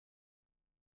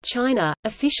China,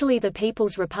 officially the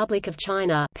People's Republic of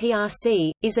China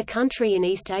 (PRC), is a country in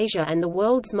East Asia and the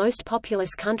world's most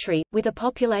populous country, with a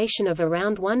population of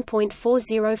around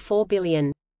 1.404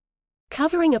 billion.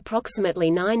 Covering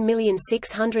approximately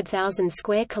 9,600,000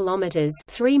 square kilometers,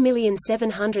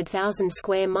 3,700,000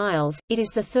 square miles, it is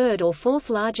the third or fourth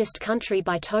largest country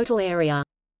by total area.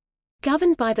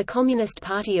 Governed by the Communist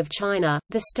Party of China,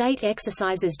 the state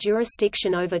exercises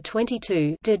jurisdiction over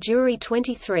 22 de jure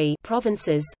 23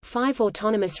 provinces, 5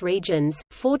 autonomous regions,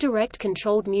 4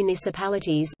 direct-controlled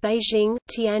municipalities Beijing,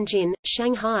 Tianjin,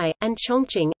 Shanghai, and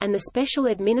Chongqing, and the special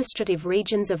administrative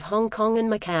regions of Hong Kong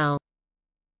and Macau.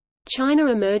 China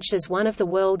emerged as one of the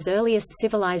world's earliest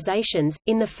civilizations,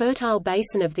 in the fertile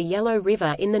basin of the Yellow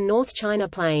River in the North China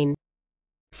Plain.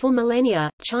 For millennia,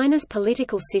 China's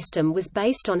political system was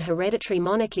based on hereditary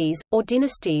monarchies, or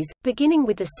dynasties, beginning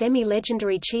with the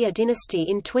semi-legendary Xia dynasty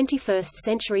in 21st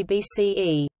century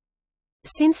BCE.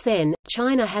 Since then,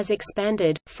 China has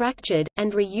expanded, fractured,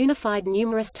 and reunified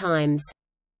numerous times.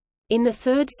 In the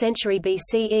 3rd century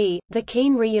BCE, the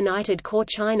Qin reunited core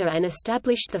China and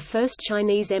established the First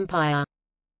Chinese Empire.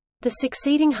 The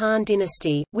succeeding Han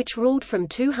dynasty, which ruled from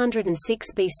 206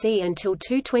 BC until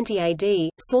 220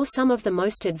 AD, saw some of the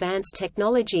most advanced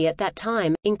technology at that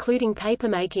time, including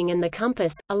papermaking and the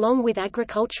compass, along with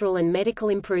agricultural and medical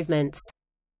improvements.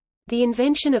 The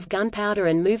invention of gunpowder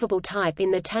and movable type in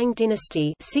the Tang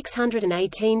dynasty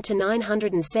 618 to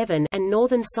 907 and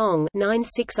Northern Song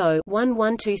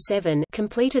 960-1127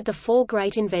 completed the 4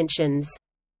 great inventions.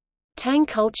 Tang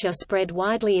culture spread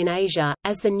widely in Asia,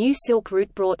 as the new Silk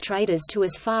Route brought traders to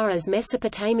as far as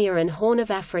Mesopotamia and Horn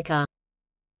of Africa.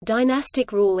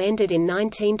 Dynastic rule ended in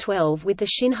 1912 with the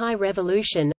Xinhai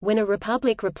Revolution, when a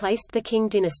republic replaced the Qing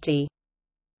dynasty.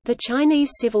 The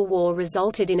Chinese Civil War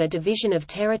resulted in a division of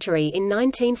territory in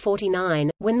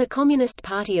 1949, when the Communist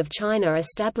Party of China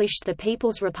established the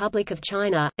People's Republic of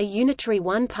China, a unitary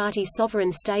one-party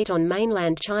sovereign state on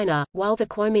mainland China, while the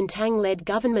Kuomintang-led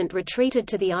government retreated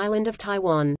to the island of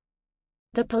Taiwan.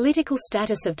 The political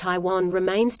status of Taiwan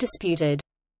remains disputed.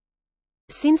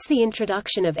 Since the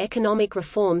introduction of economic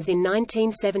reforms in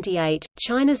 1978,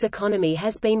 China's economy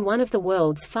has been one of the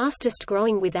world's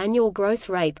fastest-growing with annual growth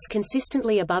rates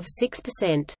consistently above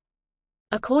 6%.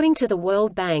 According to the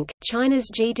World Bank, China's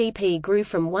GDP grew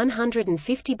from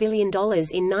 $150 billion in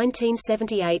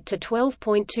 1978 to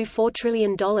 $12.24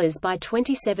 trillion by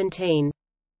 2017.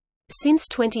 Since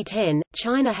 2010,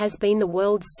 China has been the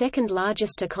world's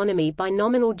second-largest economy by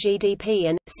nominal GDP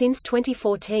and, since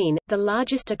 2014, the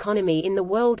largest economy in the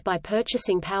world by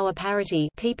purchasing power parity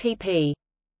 (PPP).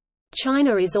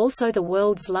 China is also the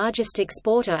world's largest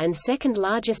exporter and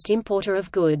second-largest importer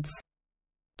of goods.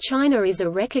 China is a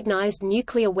recognized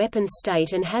nuclear weapons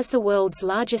state and has the world's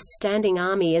largest standing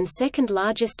army and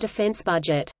second-largest defense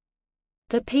budget.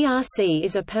 The PRC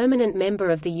is a permanent member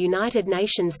of the United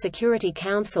Nations Security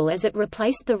Council as it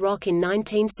replaced the ROC in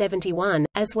 1971,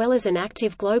 as well as an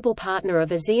active global partner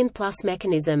of ASEAN Plus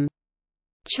mechanism.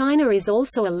 China is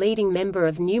also a leading member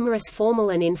of numerous formal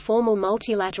and informal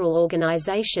multilateral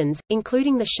organizations,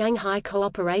 including the Shanghai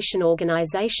Cooperation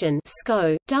Organization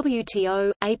 (SCO),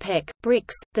 WTO, APEC,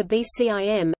 BRICS, the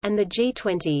BCIM, and the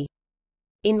G20.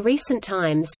 In recent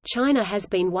times, China has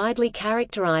been widely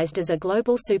characterized as a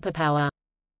global superpower.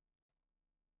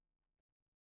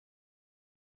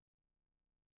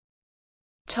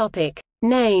 Topic: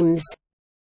 Names.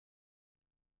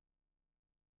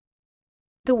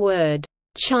 The word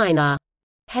China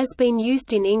has been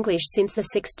used in English since the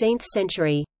 16th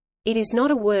century. It is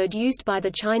not a word used by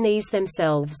the Chinese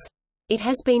themselves. It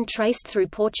has been traced through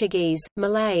Portuguese,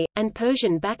 Malay, and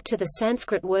Persian back to the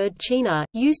Sanskrit word China,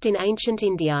 used in ancient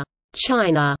India.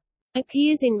 China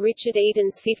appears in Richard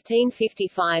Eden's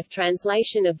 1555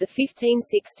 translation of the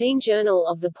 1516 journal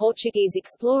of the Portuguese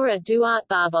explorer Duarte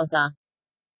Barbosa.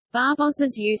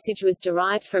 Barbosa's usage was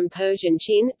derived from Persian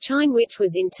Chin, Chine, which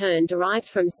was in turn derived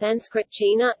from Sanskrit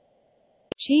China.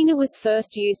 China was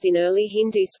first used in early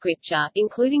Hindu scripture,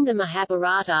 including the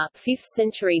Mahabharata 5th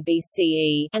century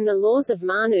BCE, and the Laws of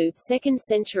Manu 2nd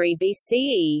century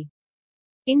BCE.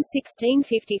 In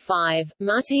 1655,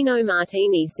 Martino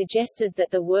Martini suggested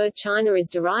that the word China is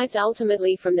derived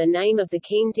ultimately from the name of the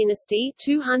Qin dynasty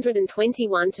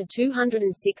 221 to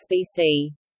 206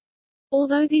 BC.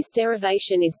 Although this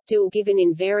derivation is still given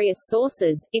in various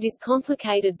sources, it is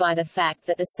complicated by the fact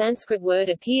that the Sanskrit word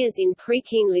appears in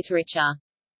pre-Qin literature.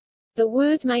 The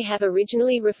word may have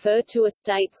originally referred to a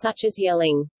state such as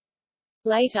Yelling.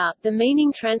 Later, the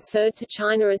meaning transferred to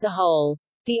China as a whole.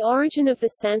 The origin of the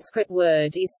Sanskrit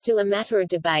word is still a matter of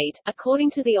debate.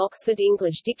 According to the Oxford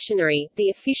English Dictionary,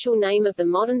 the official name of the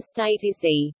modern state is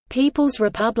the People's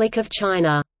Republic of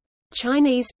China.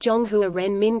 Chinese, Zhonghua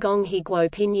Renmin Gonghiguo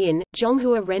Pinyin,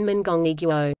 Zhonghua Renmin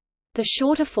Gonghiguo. The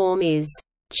shorter form is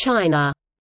China.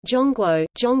 Zhongguo,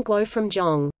 Zhongguo from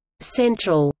Zhong,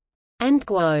 central, and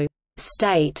Guo,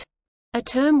 state, a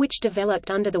term which developed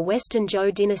under the Western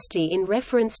Zhou dynasty in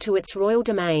reference to its royal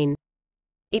domain.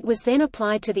 It was then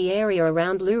applied to the area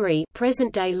around Luri,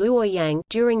 present-day Luoyang,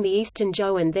 during the Eastern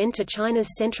Zhou and then to China's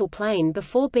central plain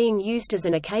before being used as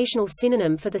an occasional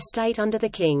synonym for the state under the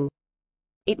king.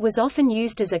 It was often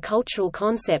used as a cultural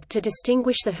concept to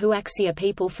distinguish the Huaxia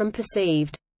people from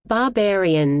perceived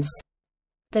barbarians.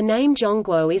 The name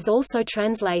Zhongguo is also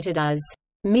translated as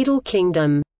Middle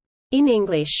Kingdom in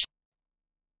English.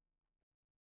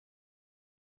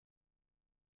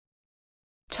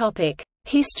 Topic: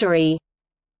 History.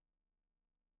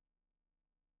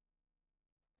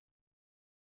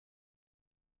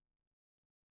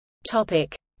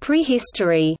 Topic: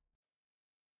 Prehistory.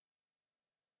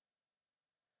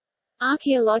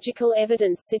 Archaeological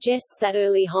evidence suggests that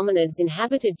early hominids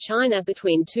inhabited China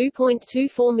between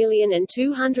 2.24 million and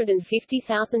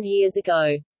 250,000 years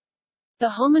ago. The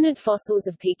hominid fossils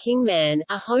of Peking man,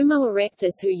 a Homo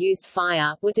erectus who used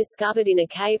fire, were discovered in a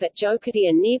cave at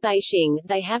Zhoukoudian near Beijing.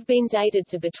 They have been dated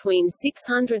to between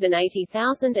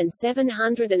 680,000 and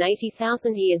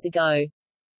 780,000 years ago.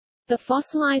 The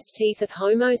fossilized teeth of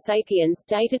Homo sapiens,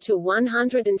 dated to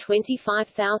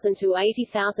 125,000 to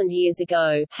 80,000 years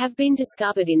ago, have been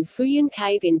discovered in Fuyun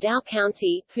Cave in Dao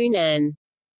County, Hunan.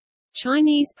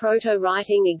 Chinese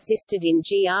proto-writing existed in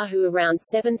Jiahu around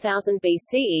 7000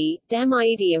 BCE,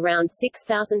 Damaidi around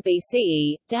 6000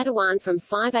 BCE, Dadawan from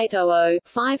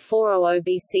 5800–5400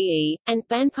 BCE, and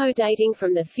Banpo dating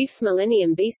from the 5th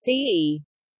millennium BCE.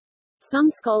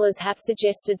 Some scholars have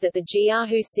suggested that the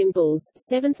Jiahu symbols,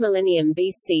 7th millennium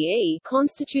BCE,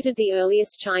 constituted the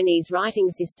earliest Chinese writing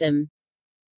system.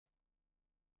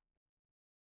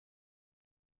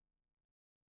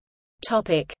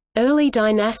 Topic: Early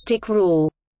dynastic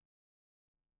rule.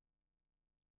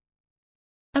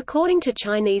 According to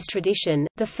Chinese tradition,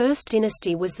 the first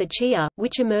dynasty was the Xia,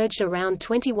 which emerged around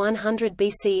 2100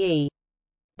 BCE.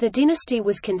 The dynasty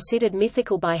was considered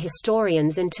mythical by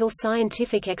historians until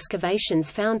scientific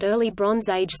excavations found early Bronze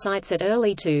Age sites at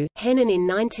Erlitou, Henan in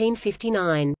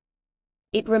 1959.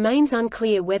 It remains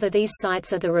unclear whether these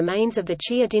sites are the remains of the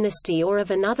Xia dynasty or of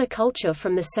another culture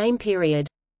from the same period.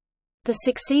 The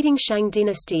succeeding Shang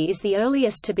dynasty is the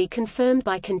earliest to be confirmed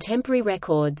by contemporary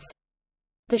records.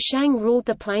 The Shang ruled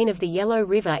the plain of the Yellow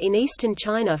River in eastern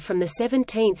China from the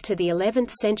 17th to the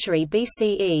 11th century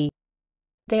BCE.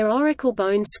 Their oracle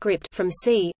bone script from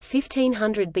c.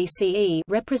 1500 BCE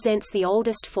represents the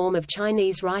oldest form of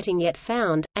Chinese writing yet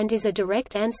found, and is a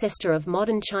direct ancestor of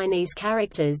modern Chinese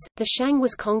characters. The Shang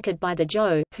was conquered by the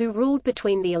Zhou, who ruled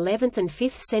between the 11th and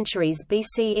 5th centuries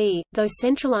BCE, though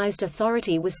centralized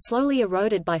authority was slowly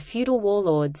eroded by feudal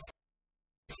warlords.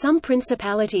 Some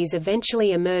principalities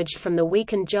eventually emerged from the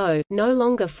weakened Zhou, no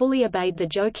longer fully obeyed the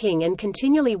Zhou king and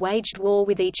continually waged war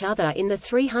with each other in the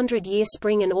 300-year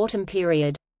spring and autumn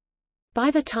period.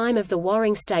 By the time of the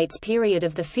Warring States period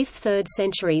of the 5th–3rd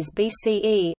centuries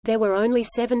BCE, there were only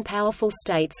 7 powerful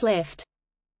states left.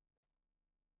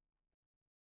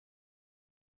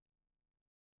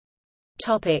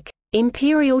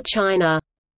 Imperial China.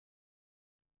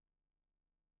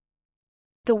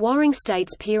 The Warring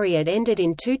States period ended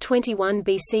in 221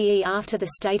 BCE after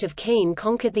the state of Qin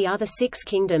conquered the other 6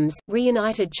 kingdoms,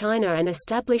 reunited China and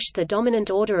established the dominant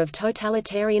order of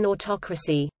totalitarian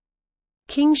autocracy.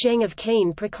 King Zheng of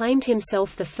Qin proclaimed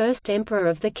himself the first emperor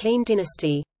of the Qin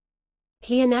dynasty.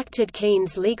 He enacted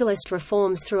Qin's legalist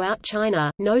reforms throughout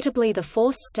China, notably the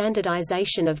forced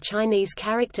standardization of Chinese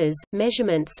characters,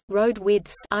 measurements, road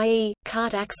widths i.e.,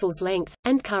 cart axles length,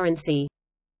 and currency.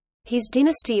 His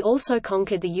dynasty also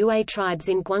conquered the Yue tribes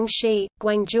in Guangxi,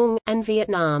 Guangzhou, and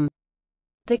Vietnam.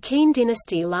 The Qin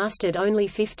dynasty lasted only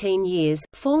 15 years,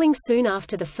 falling soon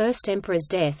after the first emperor's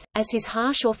death, as his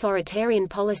harsh authoritarian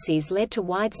policies led to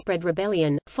widespread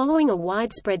rebellion. Following a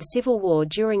widespread civil war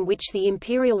during which the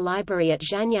imperial library at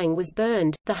Zhanyang was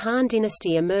burned, the Han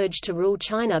dynasty emerged to rule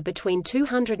China between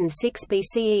 206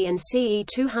 BCE and CE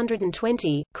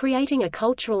 220, creating a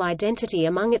cultural identity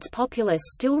among its populace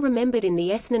still remembered in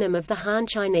the ethnonym of the Han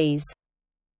Chinese.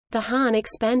 The Han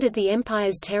expanded the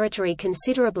empire's territory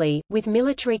considerably, with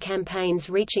military campaigns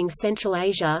reaching Central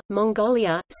Asia,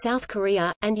 Mongolia, South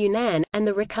Korea, and Yunnan, and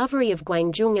the recovery of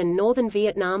Guangzhou and northern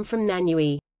Vietnam from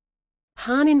Nanyue.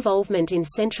 Han involvement in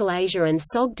Central Asia and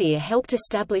Sogdia helped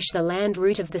establish the land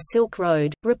route of the Silk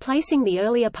Road, replacing the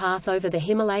earlier path over the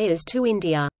Himalayas to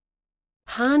India.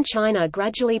 Han China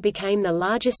gradually became the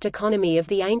largest economy of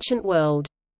the ancient world.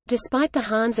 Despite the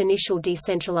Han's initial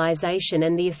decentralization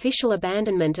and the official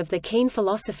abandonment of the Qin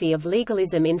philosophy of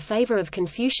legalism in favor of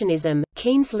Confucianism,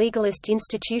 Qin's legalist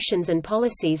institutions and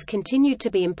policies continued to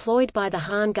be employed by the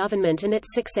Han government and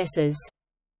its successors.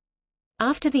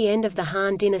 After the end of the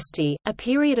Han dynasty, a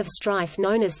period of strife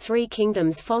known as Three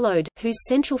Kingdoms followed, whose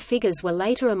central figures were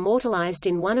later immortalized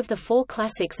in one of the four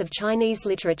classics of Chinese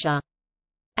literature.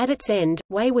 At its end,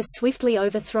 Wei was swiftly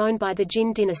overthrown by the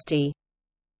Jin dynasty.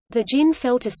 The Jin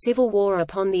fell to civil war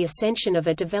upon the ascension of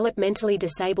a developmentally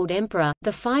disabled emperor.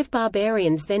 The five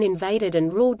barbarians then invaded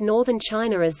and ruled northern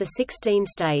China as the 16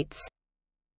 states.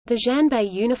 The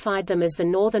Xianbei unified them as the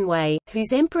Northern Wei,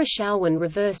 whose emperor Shaowen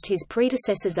reversed his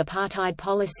predecessor's apartheid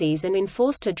policies and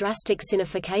enforced a drastic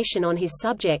sinification on his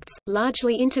subjects,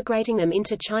 largely integrating them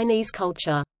into Chinese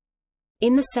culture.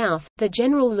 In the south, the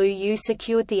general Lu Yu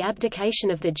secured the abdication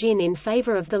of the Jin in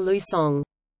favor of the Lu Song.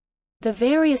 The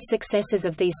various successors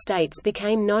of these states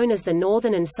became known as the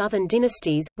Northern and Southern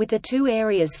dynasties, with the two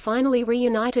areas finally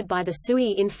reunited by the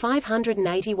Sui in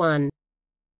 581.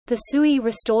 The Sui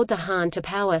restored the Han to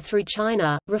power through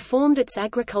China, reformed its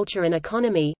agriculture and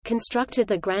economy, constructed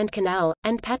the Grand Canal,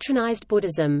 and patronized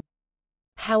Buddhism.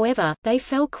 However, they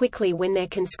fell quickly when their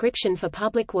conscription for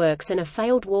public works and a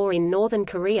failed war in northern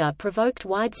Korea provoked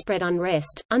widespread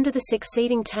unrest. Under the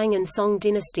succeeding Tang and Song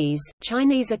dynasties,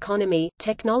 Chinese economy,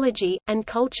 technology, and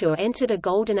culture entered a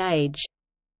golden age.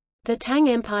 The Tang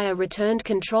Empire returned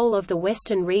control of the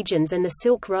western regions and the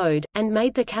Silk Road, and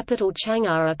made the capital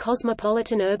Chang'an a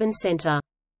cosmopolitan urban center.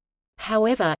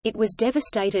 However, it was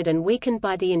devastated and weakened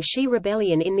by the Anxi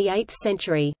Rebellion in the 8th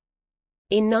century.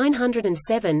 In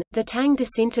 907, the Tang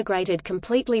disintegrated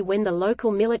completely when the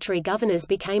local military governors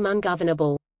became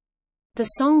ungovernable. The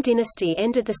Song dynasty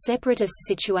ended the separatist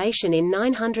situation in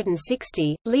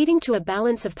 960, leading to a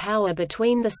balance of power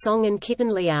between the Song and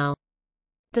Khitan Liao.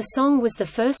 The Song was the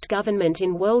first government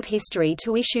in world history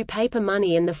to issue paper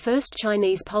money and the first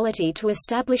Chinese polity to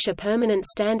establish a permanent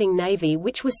standing navy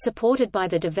which was supported by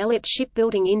the developed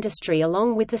shipbuilding industry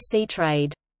along with the sea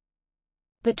trade.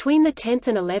 Between the 10th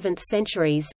and 11th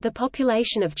centuries, the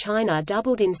population of China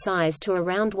doubled in size to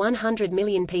around 100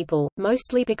 million people,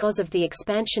 mostly because of the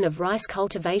expansion of rice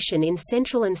cultivation in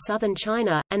central and southern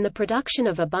China, and the production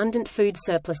of abundant food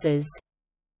surpluses.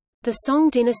 The Song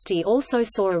dynasty also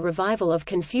saw a revival of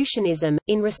Confucianism,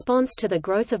 in response to the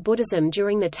growth of Buddhism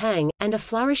during the Tang, and a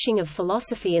flourishing of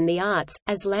philosophy and the arts,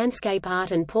 as landscape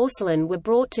art and porcelain were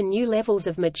brought to new levels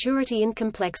of maturity and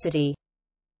complexity.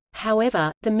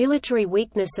 However, the military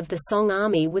weakness of the Song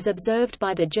army was observed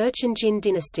by the Jurchen Jin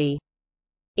dynasty.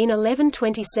 In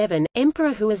 1127,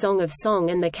 Emperor Huizong of Song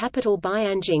and the capital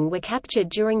Bianjing were captured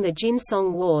during the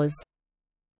Jin-Song Wars.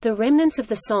 The remnants of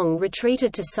the Song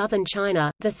retreated to southern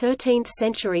China. The 13th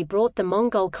century brought the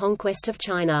Mongol conquest of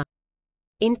China.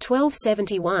 In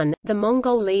 1271, the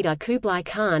Mongol leader Kublai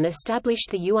Khan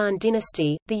established the Yuan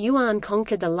dynasty. The Yuan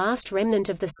conquered the last remnant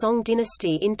of the Song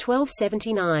dynasty in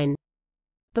 1279.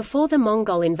 Before the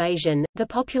Mongol invasion, the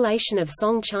population of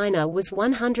Song China was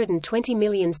 120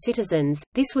 million citizens.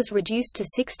 This was reduced to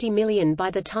 60 million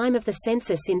by the time of the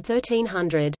census in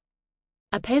 1300.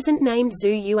 A peasant named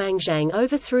Zhu Yuanzhang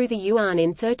overthrew the Yuan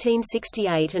in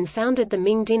 1368 and founded the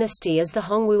Ming dynasty as the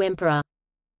Hongwu Emperor.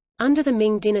 Under the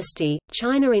Ming dynasty,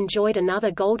 China enjoyed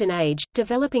another golden age,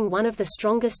 developing one of the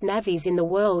strongest navies in the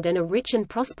world and a rich and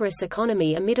prosperous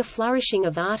economy amid a flourishing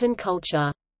of art and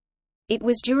culture. It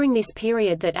was during this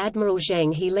period that Admiral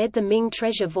Zheng He led the Ming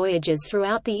treasure voyages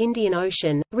throughout the Indian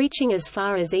Ocean, reaching as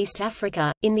far as East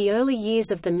Africa. In the early years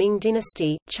of the Ming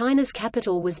dynasty, China's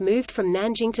capital was moved from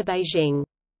Nanjing to Beijing.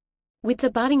 With the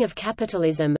budding of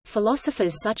capitalism,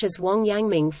 philosophers such as Wang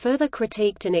Yangming further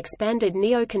critiqued and expanded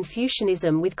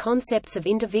Neo-Confucianism with concepts of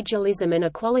individualism and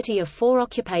equality of four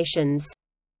occupations.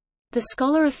 The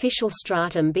scholar official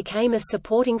stratum became a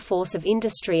supporting force of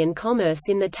industry and commerce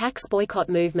in the tax boycott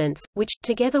movements, which,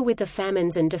 together with the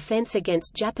famines and defense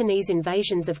against Japanese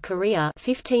invasions of Korea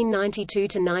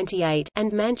 1592–98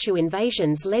 and Manchu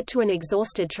invasions led to an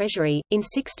exhausted treasury. In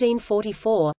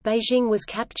 1644, Beijing was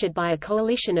captured by a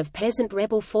coalition of peasant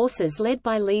rebel forces led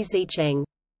by Li Zicheng.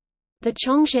 The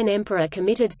Chongzhen Emperor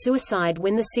committed suicide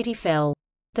when the city fell.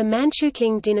 The Manchu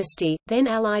Qing dynasty, then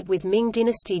allied with Ming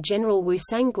dynasty general Wu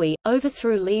Sangui,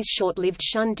 overthrew Li's short-lived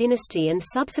Shun dynasty and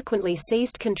subsequently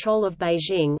seized control of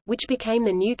Beijing, which became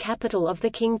the new capital of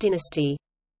the Qing dynasty.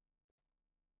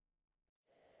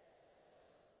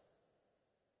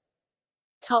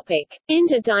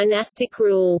 End of dynastic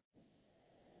rule.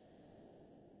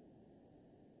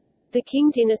 The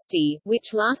Qing dynasty,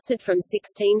 which lasted from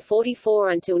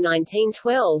 1644 until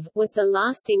 1912, was the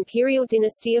last imperial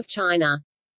dynasty of China.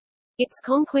 Its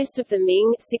conquest of the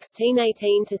Ming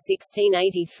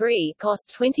 (1618–1683)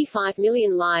 cost 25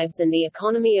 million lives and the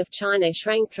economy of China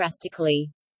shrank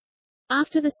drastically.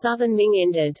 After the southern Ming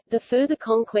ended, the further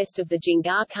conquest of the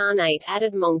Jinggar Khanate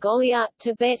added Mongolia,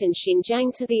 Tibet and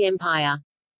Xinjiang to the empire.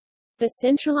 The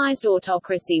centralized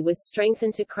autocracy was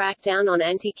strengthened to crack down on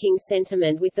anti-Qing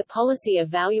sentiment with the policy of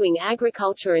valuing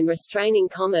agriculture and restraining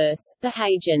commerce, the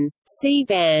Heijin sea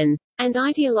ban, and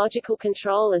ideological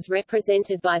control as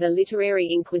represented by the literary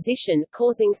inquisition,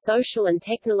 causing social and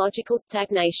technological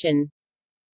stagnation.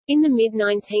 In the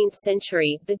mid-19th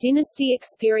century, the dynasty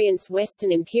experienced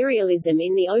Western imperialism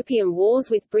in the Opium Wars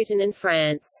with Britain and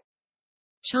France.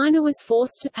 China was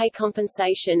forced to pay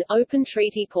compensation, open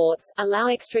treaty ports, allow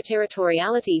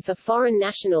extraterritoriality for foreign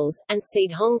nationals, and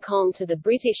cede Hong Kong to the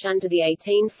British under the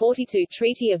 1842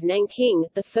 Treaty of Nanking,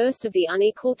 the first of the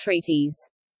unequal treaties.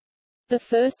 The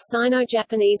First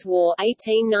Sino-Japanese War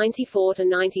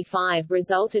 1894–95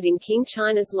 resulted in Qing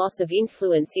China's loss of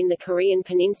influence in the Korean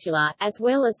peninsula, as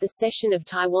well as the cession of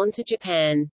Taiwan to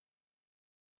Japan.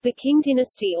 The Qing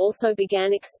dynasty also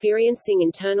began experiencing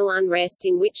internal unrest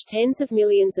in which tens of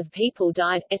millions of people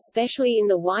died, especially in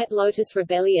the White Lotus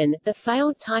Rebellion, the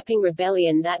failed Taiping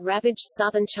Rebellion that ravaged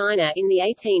southern China in the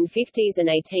 1850s and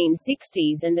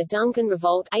 1860s, and the Dungan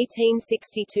Revolt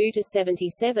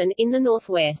 1862–77 in the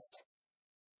northwest.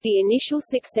 The initial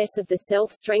success of the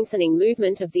self-strengthening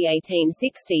movement of the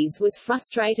 1860s was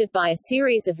frustrated by a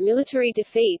series of military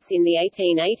defeats in the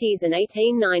 1880s and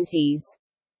 1890s.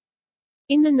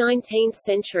 In the 19th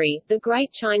century, the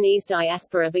Great Chinese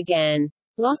Diaspora began.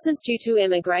 Losses due to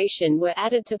emigration were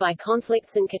added to by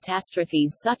conflicts and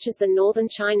catastrophes such as the Northern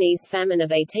Chinese Famine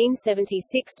of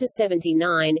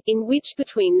 1876–79, in which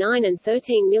between 9 and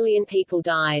 13 million people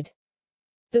died.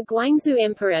 The Guangxu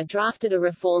Emperor drafted a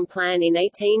reform plan in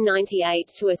 1898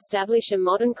 to establish a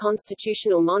modern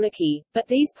constitutional monarchy, but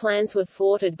these plans were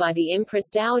thwarted by the Empress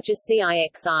Dowager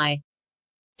Cixi.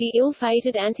 The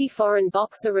ill-fated anti-foreign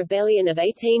Boxer Rebellion of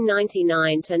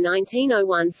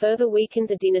 1899–1901 further weakened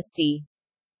the dynasty.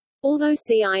 Although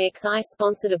Cixi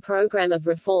sponsored a program of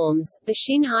reforms, the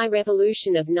Xinhai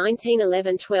Revolution of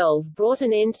 1911–12 brought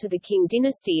an end to the Qing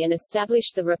dynasty and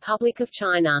established the Republic of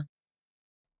China.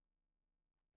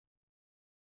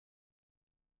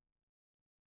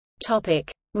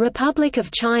 Topic: Republic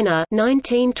of China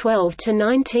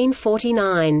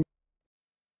 1912–1949.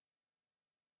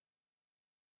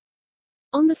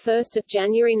 On 1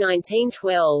 January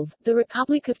 1912, the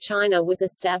Republic of China was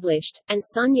established, and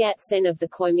Sun Yat-sen of the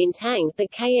Kuomintang, the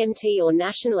KMT or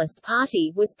Nationalist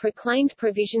Party, was proclaimed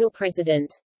provisional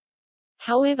president.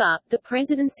 However, the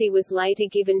presidency was later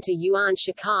given to Yuan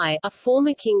Shikai, a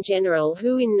former Qing general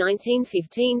who in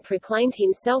 1915 proclaimed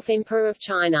himself Emperor of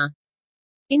China.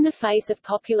 In the face of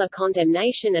popular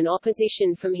condemnation and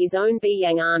opposition from his own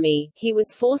Beiyang army, he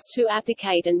was forced to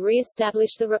abdicate and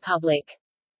re-establish the republic.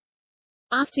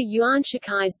 After Yuan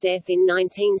Shikai's death in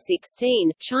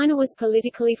 1916, China was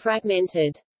politically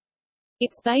fragmented.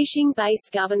 Its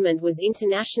Beijing-based government was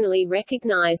internationally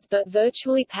recognized but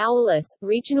virtually powerless.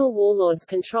 Regional warlords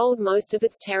controlled most of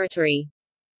its territory.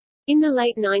 In the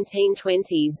late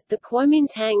 1920s, the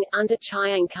Kuomintang, under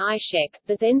Chiang Kai-shek,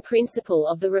 the then principal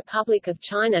of the Republic of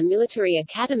China Military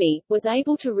Academy, was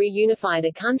able to reunify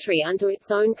the country under its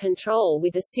own control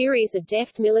with a series of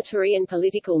deft military and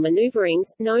political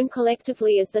maneuverings, known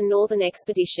collectively as the Northern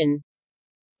Expedition.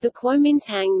 The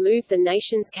Kuomintang moved the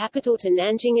nation's capital to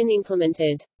Nanjing and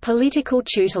implemented political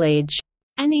tutelage,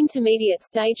 an intermediate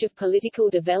stage of political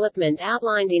development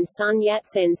outlined in Sun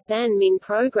Yat-sen's San Min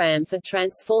program for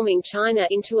transforming China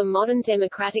into a modern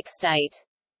democratic state.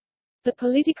 The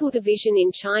political division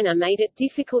in China made it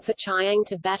difficult for Chiang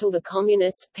to battle the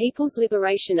Communist, People's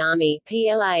Liberation Army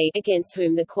 (PLA), against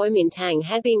whom the Kuomintang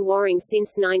had been warring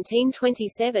since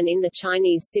 1927 in the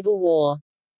Chinese Civil War.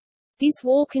 This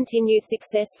war continued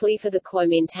successfully for the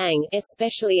Kuomintang,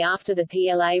 especially after the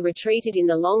PLA retreated in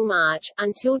the Long March,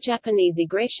 until Japanese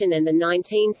aggression and the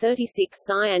 1936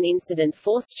 Sian Incident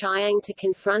forced Chiang to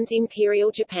confront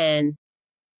Imperial Japan.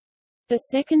 The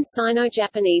Second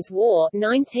Sino-Japanese War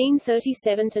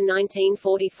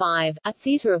 1937–1945, a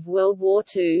theater of World War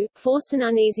II, forced an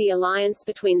uneasy alliance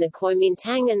between the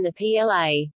Kuomintang and the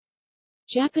PLA.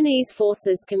 Japanese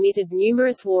forces committed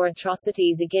numerous war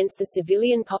atrocities against the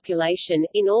civilian population.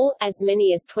 In all, as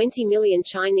many as 20 million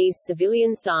Chinese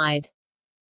civilians died.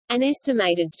 An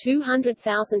estimated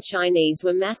 200,000 Chinese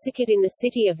were massacred in the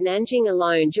city of Nanjing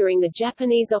alone during the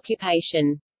Japanese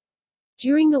occupation.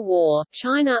 During the war,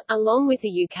 China, along with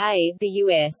the UK, the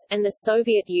US, and the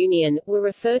Soviet Union, were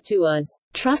referred to as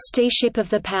trusteeship of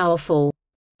the powerful,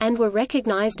 and were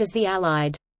recognized as the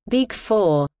Allied Big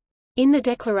Four in the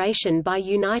declaration by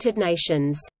United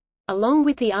Nations. Along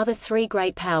with the other three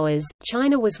great powers,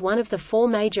 China was one of the four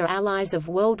major allies of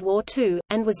World War II,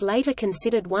 and was later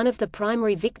considered one of the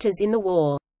primary victors in the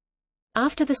war.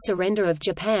 After the surrender of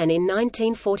Japan in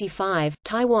 1945,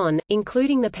 Taiwan,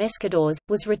 including the Pescadores,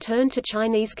 was returned to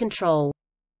Chinese control.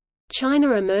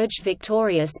 China emerged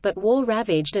victorious but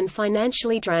war-ravaged and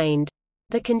financially drained.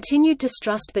 The continued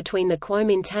distrust between the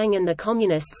Kuomintang and the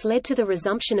Communists led to the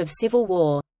resumption of civil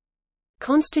war.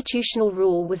 Constitutional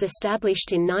rule was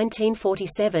established in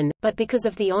 1947, but because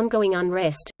of the ongoing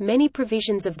unrest, many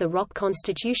provisions of the ROC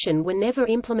Constitution were never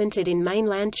implemented in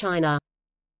mainland China.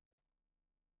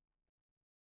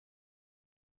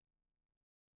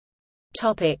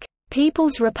 Topic: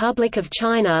 People's Republic of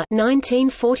China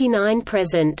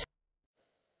 1949–present.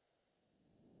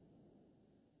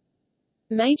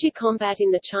 Major combat in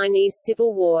the Chinese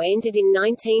Civil War ended in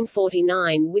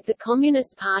 1949 with the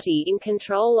Communist Party in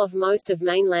control of most of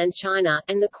mainland China,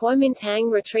 and the Kuomintang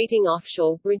retreating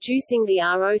offshore, reducing the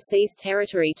ROC's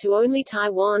territory to only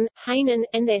Taiwan, Hainan,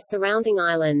 and their surrounding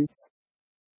islands.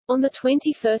 On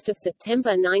 21 September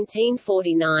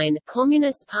 1949,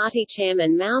 Communist Party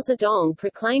Chairman Mao Zedong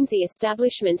proclaimed the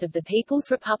establishment of the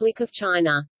People's Republic of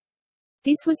China.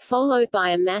 This was followed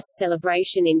by a mass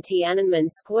celebration in Tiananmen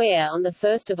Square on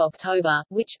 1 October,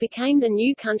 which became the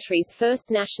new country's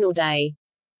first national day.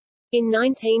 In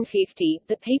 1950,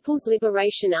 the People's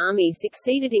Liberation Army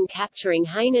succeeded in capturing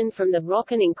Hainan from the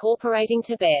ROC and incorporating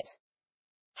Tibet.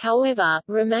 However,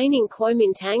 remaining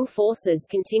Kuomintang forces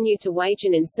continued to wage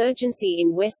an insurgency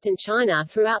in western China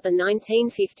throughout the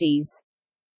 1950s.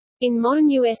 In modern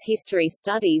U.S. history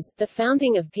studies, the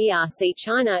founding of PRC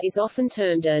China is often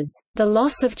termed as the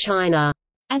loss of China,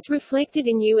 as reflected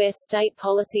in U.S. state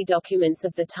policy documents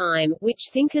of the time, which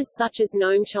thinkers such as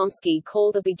Noam Chomsky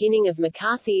call the beginning of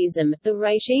McCarthyism. The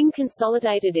regime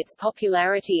consolidated its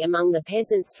popularity among the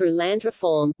peasants through land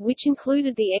reform, which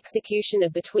included the execution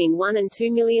of between 1 and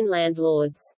 2 million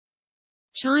landlords.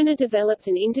 China developed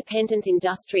an independent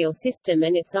industrial system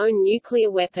and its own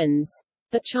nuclear weapons.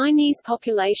 The Chinese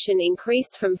population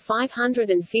increased from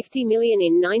 550 million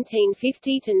in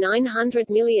 1950 to 900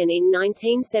 million in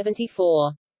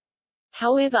 1974.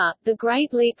 However, the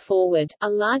Great Leap Forward, a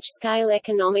large-scale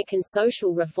economic and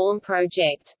social reform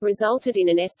project, resulted in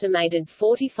an estimated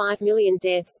 45 million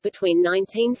deaths between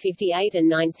 1958 and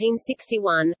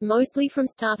 1961, mostly from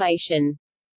starvation.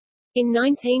 In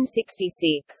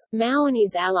 1966, Mao and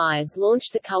his allies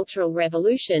launched the Cultural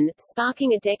Revolution,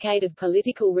 sparking a decade of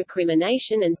political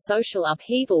recrimination and social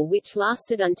upheaval which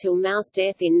lasted until Mao's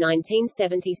death in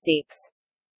 1976.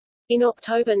 In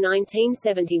October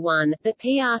 1971, the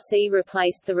PRC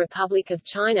replaced the Republic of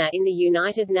China in the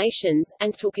United Nations,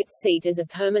 and took its seat as a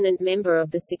permanent member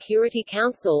of the Security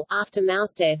Council. After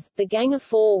Mao's death, the Gang of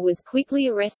Four was quickly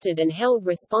arrested and held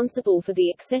responsible for the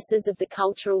excesses of the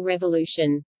Cultural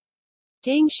Revolution.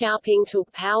 Deng Xiaoping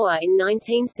took power in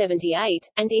 1978,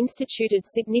 and instituted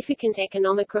significant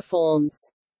economic reforms.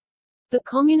 The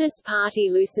Communist Party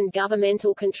loosened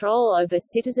governmental control over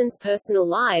citizens' personal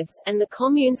lives, and the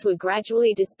communes were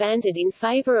gradually disbanded in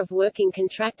favor of working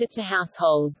contracted to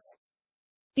households.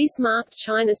 This marked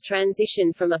China's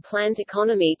transition from a planned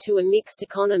economy to a mixed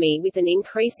economy with an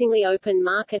increasingly open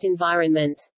market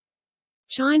environment.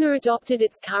 China adopted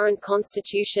its current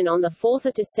constitution on 4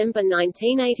 December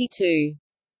 1982.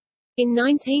 In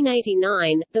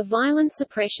 1989, the violent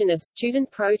suppression of student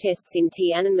protests in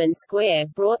Tiananmen Square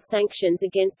brought sanctions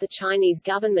against the Chinese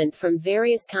government from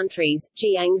various countries.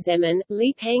 Jiang Zemin,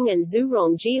 Li Peng and Zhu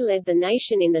Rongji led the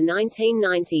nation in the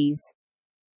 1990s.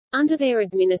 Under their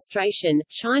administration,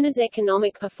 China's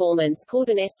economic performance pulled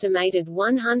an estimated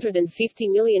 150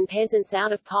 million peasants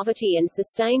out of poverty and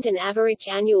sustained an average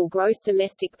annual gross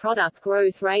domestic product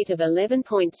growth rate of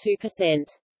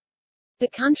 11.2%. The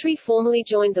country formally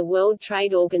joined the World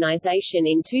Trade Organization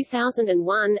in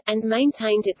 2001, and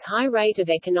maintained its high rate of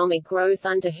economic growth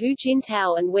under Hu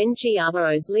Jintao and Wen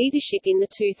Jiabao's leadership in the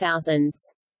 2000s.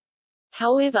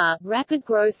 However, rapid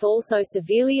growth also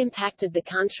severely impacted the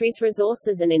country's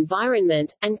resources and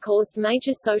environment, and caused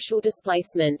major social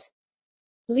displacement.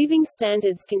 Living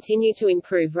standards continue to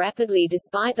improve rapidly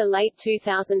despite the late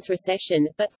 2000s recession,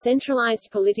 but centralized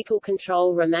political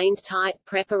control remained tight.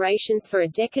 Preparations for a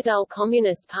decadal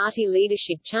Communist Party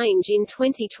leadership change in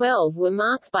 2012 were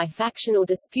marked by factional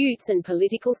disputes and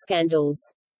political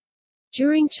scandals.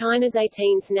 During China's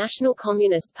 18th National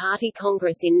Communist Party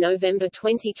Congress in November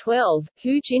 2012,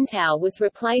 Hu Jintao was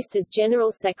replaced as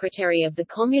General Secretary of the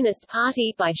Communist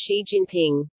Party by Xi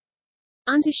Jinping.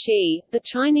 Under Xi, the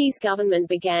Chinese government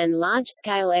began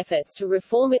large-scale efforts to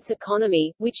reform its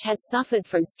economy, which has suffered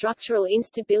from structural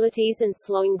instabilities and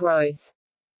slowing growth.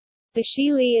 The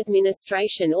Xi-Li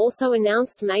administration also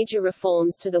announced major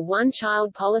reforms to the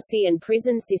one-child policy and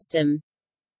prison system.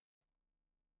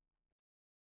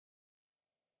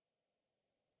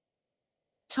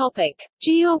 Topic: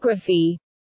 Geography.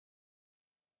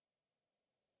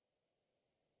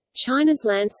 China's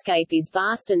landscape is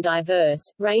vast and diverse,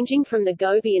 ranging from the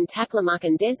Gobi and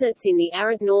Taklamakan deserts in the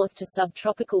arid north to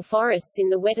subtropical forests in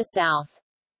the wetter south.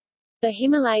 The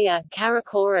Himalaya,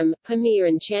 Karakoram, Pamir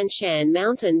and Tian Shan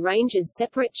mountain ranges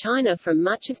separate China from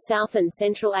much of South and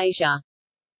Central Asia.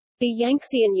 The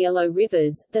Yangtze and Yellow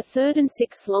Rivers, the third and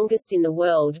sixth longest in the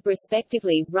world,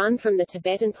 respectively, run from the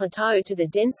Tibetan Plateau to the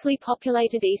densely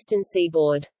populated eastern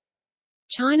seaboard.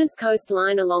 China's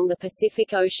coastline along the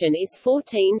Pacific Ocean is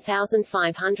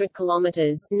 14,500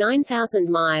 kilometers (9,000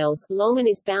 miles) long and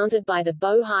is bounded by the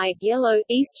Bohai, Yellow,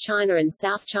 East China and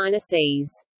South China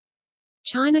Seas.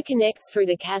 China connects through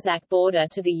the Kazakh border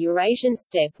to the Eurasian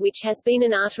steppe, which has been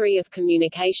an artery of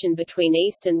communication between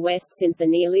East and West since the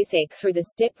Neolithic through the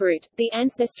steppe route, the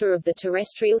ancestor of the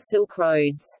terrestrial Silk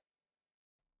Roads.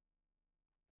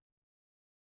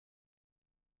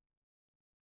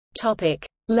 Topic: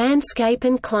 Landscape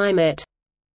and climate.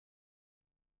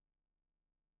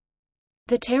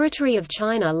 The territory of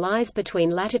China lies between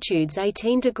latitudes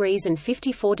 18 degrees and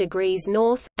 54 degrees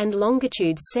north, and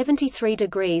longitudes 73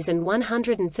 degrees and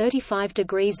 135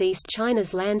 degrees east.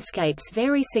 China's landscapes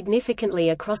vary significantly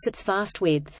across its vast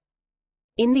width.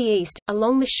 In the east,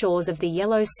 along the shores of the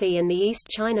Yellow Sea and the East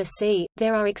China Sea,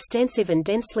 there are extensive and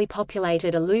densely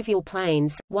populated alluvial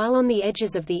plains, while on the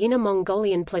edges of the Inner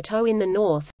Mongolian Plateau in the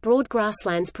north, broad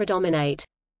grasslands predominate.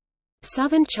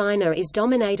 Southern China is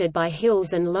dominated by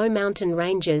hills and low mountain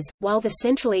ranges, while the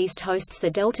Central East hosts the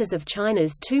deltas of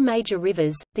China's two major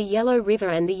rivers, the Yellow River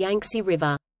and the Yangtze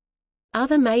River.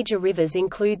 Other major rivers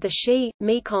include the Xi,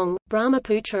 Mekong,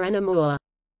 Brahmaputra and Amur.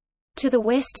 To the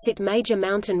west sit major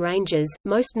mountain ranges,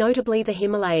 most notably the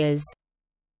Himalayas.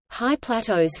 High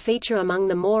plateaus feature among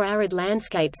the more arid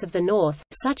landscapes of the north,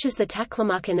 such as the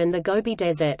Taklamakan and the Gobi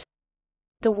Desert.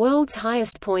 The world's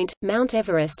highest point, Mount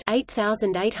Everest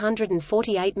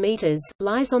 8,848 meters,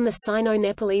 lies on the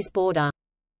Sino-Nepalese border.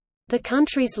 The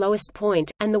country's lowest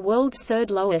point, and the world's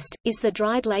third lowest, is the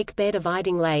dried lake bed of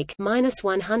Iding Lake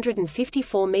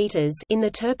 -154 meters in the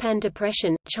Turpan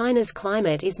Depression. China's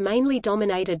climate is mainly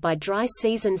dominated by dry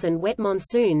seasons and wet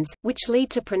monsoons, which lead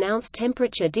to pronounced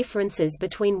temperature differences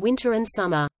between winter and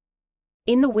summer.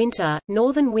 In the winter,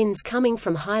 northern winds coming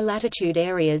from high-latitude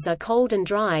areas are cold and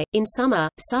dry. In summer,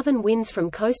 southern winds from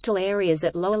coastal areas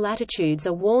at lower latitudes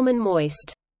are warm and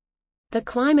moist. The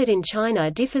climate in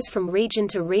China differs from region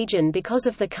to region because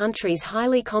of the country's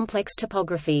highly complex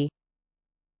topography.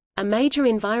 A major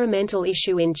environmental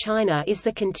issue in China is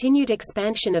the continued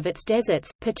expansion of its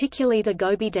deserts, particularly the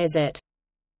Gobi Desert.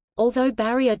 Although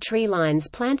barrier tree lines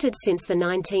planted since the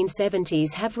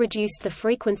 1970s have reduced the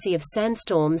frequency of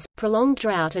sandstorms, prolonged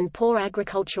drought and poor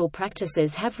agricultural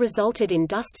practices have resulted in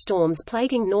dust storms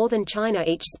plaguing northern China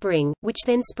each spring, which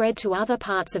then spread to other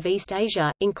parts of East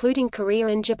Asia, including Korea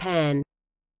and Japan.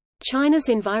 China's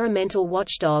environmental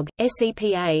watchdog,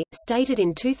 SEPA, stated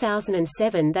in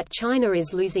 2007 that China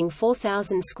is losing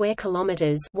 4,000 square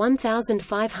kilometers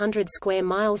 (1,500 square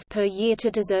miles) per year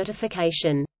to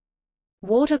desertification.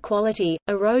 Water quality,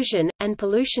 erosion, and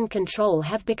pollution control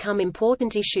have become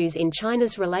important issues in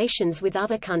China's relations with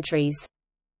other countries.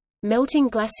 Melting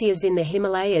glaciers in the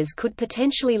Himalayas could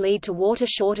potentially lead to water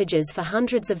shortages for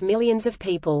hundreds of millions of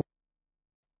people.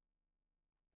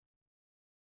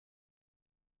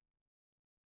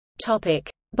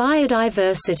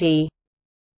 Biodiversity.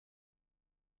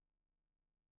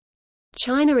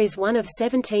 China is one of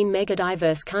 17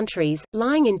 megadiverse countries,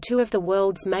 lying in two of the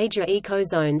world's major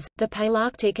ecozones, the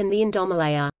Palearctic and the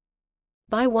Indomalaya.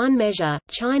 By one measure,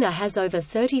 China has over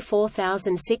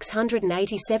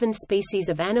 34,687 species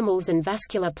of animals and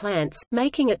vascular plants,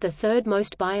 making it the third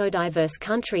most biodiverse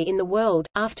country in the world,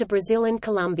 after Brazil and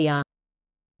Colombia.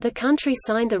 The country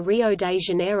signed the Rio de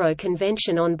Janeiro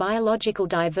Convention on Biological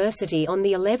Diversity on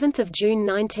the 11th of June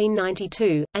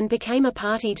 1992, and became a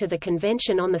party to the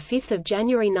convention on the 5th of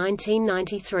January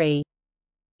 1993.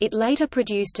 It later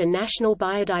produced a national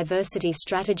biodiversity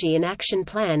strategy and action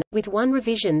plan, with one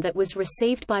revision that was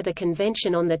received by the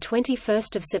convention on 21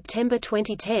 September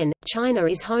 2010. China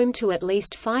is home to at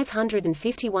least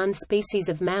 551 species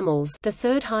of mammals, the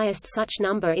third highest such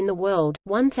number in the world,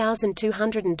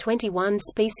 1,221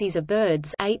 species of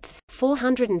birds, 8th,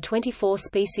 424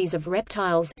 species of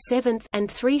reptiles, 7th,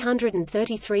 and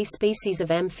 333 species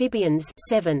of amphibians,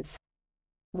 7th.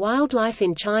 Wildlife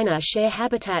in China share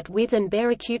habitat with and bear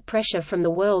acute pressure from the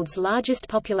world's largest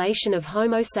population of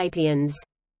Homo sapiens.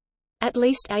 At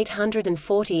least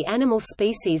 840 animal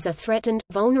species are threatened,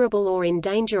 vulnerable or in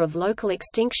danger of local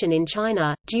extinction in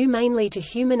China, due mainly to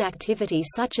human activity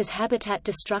such as habitat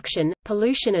destruction,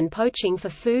 pollution and poaching for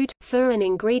food, fur and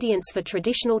ingredients for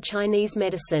traditional Chinese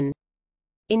medicine.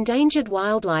 Endangered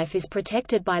wildlife is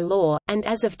protected by law, and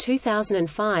as of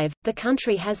 2005, the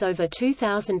country has over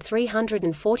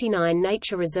 2,349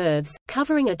 nature reserves,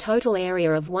 covering a total area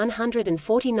of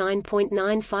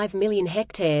 149.95 million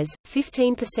hectares,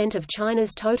 15% of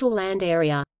China's total land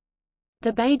area.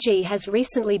 The Beiji has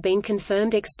recently been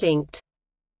confirmed extinct.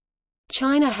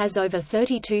 China has over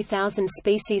 32,000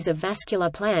 species of vascular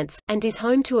plants, and is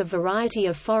home to a variety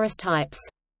of forest types.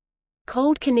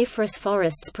 Cold coniferous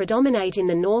forests predominate in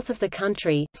the north of the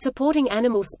country, supporting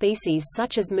animal species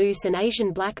such as moose and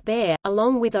Asian black bear,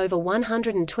 along with over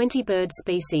 120 bird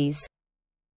species.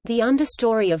 The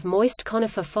understory of moist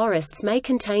conifer forests may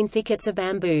contain thickets of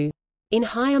bamboo. In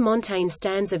higher montane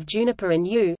stands of juniper and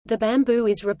yew, the bamboo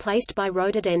is replaced by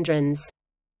rhododendrons.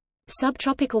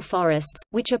 Subtropical forests,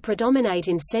 which are predominate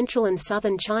in central and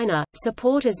southern China,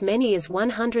 support as many as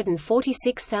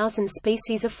 146,000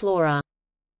 species of flora.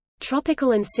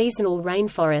 Tropical and seasonal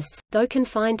rainforests, though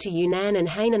confined to Yunnan and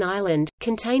Hainan Island,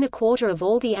 contain a quarter of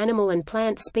all the animal and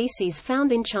plant species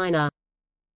found in China.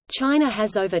 China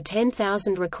has over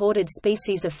 10,000 recorded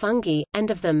species of fungi, and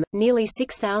of them, nearly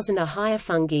 6,000 are higher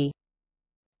fungi.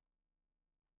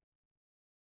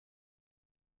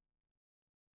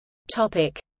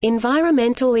 Topic: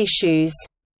 Environmental issues.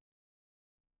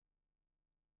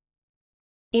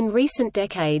 In recent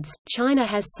decades, China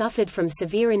has suffered from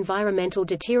severe environmental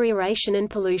deterioration and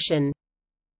pollution.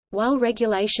 While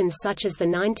regulations such as the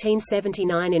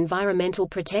 1979 Environmental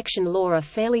Protection Law are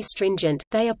fairly stringent,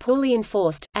 they are poorly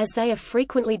enforced, as they are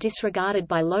frequently disregarded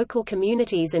by local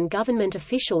communities and government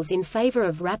officials in favor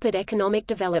of rapid economic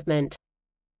development.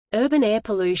 Urban air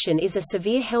pollution is a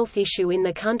severe health issue in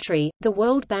the country. The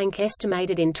World Bank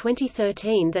estimated in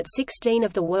 2013 that 16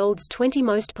 of the world's 20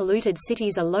 most polluted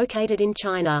cities are located in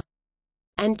China.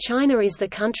 And China is the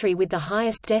country with the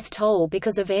highest death toll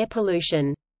because of air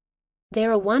pollution.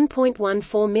 There are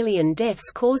 1.14 million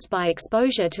deaths caused by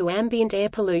exposure to ambient air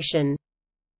pollution.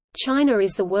 China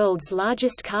is the world's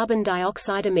largest carbon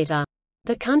dioxide emitter.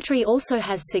 The country also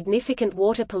has significant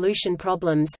water pollution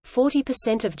problems.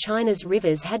 40% of China's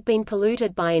rivers had been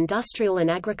polluted by industrial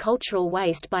and agricultural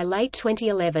waste by late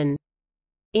 2011.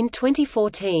 In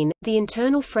 2014, the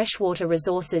internal freshwater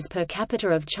resources per capita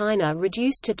of China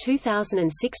reduced to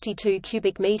 2,062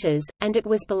 cubic meters, and it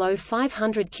was below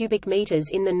 500 cubic meters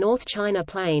in the North China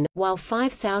Plain, while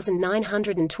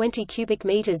 5,920 cubic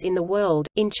meters in the world.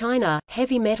 In China,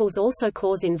 heavy metals also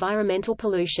cause environmental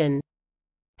pollution.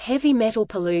 Heavy metal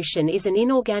pollution is an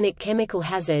inorganic chemical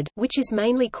hazard, which is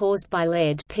mainly caused by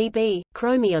lead Pb,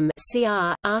 chromium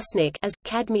Cr, arsenic as,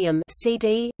 cadmium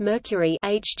Cd, mercury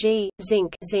Hg,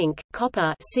 zinc,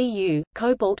 copper Cu,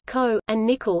 cobalt Co, and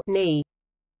nickel Ni.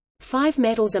 5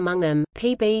 metals among them,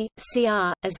 Pb,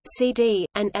 Cr, as, Cd,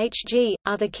 and Hg,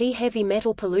 are the key heavy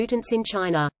metal pollutants in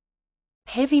China.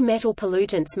 Heavy metal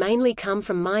pollutants mainly come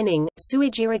from mining,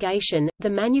 sewage irrigation, the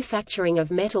manufacturing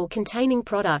of metal-containing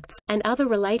products, and other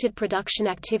related production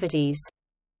activities.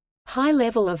 High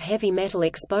level of heavy metal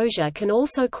exposure can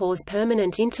also cause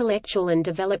permanent intellectual and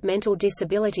developmental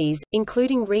disabilities,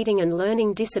 including reading and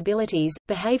learning disabilities,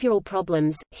 behavioral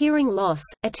problems, hearing loss,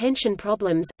 attention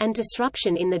problems, and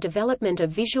disruption in the development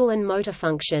of visual and motor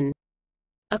function.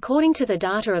 According to the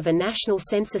data of a national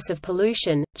census of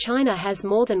pollution, China has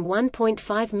more than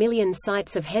 1.5 million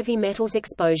sites of heavy metals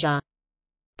exposure.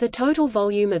 The total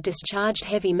volume of discharged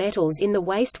heavy metals in the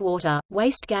wastewater,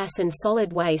 waste gas and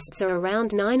solid wastes are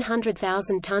around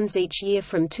 900,000 tons each year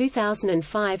from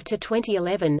 2005 to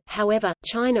 2011. However,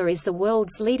 China is the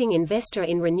world's leading investor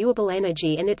in renewable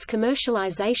energy and its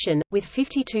commercialization, with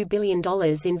 $52 billion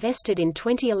invested in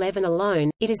 2011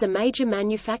 alone. It is a major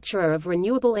manufacturer of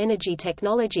renewable energy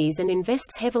technologies and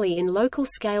invests heavily in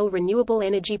local-scale renewable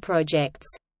energy projects.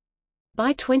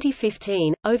 By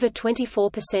 2015, over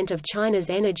 24% of China's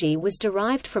energy was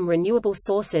derived from renewable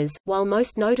sources, while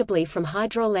most notably from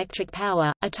hydroelectric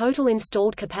power. A total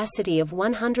installed capacity of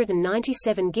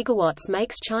 197 gigawatts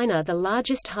makes China the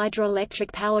largest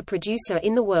hydroelectric power producer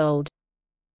in the world.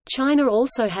 China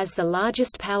also has the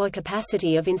largest power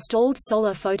capacity of installed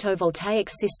solar photovoltaic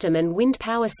system and wind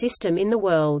power system in the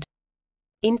world.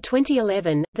 In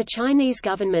 2011, the Chinese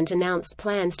government announced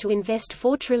plans to invest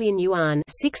 4 trillion yuan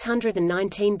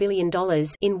 $619 billion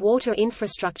in water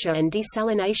infrastructure and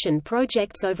desalination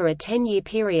projects over a 10-year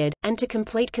period, and to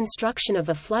complete construction of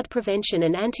a flood prevention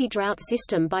and anti-drought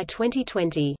system by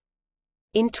 2020.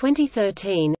 In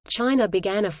 2013, China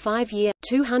began a 5-year,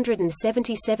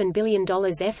 $277 billion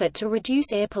effort to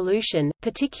reduce air pollution,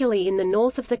 particularly in the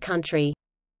north of the country.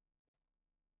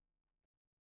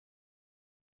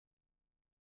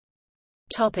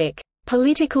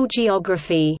 Political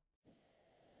geography.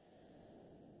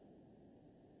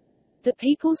 The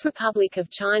People's Republic of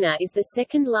China is the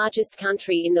second largest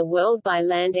country in the world by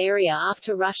land area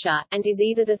after Russia, and is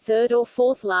either the third or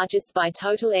fourth largest by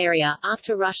total area,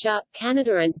 after Russia,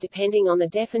 Canada and, depending on the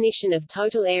definition of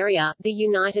total area, the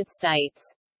United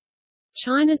States.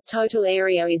 China's total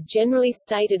area is generally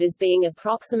stated as being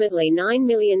approximately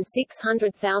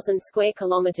 9,600,000 square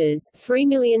kilometers,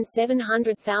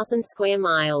 3,700,000 square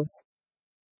miles.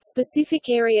 Specific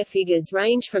area figures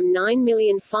range from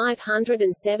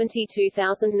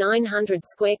 9,572,900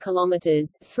 square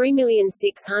kilometers,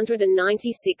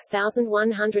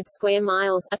 3,696,100 square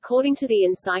miles, according to the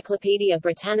Encyclopaedia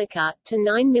Britannica, to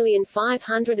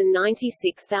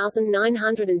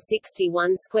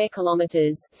 9,596,961 square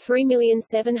kilometers,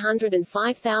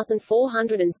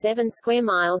 3,705,407 square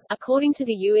miles, according to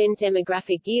the UN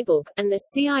Demographic Yearbook and the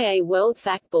CIA World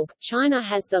Factbook. China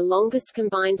has the longest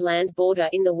combined land border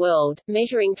in the world,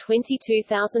 measuring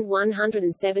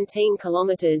 22,117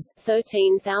 kilometers,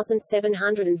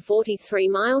 13,743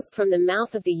 miles from the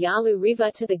mouth of the Yalu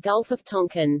River to the Gulf of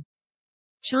Tonkin.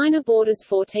 China borders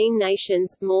 14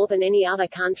 nations, more than any other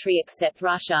country except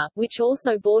Russia, which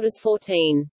also borders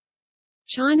 14.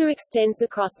 China extends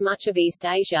across much of East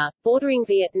Asia, bordering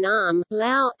Vietnam,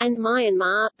 Laos, and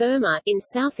Myanmar, Burma, in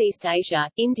Southeast Asia,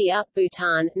 India,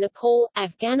 Bhutan, Nepal,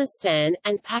 Afghanistan,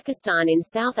 and Pakistan in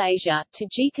South Asia,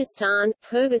 Tajikistan,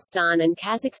 Kyrgyzstan and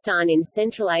Kazakhstan in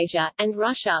Central Asia, and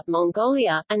Russia,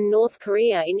 Mongolia, and North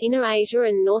Korea in Inner Asia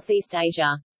and Northeast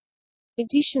Asia.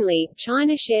 Additionally,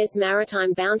 China shares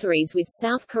maritime boundaries with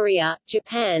South Korea,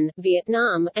 Japan,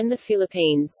 Vietnam, and the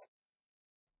Philippines.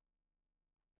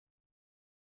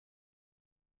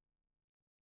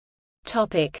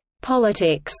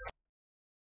 Politics.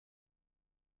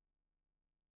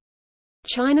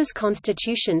 China's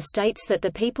constitution states that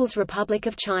the People's Republic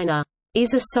of China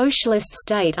is a socialist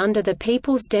state under the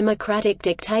People's Democratic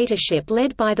Dictatorship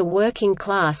led by the working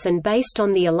class and based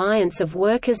on the alliance of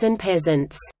workers and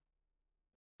peasants,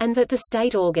 and that the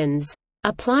state organs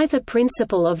apply the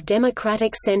principle of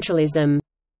democratic centralism.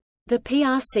 The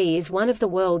PRC is one of the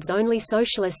world's only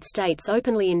socialist states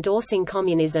openly endorsing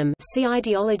communism. See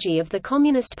ideology of the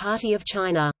Communist Party of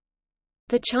China.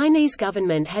 The Chinese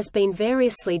government has been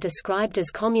variously described as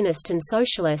communist and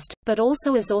socialist, but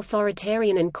also as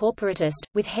authoritarian and corporatist,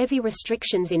 with heavy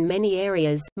restrictions in many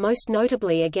areas, most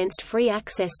notably against free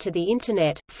access to the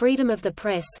Internet, freedom of the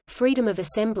press, freedom of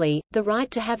assembly, the right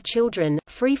to have children,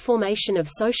 free formation of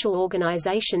social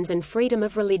organizations and freedom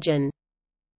of religion.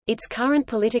 Its current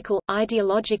political,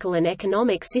 ideological and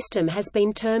economic system has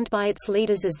been termed by its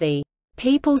leaders as the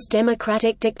People's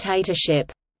Democratic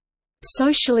Dictatorship,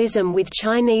 socialism with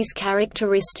Chinese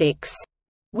characteristics,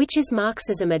 which is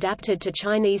Marxism adapted to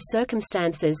Chinese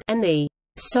circumstances, and the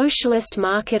socialist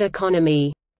market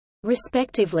economy,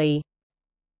 respectively.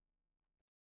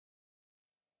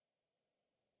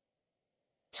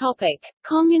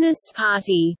 Communist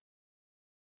Party.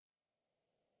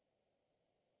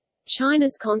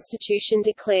 China's constitution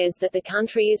declares that the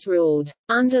country is ruled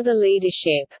under the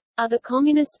leadership of the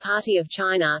Communist Party of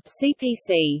China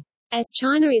 (CPC). As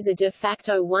China is a de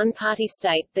facto one-party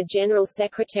state, the General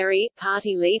Secretary,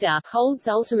 party leader, holds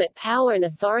ultimate power and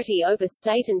authority over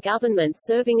state and government,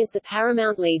 serving as the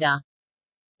paramount leader.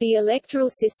 The electoral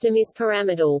system is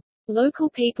pyramidal. Local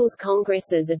people's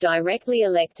congresses are directly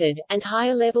elected, and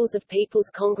higher levels of people's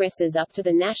congresses up to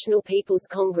the National People's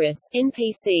Congress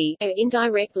 (NPC) are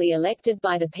indirectly elected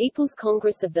by the People's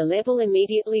Congress of the level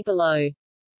immediately below.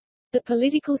 The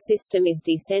political system is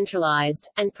decentralized,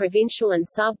 and provincial and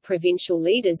sub-provincial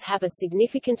leaders have a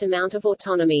significant amount of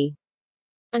autonomy.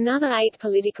 Another 8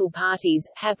 political parties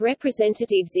have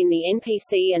representatives in the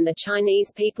NPC and the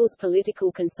Chinese People's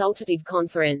Political Consultative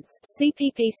Conference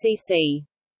 (CPPCC).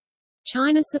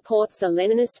 China supports the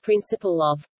Leninist principle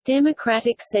of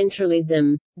democratic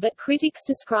centralism, but critics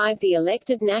describe the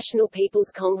elected National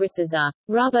People's Congress as a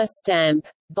rubber stamp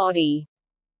body.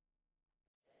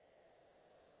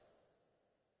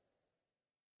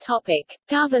 Topic: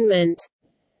 Government.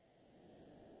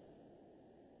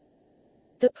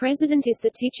 The President is the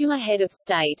titular head of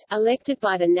state, elected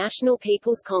by the National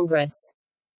People's Congress.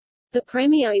 The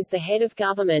Premier is the head of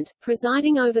government,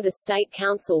 presiding over the State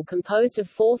Council composed of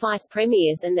 4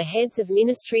 vice-premiers and the heads of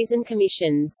ministries and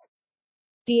commissions.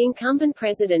 The incumbent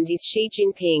president is Xi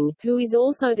Jinping, who is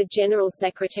also the General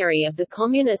Secretary of the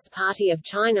Communist Party of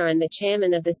China and the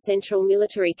chairman of the Central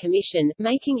Military Commission,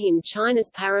 making him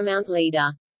China's paramount leader.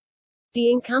 The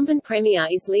incumbent premier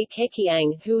is Li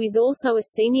Keqiang, who is also a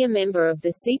senior member of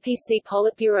the CPC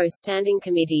Politburo Standing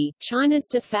Committee, China's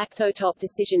de facto top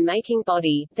decision-making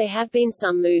body. There have been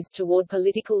some moves toward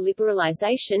political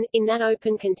liberalization, in that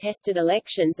open contested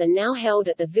elections are now held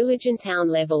at the village and town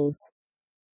levels.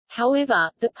 However,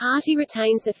 the party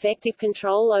retains effective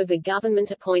control over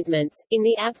government appointments. In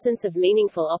the absence of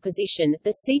meaningful opposition,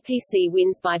 the CPC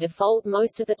wins by default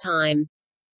most of the time.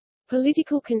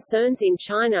 Political concerns in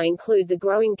China include the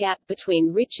growing gap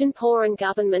between rich and poor and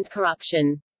government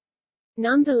corruption.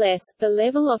 Nonetheless, the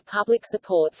level of public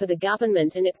support for the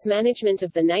government and its management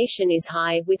of the nation is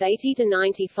high, with 80 to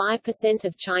 95%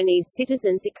 of Chinese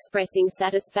citizens expressing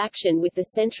satisfaction with the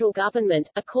central government,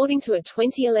 according to a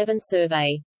 2011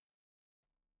 survey.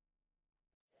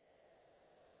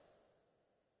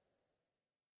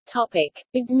 Topic: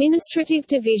 Administrative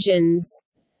divisions.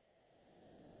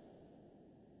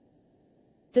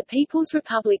 The People's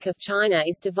Republic of China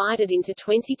is divided into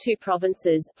 22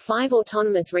 provinces, 5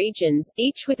 autonomous regions,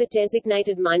 each with a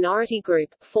designated minority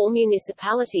group, 4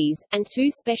 municipalities, and 2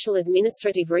 special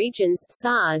administrative regions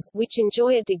 (SARs), which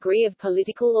enjoy a degree of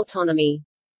political autonomy.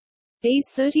 These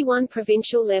 31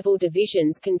 provincial-level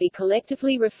divisions can be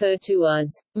collectively referred to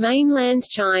as mainland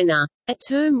China, a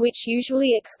term which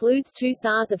usually excludes 2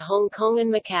 SARs of Hong Kong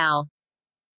and Macau.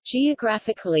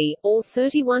 Geographically, all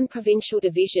 31 provincial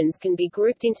divisions can be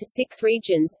grouped into 6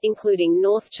 regions, including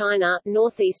North China,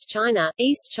 Northeast China,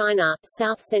 East China,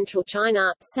 South Central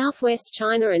China, Southwest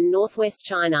China and Northwest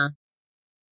China.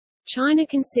 China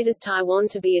considers Taiwan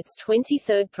to be its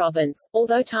 23rd province,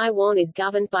 although Taiwan is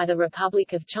governed by the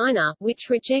Republic of China, which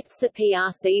rejects the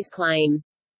PRC's claim.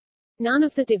 None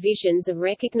of the divisions are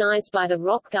recognized by the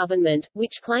ROC government,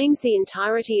 which claims the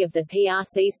entirety of the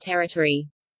PRC's territory.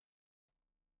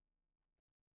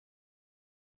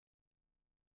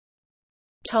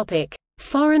 Topic: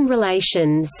 Foreign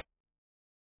relations.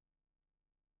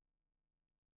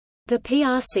 The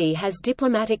PRC has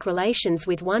diplomatic relations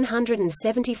with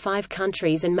 175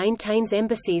 countries and maintains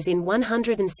embassies in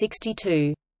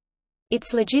 162.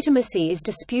 Its legitimacy is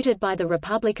disputed by the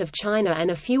Republic of China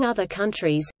and a few other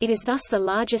countries. It is thus the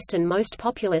largest and most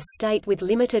populous state with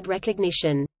limited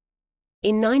recognition.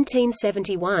 In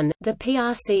 1971, the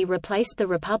PRC replaced the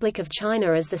Republic of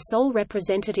China as the sole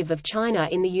representative of China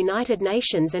in the United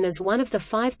Nations and as one of the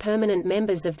 5 permanent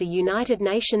members of the United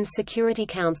Nations Security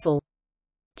Council.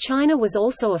 China was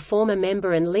also a former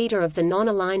member and leader of the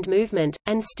Non-Aligned Movement,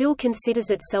 and still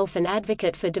considers itself an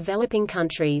advocate for developing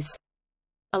countries.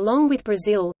 Along with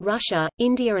Brazil, Russia,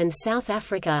 India and South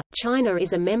Africa, China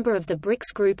is a member of the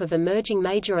BRICS group of emerging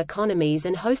major economies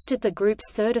and hosted the group's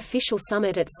 3rd official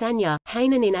summit at Sanya,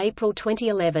 Hainan in April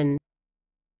 2011.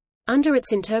 Under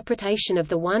its interpretation of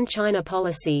the One China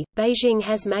policy, Beijing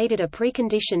has made it a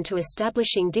precondition to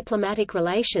establishing diplomatic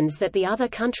relations that the other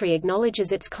country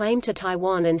acknowledges its claim to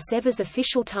Taiwan and severs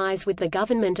official ties with the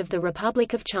government of the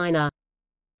Republic of China.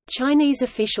 Chinese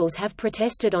officials have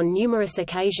protested on numerous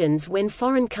occasions when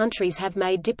foreign countries have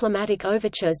made diplomatic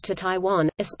overtures to Taiwan,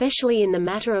 especially in the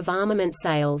matter of armament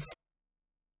sales.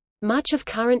 Much of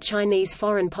current Chinese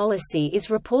foreign policy is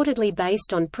reportedly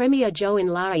based on Premier Zhou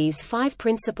Enlai's 5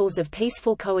 principles of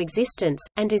peaceful coexistence,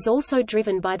 and is also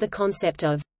driven by the concept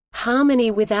of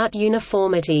harmony without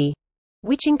uniformity,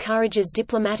 which encourages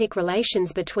diplomatic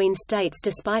relations between states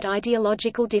despite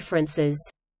ideological differences.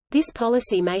 This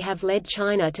policy may have led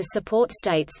China to support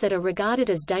states that are regarded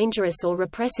as dangerous or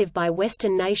repressive by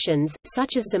Western nations,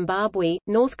 such as Zimbabwe,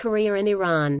 North Korea and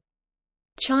Iran.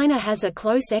 China has a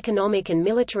close economic and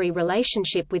military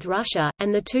relationship with Russia,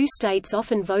 and the 2 states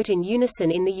often vote in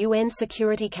unison in the UN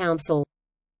Security Council.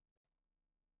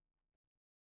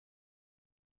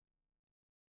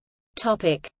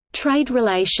 Trade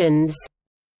relations.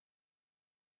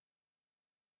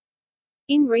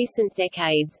 In recent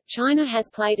decades, China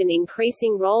has played an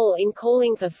increasing role in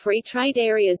calling for free trade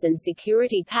areas and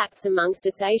security pacts amongst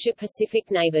its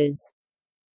Asia-Pacific neighbors.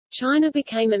 China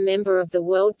became a member of the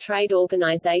World Trade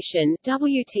Organization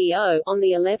 (WTO) on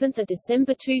the 11th of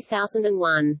December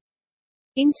 2001.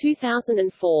 In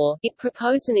 2004, it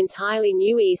proposed an entirely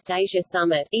new East Asia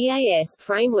Summit (EAS)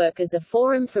 framework as a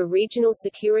forum for regional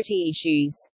security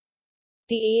issues.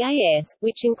 The EAS,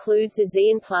 which includes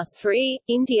ASEAN Plus 3,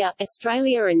 India,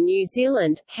 Australia and New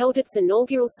Zealand, held its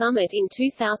inaugural summit in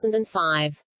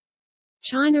 2005.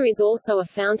 China is also a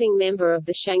founding member of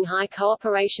the Shanghai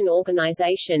Cooperation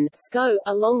Organization (SCO),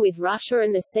 along with Russia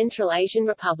and the Central Asian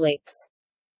republics.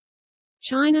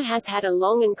 China has had a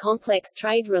long and complex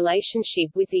trade relationship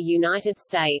with the United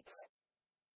States.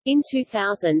 In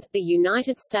 2000, the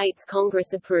United States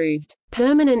Congress approved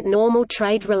Permanent Normal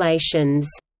Trade Relations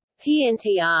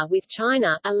 (PNTR) with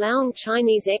China, allowing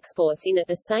Chinese exports in at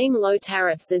the same low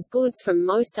tariffs as goods from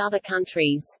most other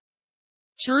countries.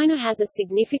 China has a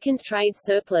significant trade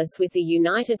surplus with the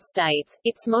United States,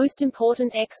 its most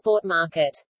important export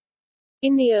market.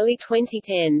 In the early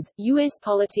 2010s, U.S.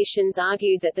 politicians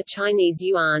argued that the Chinese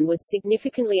yuan was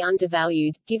significantly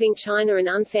undervalued, giving China an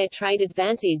unfair trade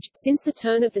advantage. Since the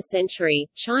turn of the century,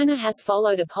 China has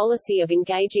followed a policy of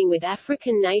engaging with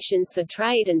African nations for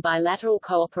trade and bilateral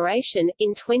cooperation.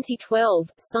 In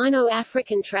 2012,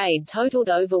 Sino-African trade totaled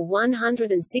over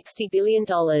 $160 billion.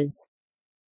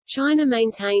 China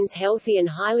maintains healthy and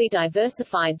highly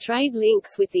diversified trade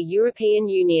links with the European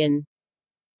Union.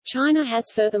 China has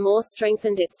furthermore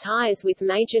strengthened its ties with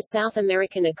major South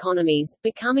American economies,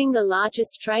 becoming the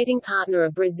largest trading partner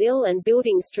of Brazil and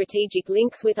building strategic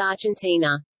links with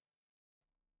Argentina.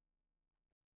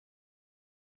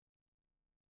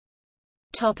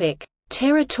 Topic: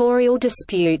 Territorial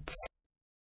disputes.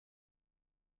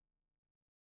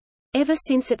 Ever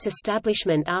since its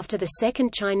establishment after the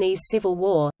Second Chinese Civil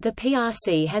War, the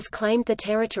PRC has claimed the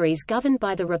territories governed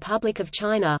by the Republic of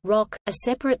China (ROC), a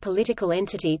separate political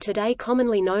entity today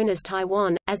commonly known as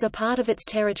Taiwan, as a part of its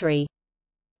territory.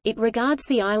 It regards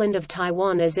the island of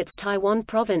Taiwan as its Taiwan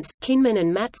province, Kinmen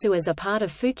and Matsu as a part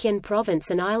of Fujian province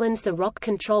and islands the ROC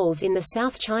controls in the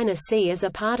South China Sea as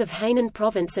a part of Hainan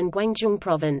province and Guangdong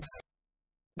province.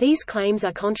 These claims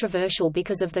are controversial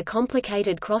because of the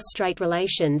complicated cross-strait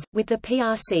relations, with the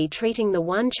PRC treating the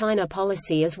One China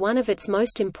policy as one of its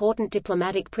most important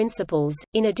diplomatic principles.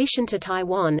 In addition to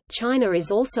Taiwan, China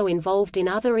is also involved in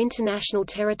other international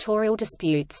territorial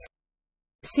disputes.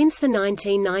 Since the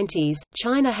 1990s,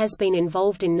 China has been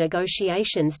involved in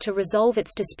negotiations to resolve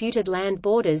its disputed land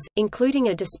borders, including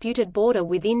a disputed border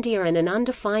with India and an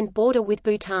undefined border with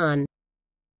Bhutan.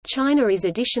 China is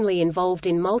additionally involved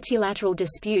in multilateral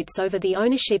disputes over the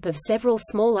ownership of several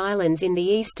small islands in the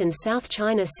East and South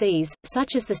China Seas,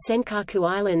 such as the Senkaku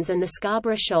Islands and the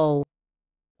Scarborough Shoal.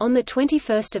 On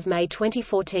 21 May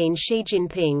 2014, Xi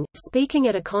Jinping, speaking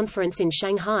at a conference in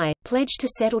Shanghai, pledged to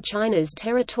settle China's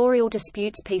territorial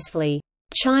disputes peacefully.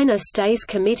 China stays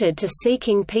committed to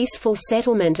seeking peaceful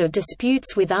settlement of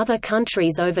disputes with other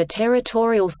countries over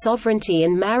territorial sovereignty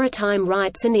and maritime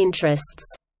rights and interests,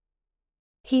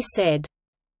 he said.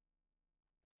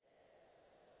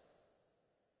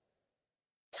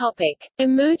 Topic: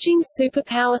 Emerging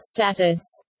superpower status.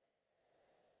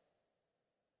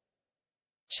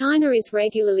 China is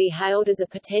regularly hailed as a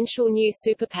potential new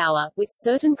superpower, with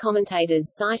certain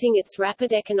commentators citing its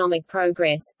rapid economic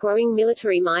progress, growing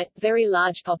military might, very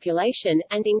large population,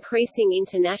 and increasing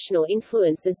international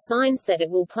influence as signs that it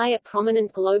will play a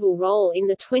prominent global role in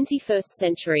the 21st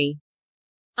century.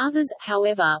 Others,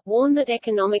 however, warn that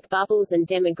economic bubbles and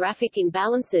demographic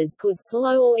imbalances could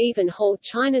slow or even halt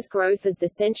China's growth as the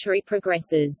century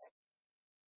progresses.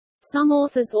 Some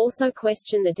authors also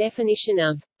question the definition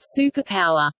of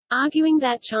superpower, arguing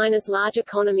that China's large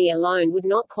economy alone would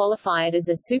not qualify it as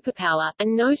a superpower,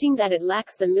 and noting that it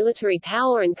lacks the military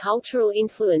power and cultural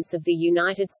influence of the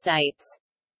United States.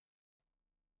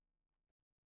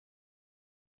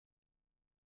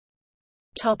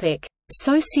 Topic: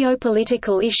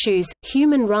 Sociopolitical issues,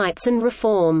 human rights and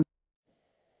reform.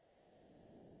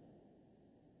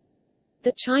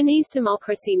 The Chinese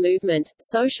democracy movement,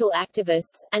 social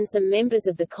activists, and some members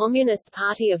of the Communist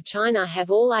Party of China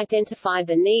have all identified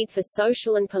the need for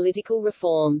social and political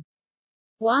reform.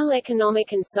 While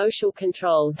economic and social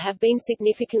controls have been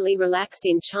significantly relaxed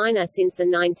in China since the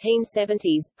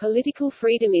 1970s, political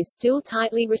freedom is still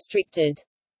tightly restricted.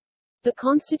 The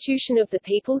Constitution of the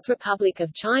People's Republic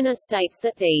of China states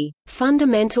that the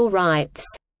fundamental rights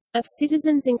of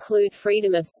citizens include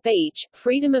freedom of speech,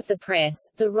 freedom of the press,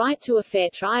 the right to a fair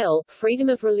trial, freedom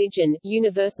of religion,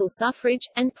 universal suffrage,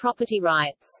 and property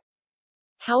rights.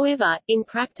 However, in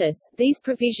practice, these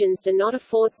provisions do not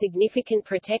afford significant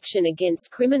protection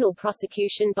against criminal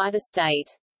prosecution by the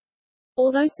state.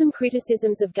 Although some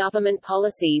criticisms of government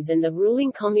policies and the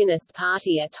ruling Communist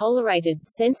Party are tolerated,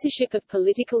 censorship of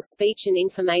political speech and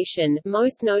information,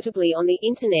 most notably on the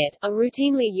Internet, are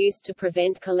routinely used to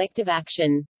prevent collective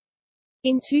action.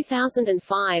 In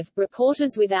 2005,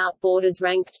 Reporters Without Borders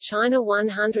ranked China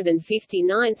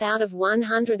 159th out of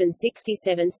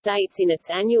 167 states in its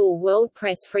annual World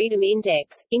Press Freedom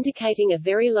Index, indicating a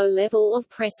very low level of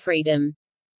press freedom.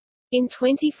 In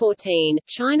 2014,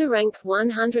 China ranked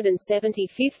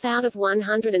 175th out of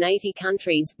 180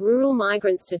 countries. Rural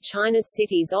migrants to China's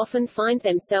cities often find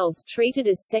themselves treated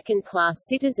as second-class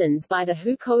citizens by the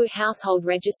Hukou household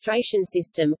registration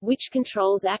system, which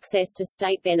controls access to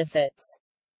state benefits.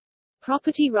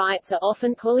 Property rights are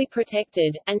often poorly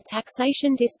protected, and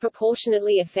taxation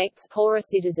disproportionately affects poorer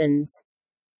citizens.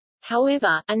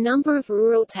 However, a number of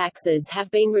rural taxes have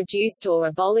been reduced or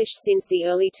abolished since the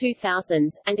early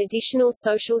 2000s, and additional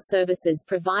social services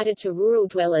provided to rural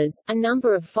dwellers. A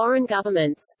number of foreign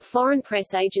governments, foreign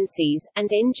press agencies, and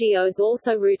NGOs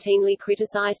also routinely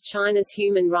criticize China's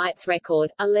human rights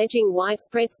record, alleging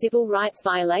widespread civil rights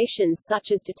violations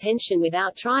such as detention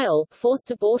without trial,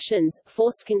 forced abortions,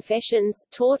 forced confessions,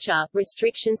 torture,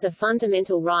 restrictions of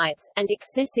fundamental rights, and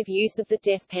excessive use of the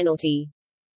death penalty.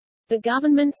 The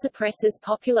government suppresses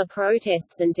popular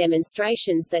protests and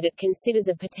demonstrations that it considers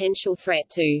a potential threat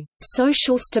to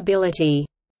social stability,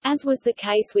 as was the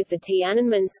case with the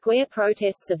Tiananmen Square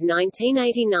protests of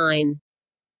 1989.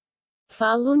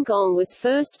 Falun Gong was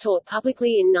first taught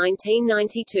publicly in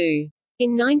 1992.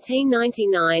 In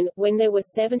 1999, when there were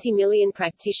 70 million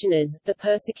practitioners, the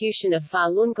persecution of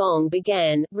Falun Gong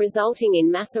began, resulting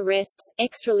in mass arrests,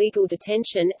 extralegal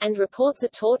detention, and reports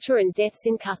of torture and deaths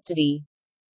in custody.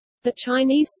 The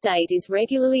Chinese state is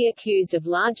regularly accused of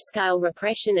large-scale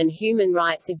repression and human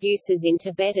rights abuses in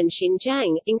Tibet and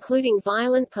Xinjiang, including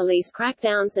violent police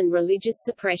crackdowns and religious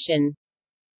suppression.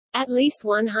 At least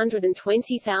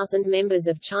 120,000 members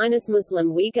of China's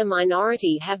Muslim Uyghur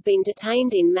minority have been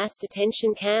detained in mass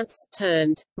detention camps,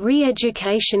 termed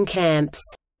re-education camps,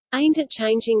 aimed at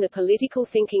changing the political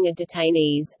thinking of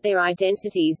detainees, their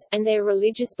identities, and their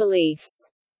religious beliefs.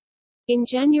 In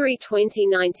January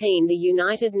 2019, the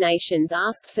United Nations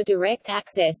asked for direct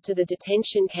access to the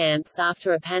detention camps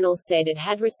after a panel said it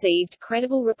had received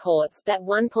credible reports that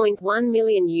 1.1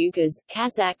 million Uyghurs,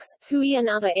 Kazakhs, Hui and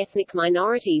other ethnic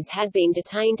minorities had been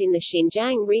detained in the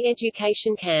Xinjiang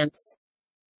re-education camps.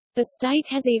 The state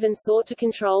has even sought to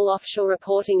control offshore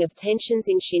reporting of tensions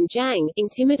in Xinjiang,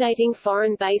 intimidating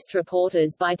foreign-based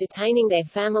reporters by detaining their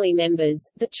family members.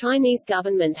 The Chinese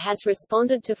government has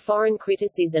responded to foreign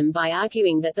criticism by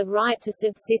arguing that the right to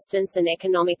subsistence and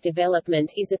economic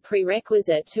development is a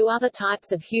prerequisite to other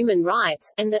types of human rights,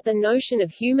 and that the notion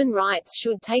of human rights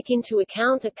should take into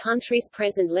account a country's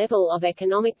present level of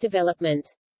economic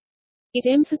development. It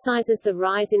emphasizes the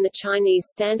rise in the Chinese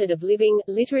standard of living,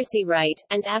 literacy rate,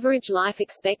 and average life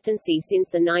expectancy since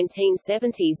the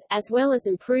 1970s, as well as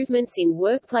improvements in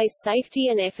workplace safety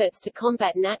and efforts to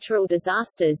combat natural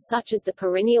disasters such as the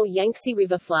perennial Yangtze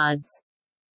River floods.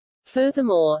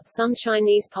 Furthermore, some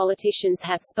Chinese politicians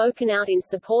have spoken out in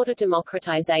support of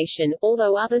democratization,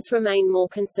 although others remain more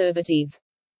conservative.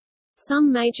 Some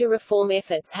major reform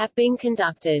efforts have been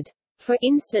conducted. For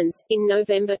instance, in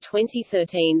November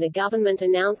 2013 the government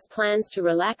announced plans to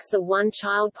relax the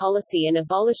one-child policy and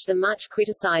abolish the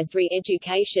much-criticized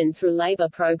re-education through labor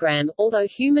program, although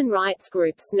human rights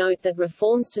groups note that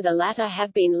reforms to the latter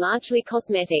have been largely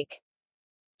cosmetic.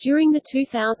 During the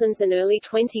 2000s and early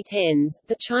 2010s,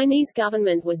 the Chinese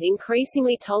government was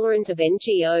increasingly tolerant of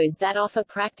NGOs that offer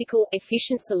practical,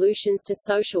 efficient solutions to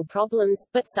social problems,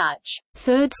 but such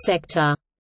third sector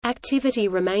activity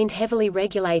remained heavily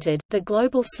regulated. The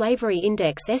Global Slavery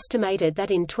Index estimated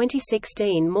that in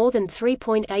 2016 more than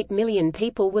 3.8 million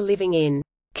people were living in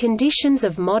conditions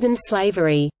of modern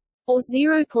slavery, or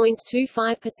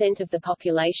 0.25% of the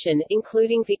population,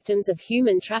 including victims of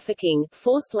human trafficking,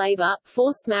 forced labor,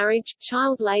 forced marriage,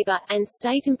 child labor, and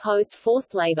state-imposed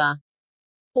forced labor.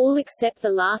 All except the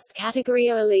last category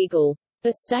are illegal.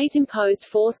 The state-imposed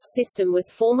forced system was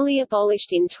formally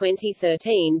abolished in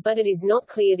 2013, but it is not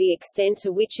clear the extent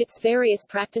to which its various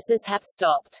practices have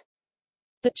stopped.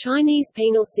 The Chinese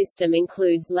penal system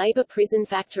includes labor prison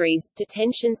factories,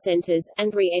 detention centers,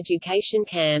 and re-education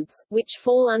camps, which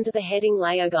fall under the heading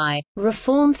Laogai,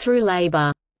 reform through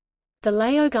labor. The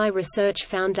Laogai Research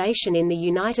Foundation in the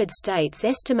United States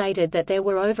estimated that there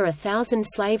were over 1,000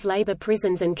 slave labor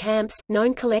prisons and camps,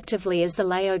 known collectively as the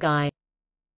Laogai.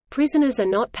 Prisoners are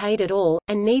not paid at all,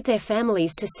 and need their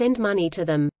families to send money to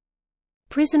them.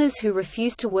 Prisoners who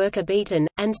refuse to work are beaten,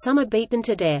 and some are beaten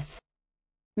to death.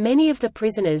 Many of the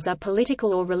prisoners are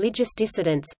political or religious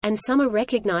dissidents, and some are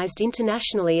recognized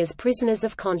internationally as prisoners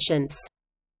of conscience.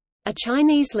 A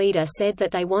Chinese leader said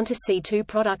that they want to see two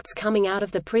products coming out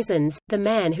of the prisons, the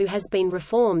man who has been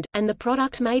reformed, and the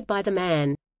product made by the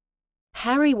man.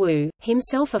 Harry Wu,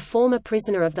 himself a former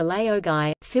prisoner of the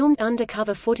Laogai, filmed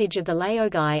undercover footage of the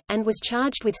Laogai, and was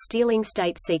charged with stealing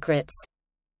state secrets.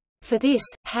 For this,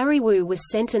 Harry Wu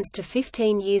was sentenced to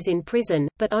 15 years in prison,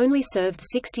 but only served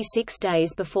 66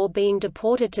 days before being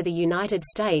deported to the United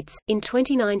States. In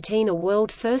 2019, a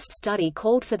world-first study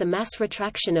called for the mass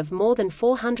retraction of more than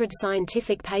 400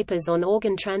 scientific papers on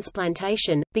organ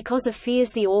transplantation, because of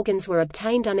fears the organs were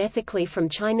obtained unethically from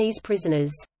Chinese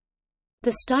prisoners.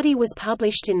 The study was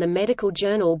published in the medical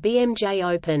journal BMJ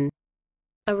Open.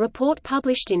 A report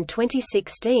published in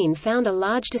 2016 found a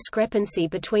large discrepancy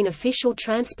between official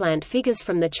transplant figures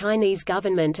from the Chinese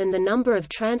government and the number of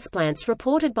transplants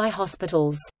reported by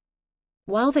hospitals.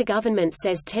 While the government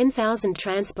says 10,000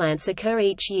 transplants occur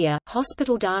each year,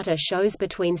 hospital data shows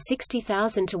between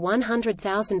 60,000 to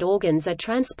 100,000 organs are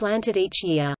transplanted each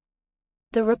year.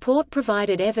 The report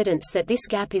provided evidence that this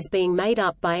gap is being made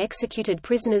up by executed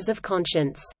prisoners of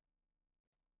conscience.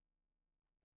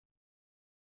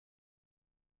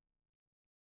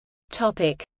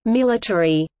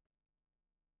 Military.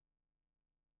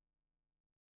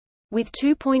 With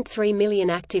 2.3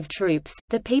 million active troops,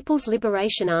 the People's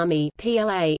Liberation Army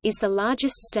 (PLA) is the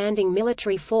largest standing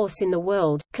military force in the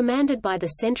world, commanded by the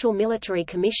Central Military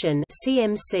Commission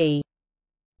 (CMC).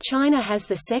 China has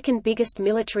the second biggest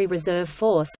military reserve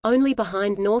force, only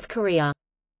behind North Korea.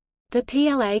 The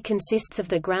PLA consists of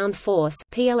the Ground Force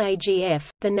 (PLAGF),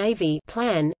 the Navy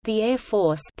 (PLAN), the Air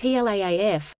Force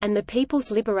 (PLAAF), and the People's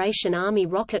Liberation Army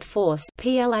Rocket Force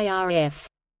 (PLARF).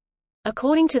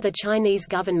 According to the Chinese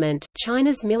government,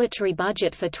 China's military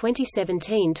budget for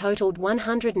 2017 totaled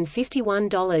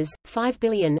 $151.5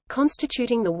 billion,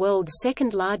 constituting the world's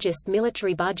second-largest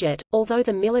military budget, although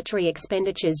the military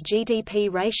expenditures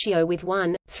GDP ratio with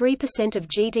 1.3% of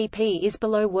GDP is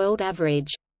below world average.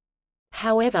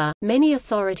 However, many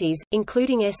authorities,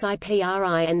 including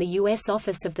SIPRI and the U.S.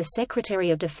 Office of the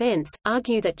Secretary of Defense,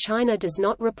 argue that China does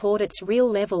not report its real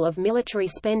level of military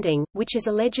spending, which is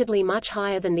allegedly much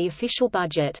higher than the official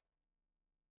budget.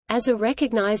 As a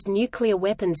recognized nuclear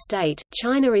weapons state,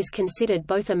 China is considered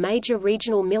both a major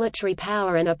regional military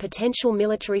power and a potential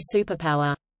military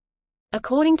superpower.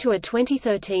 According to a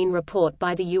 2013 report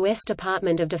by the U.S.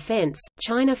 Department of Defense,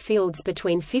 China fields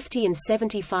between 50 and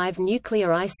 75 nuclear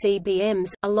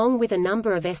ICBMs, along with a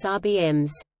number of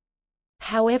SRBMs.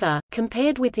 However,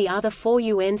 compared with the other 4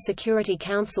 UN Security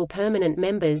Council permanent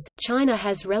members, China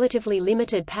has relatively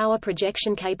limited power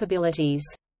projection capabilities.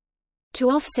 To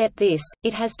offset this,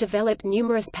 it has developed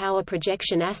numerous power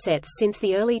projection assets since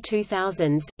the early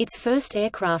 2000s. Its first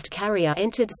aircraft carrier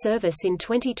entered service in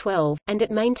 2012, and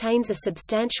it maintains a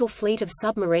substantial fleet of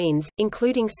submarines,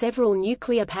 including several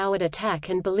nuclear-powered attack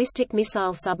and ballistic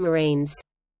missile submarines.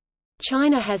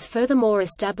 China has furthermore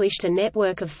established a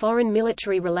network of foreign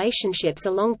military relationships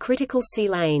along critical sea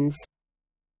lanes.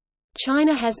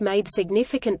 China has made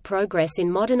significant progress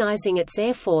in modernizing its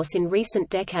air force in recent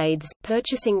decades,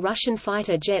 purchasing Russian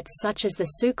fighter jets such as the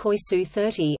Sukhoi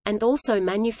Su-30, and also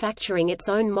manufacturing its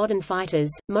own modern fighters,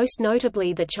 most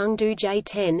notably the Chengdu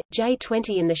J-10,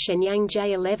 J-20 and the Shenyang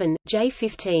J-11,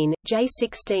 J-15,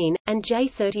 J-16, and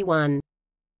J-31.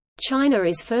 China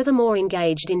is furthermore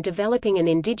engaged in developing an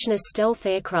indigenous stealth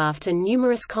aircraft and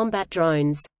numerous combat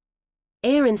drones.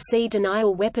 Air and sea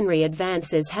denial weaponry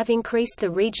advances have increased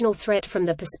the regional threat from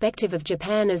the perspective of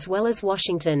Japan as well as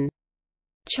Washington.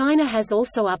 China has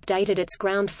also updated its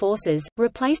ground forces,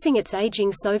 replacing its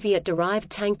aging Soviet-derived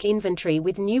tank inventory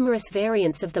with numerous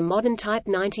variants of the modern Type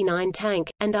 99 tank,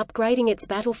 and upgrading its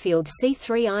battlefield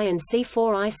C-3I and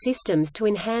C-4I systems to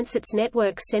enhance its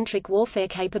network-centric warfare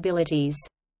capabilities.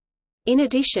 In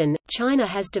addition, China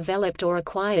has developed or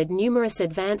acquired numerous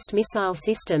advanced missile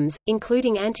systems,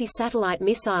 including anti-satellite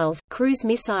missiles, cruise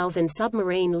missiles and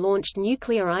submarine-launched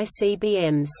nuclear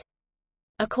ICBMs.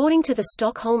 According to the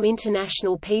Stockholm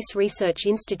International Peace Research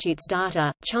Institute's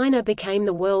data, China became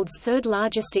the world's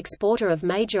third-largest exporter of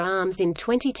major arms in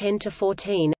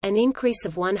 2010-14, an increase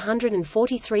of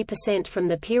 143% from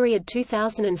the period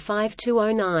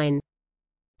 2005-09.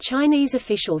 Chinese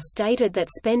officials stated that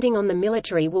spending on the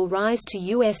military will rise to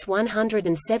US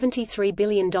 $173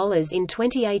 billion in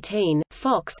 2018.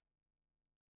 Fox.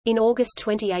 In August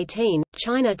 2018,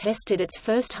 China tested its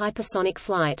first hypersonic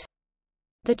flight.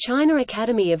 The China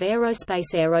Academy of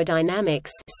Aerospace Aerodynamics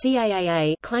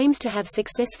 (CAAA) claims to have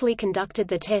successfully conducted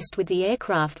the test with the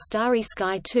aircraft Starry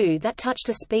Sky 2 that touched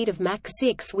a speed of Mach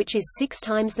 6, which is 6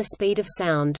 times the speed of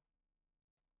sound.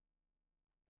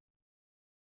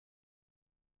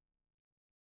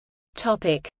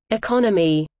 Topic: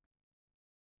 Economy.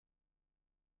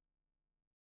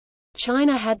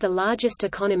 China had the largest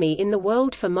economy in the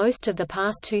world for most of the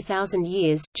past 2,000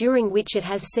 years, during which it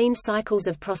has seen cycles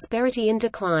of prosperity and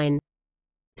decline.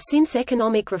 Since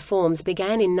economic reforms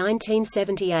began in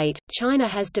 1978, China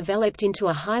has developed into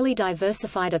a highly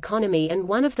diversified economy and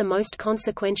one of the most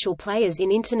consequential players in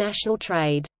international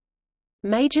trade.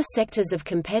 Major sectors of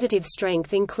competitive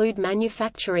strength include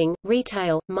manufacturing,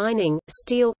 retail, mining,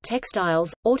 steel,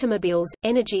 textiles, automobiles,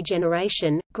 energy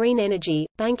generation, green energy,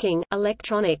 banking,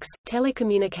 electronics,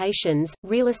 telecommunications,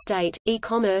 real estate,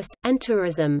 e-commerce, and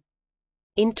tourism.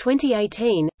 In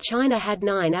 2018, China had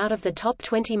 9 out of the top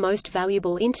 20 most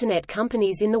valuable Internet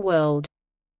companies in the world.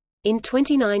 In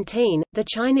 2019, the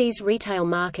Chinese retail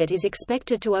market is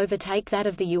expected to overtake that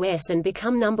of the US and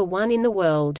become number 1 in the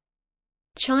world.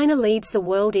 China leads the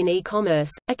world in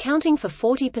e-commerce, accounting for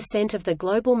 40% of the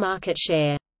global market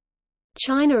share.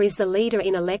 China is the leader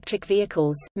in electric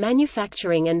vehicles,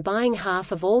 manufacturing and buying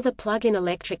half of all the plug-in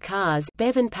electric cars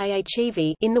 (BEV and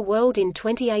PHEV) in the world in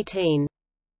 2018.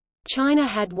 China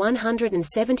had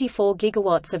 174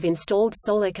 gigawatts of installed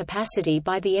solar capacity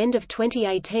by the end of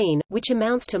 2018, which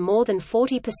amounts to more than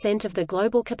 40% of the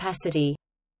global capacity.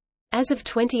 As of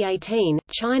 2018,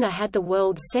 China had the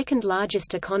world's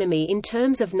second-largest economy in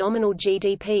terms of nominal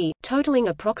GDP, totaling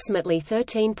approximately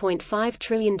 $13.5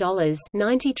 trillion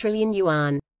 (90 trillion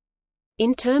yuan).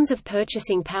 In terms of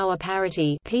purchasing power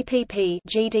parity (PPP)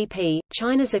 GDP,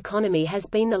 China's economy has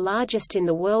been the largest in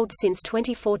the world since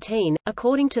 2014,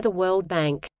 according to the World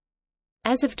Bank.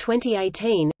 As of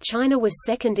 2018, China was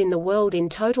second in the world in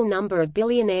total number of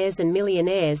billionaires and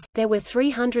millionaires. There were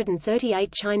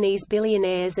 338 Chinese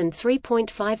billionaires and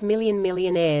 3.5 million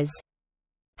millionaires.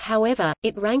 However,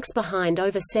 it ranks behind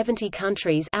over 70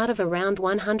 countries out of around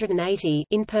 180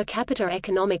 in per capita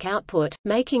economic output,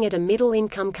 making it a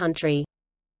middle-income country.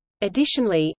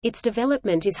 Additionally, its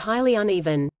development is highly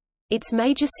uneven. Its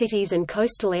major cities and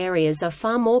coastal areas are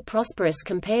far more prosperous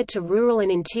compared to rural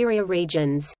and interior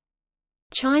regions.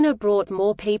 China brought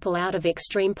more people out of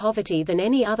extreme poverty than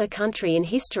any other country in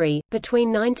history. Between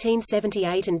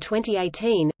 1978 and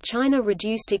 2018, China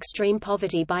reduced extreme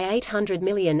poverty by 800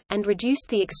 million, and reduced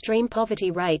the extreme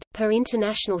poverty rate. Per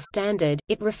international standard,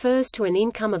 it refers to an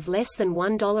income of less than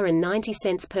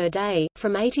 $1.90 per day,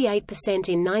 from 88%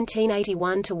 in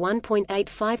 1981 to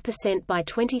 1.85% by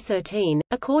 2013.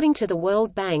 According to the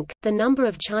World Bank, the number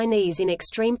of Chinese in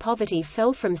extreme poverty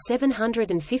fell from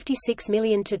 756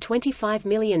 million to 25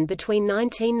 million between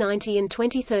 1990 and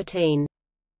 2013.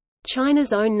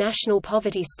 China's own national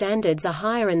poverty standards are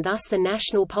higher, and thus the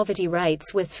national poverty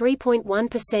rates were 3.1%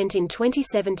 in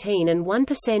 2017 and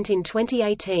 1% in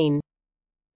 2018.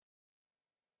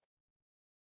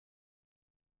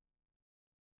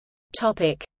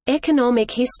 Topic: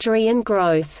 Economic history and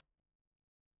growth.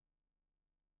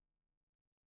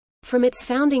 From its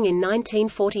founding in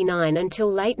 1949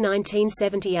 until late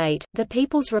 1978, the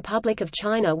People's Republic of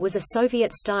China was a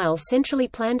Soviet-style centrally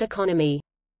planned economy.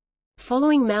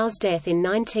 Following Mao's death in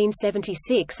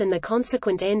 1976 and the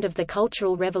consequent end of the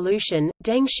Cultural Revolution,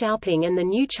 Deng Xiaoping and the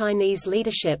new Chinese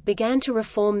leadership began to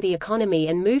reform the economy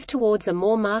and move towards a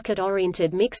more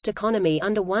market-oriented mixed economy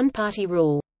under one-party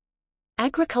rule.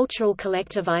 Agricultural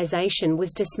collectivization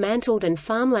was dismantled and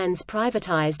farmlands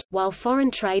privatized, while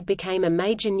foreign trade became a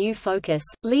major new focus,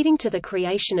 leading to the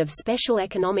creation of special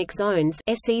economic zones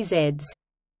 (SEZs).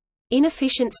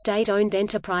 Inefficient state-owned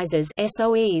enterprises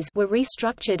 (SOEs) were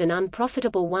restructured and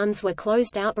unprofitable ones were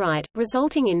closed outright,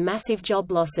 resulting in massive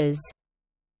job losses.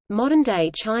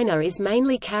 Modern-day China is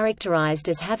mainly characterized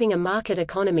as having a market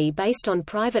economy based on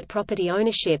private property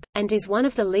ownership, and is one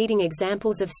of the leading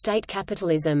examples of state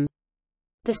capitalism.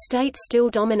 The state still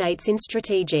dominates in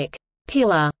strategic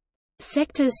pillar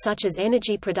sectors such as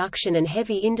energy production and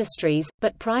heavy industries,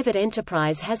 but private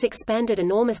enterprise has expanded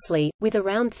enormously, with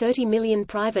around 30 million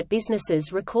private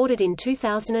businesses recorded in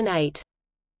 2008.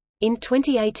 In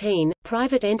 2018,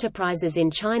 private enterprises in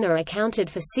China accounted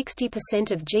for 60%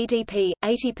 of GDP,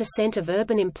 80% of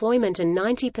urban employment and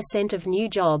 90% of new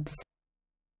jobs.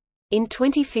 In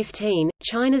 2015,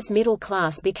 China's middle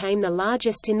class became the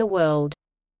largest in the world.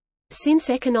 Since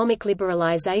economic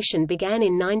liberalization began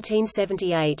in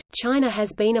 1978, China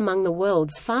has been among the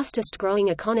world's fastest-growing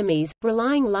economies,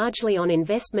 relying largely on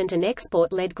investment and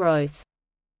export-led growth.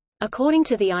 According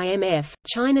to the IMF,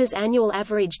 China's annual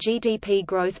average GDP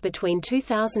growth between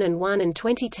 2001 and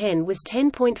 2010 was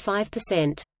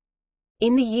 10.5%.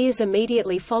 In the years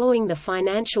immediately following the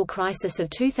financial crisis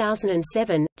of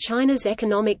 2007, China's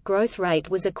economic growth rate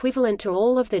was equivalent to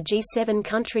all of the G7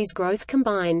 countries' growth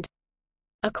combined.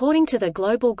 According to the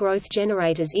Global Growth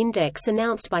Generators Index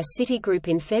announced by Citigroup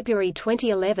in February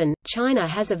 2011, China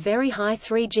has a very high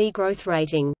 3G growth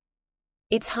rating.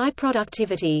 Its high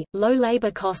productivity, low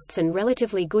labor costs and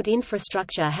relatively good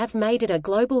infrastructure have made it a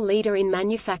global leader in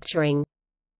manufacturing.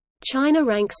 China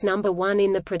ranks number 1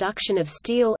 in the production of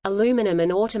steel, aluminum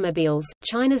and automobiles.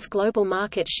 China's global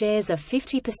market shares are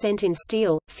 50% in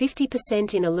steel,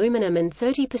 50% in aluminum and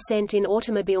 30% in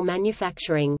automobile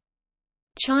manufacturing.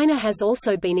 China has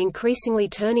also been increasingly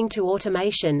turning to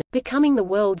automation, becoming the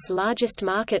world's largest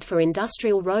market for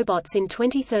industrial robots in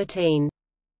 2013.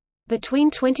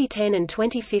 Between 2010 and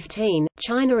 2015,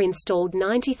 China installed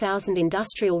 90,000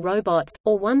 industrial robots,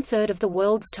 or one-third of the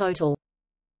world's total.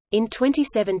 In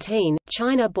 2017,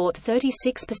 China bought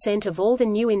 36% of all the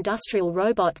new industrial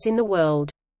robots in the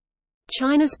world.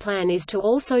 China's plan is to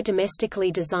also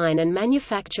domestically design and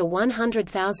manufacture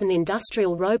 100,000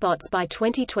 industrial robots by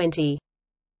 2020.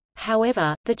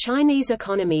 However, the Chinese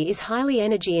economy is highly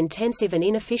energy-intensive and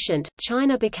inefficient.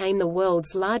 China became the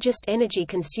world's largest energy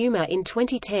consumer in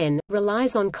 2010,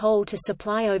 relies on coal to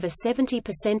supply over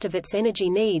 70% of its energy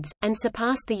needs, and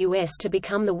surpassed the US to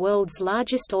become the world's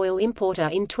largest oil importer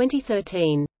in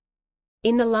 2013.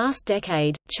 In the last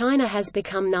decade, China has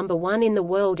become number 1 in the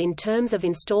world in terms of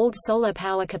installed solar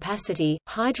power capacity,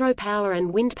 hydropower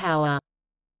and wind power.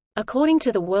 According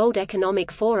to the World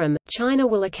Economic Forum, China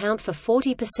will account for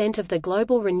 40% of the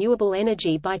global renewable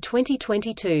energy by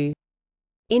 2022.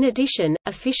 In addition,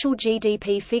 official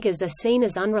GDP figures are seen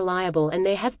as unreliable and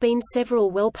there have been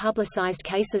several well-publicized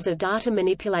cases of data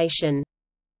manipulation.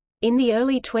 In the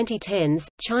early 2010s,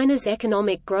 China's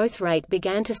economic growth rate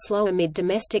began to slow amid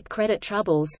domestic credit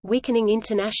troubles, weakening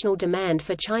international demand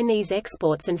for Chinese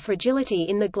exports and fragility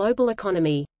in the global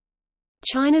economy.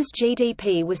 China's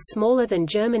GDP was smaller than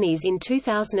Germany's in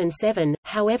 2007,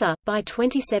 however, by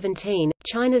 2017,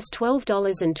 China's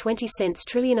 $12.20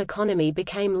 trillion economy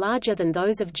became larger than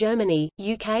those of Germany,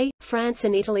 UK, France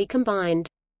and Italy combined.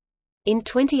 In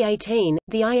 2018,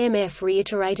 the IMF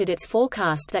reiterated its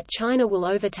forecast that China will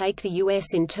overtake the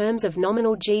US in terms of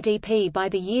nominal GDP by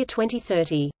the year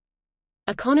 2030.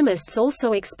 Economists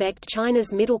also expect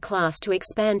China's middle class to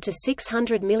expand to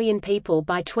 600 million people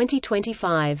by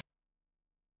 2025.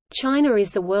 China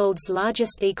is the world's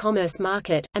largest e-commerce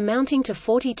market, amounting to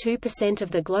 42% of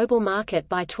the global market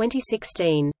by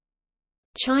 2016.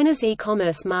 China's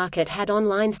e-commerce market had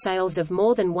online sales of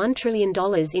more than $1 trillion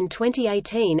in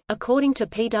 2018, according to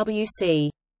PwC.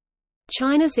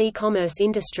 China's e-commerce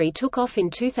industry took off in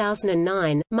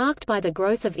 2009, marked by the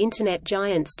growth of internet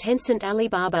giants Tencent,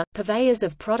 Alibaba, purveyors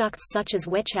of products such as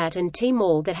WeChat and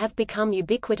Tmall that have become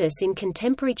ubiquitous in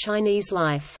contemporary Chinese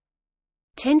life.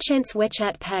 Tencent's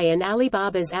WeChat Pay and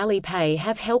Alibaba's Alipay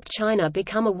have helped China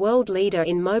become a world leader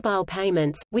in mobile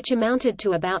payments, which amounted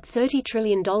to about $30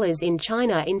 trillion in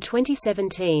China in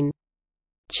 2017.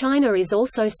 China is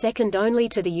also second only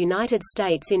to the United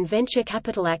States in venture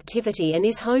capital activity and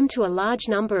is home to a large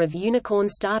number of unicorn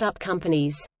startup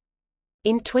companies.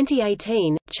 In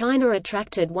 2018, China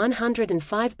attracted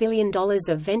 $105 billion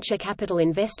of venture capital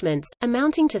investments,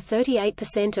 amounting to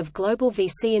 38% of global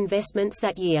VC investments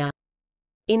that year.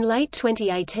 In late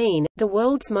 2018, the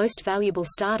world's most valuable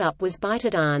startup was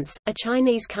ByteDance, a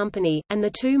Chinese company, and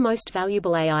the two most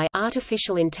valuable AI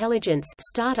artificial intelligence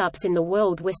startups in the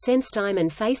world were SenseTime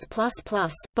and Face++,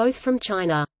 both from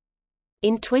China.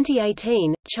 In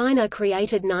 2018, China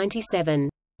created 97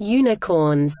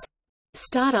 unicorns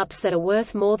startups that are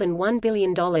worth more than $1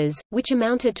 billion, which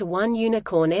amounted to one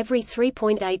unicorn every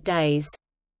 3.8 days.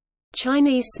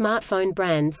 Chinese smartphone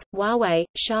brands, Huawei,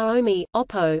 Xiaomi,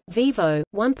 Oppo, Vivo,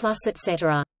 OnePlus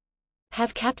etc.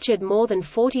 have captured more than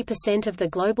 40% of the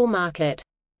global market.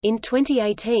 In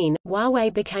 2018,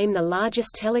 Huawei became the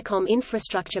largest telecom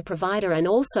infrastructure provider and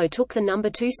also took the number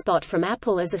 2 spot from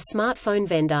Apple as a smartphone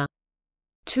vendor.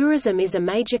 Tourism is a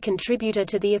major contributor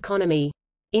to the economy.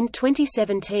 In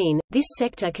 2017, this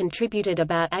sector contributed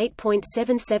about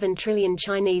 8.77 trillion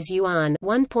Chinese yuan,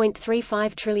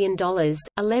 $1.35 trillion,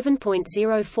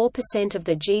 11.04% of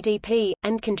the GDP,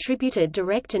 and contributed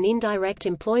direct and indirect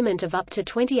employment of up to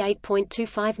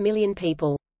 28.25 million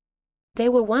people. There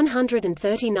were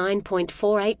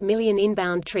 139.48 million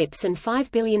inbound trips and 5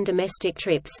 billion domestic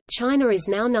trips. China is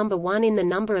now number 1 in the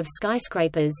number of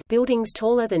skyscrapers, buildings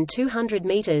taller than 200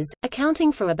 meters,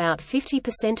 accounting for about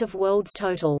 50% of world's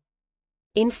total.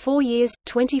 In 4 years,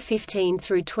 2015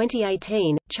 through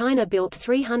 2018, China built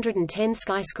 310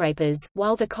 skyscrapers,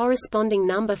 while the corresponding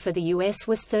number for the US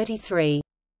was 33.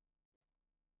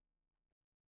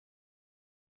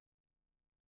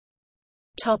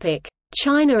 Topic: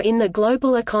 China in the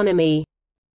global economy.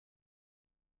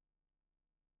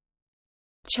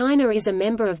 China is a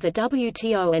member of the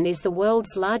WTO and is the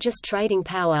world's largest trading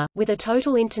power, with a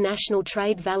total international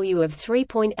trade value of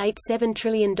 $3.87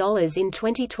 trillion in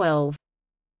 2012.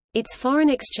 Its foreign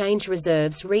exchange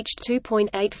reserves reached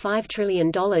 $2.85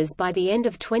 trillion by the end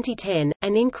of 2010,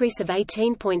 an increase of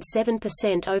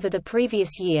 18.7% over the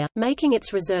previous year, making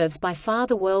its reserves by far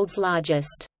the world's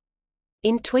largest.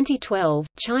 In 2012,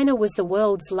 China was the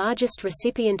world's largest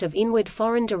recipient of inward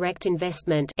foreign direct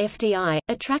investment (FDI),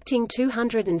 attracting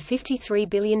 $253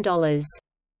 billion.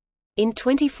 In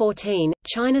 2014,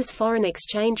 China's foreign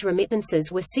exchange remittances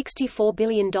were $64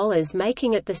 billion,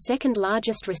 making it the second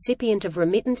largest recipient of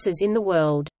remittances in the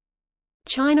world.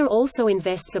 China also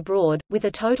invests abroad, with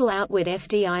a total outward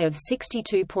FDI of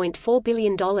 $62.4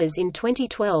 billion in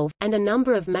 2012, and a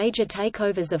number of major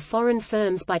takeovers of foreign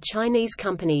firms by Chinese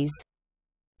companies.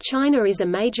 China is a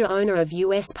major owner of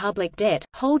U.S. public debt,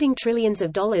 holding trillions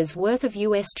of dollars worth of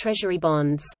U.S. Treasury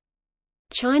bonds.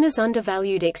 China's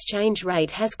undervalued exchange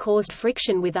rate has caused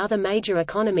friction with other major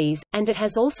economies, and it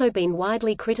has also been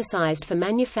widely criticized for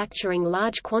manufacturing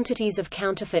large quantities of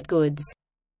counterfeit goods.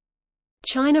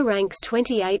 China ranks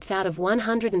 28th out of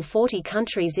 140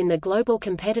 countries in the Global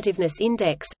Competitiveness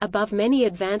Index, above many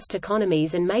advanced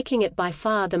economies and making it by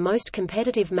far the most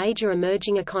competitive major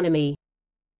emerging economy.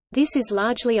 This is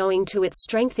largely owing to its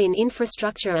strength in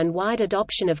infrastructure and wide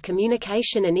adoption of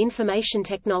communication and information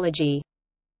technology.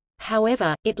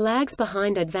 However, it lags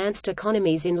behind advanced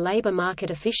economies in labor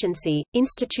market efficiency,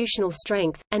 institutional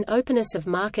strength, and openness of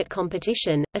market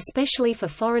competition, especially for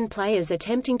foreign players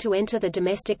attempting to enter the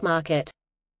domestic market.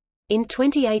 In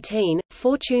 2018,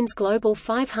 Fortune's Global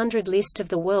 500 list of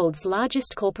the world's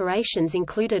largest corporations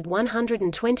included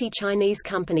 120 Chinese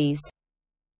companies.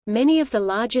 Many of the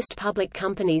largest public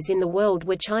companies in the world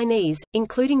were Chinese,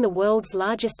 including the world's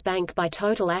largest bank by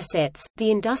total assets,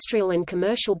 the Industrial and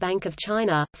Commercial Bank of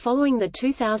China. Following the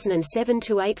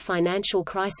 2007-08 financial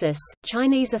crisis,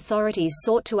 Chinese authorities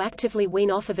sought to actively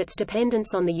wean off of its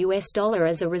dependence on the US dollar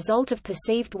as a result of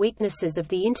perceived weaknesses of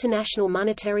the international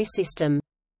monetary system.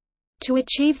 To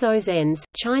achieve those ends,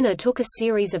 China took a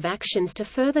series of actions to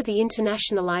further the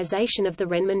internationalization of the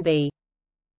renminbi.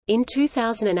 In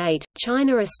 2008,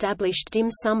 China established dim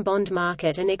sum bond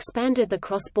market and expanded the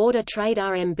cross-border trade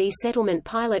RMB settlement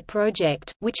pilot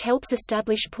project, which helps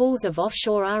establish pools of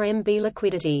offshore RMB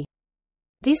liquidity.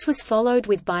 This was followed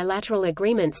with bilateral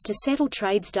agreements to settle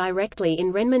trades directly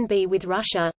in renminbi with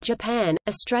Russia, Japan,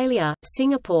 Australia,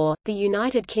 Singapore, the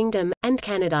United Kingdom, and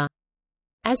Canada.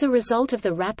 As a result of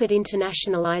the rapid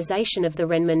internationalization of the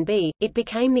renminbi, it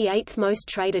became the 8th most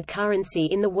traded currency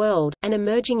in the world, an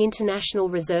emerging international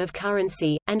reserve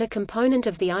currency, and a component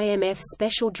of the IMF's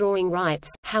special drawing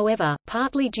rights. However,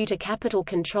 partly due to capital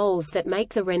controls that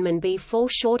make the renminbi fall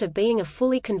short of being a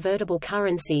fully convertible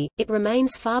currency, it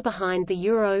remains far behind the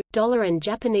euro, dollar and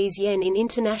Japanese yen in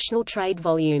international trade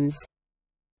volumes.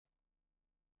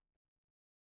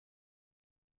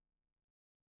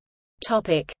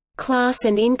 Topic: Class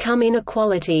and income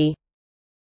inequality.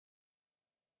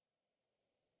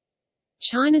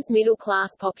 China's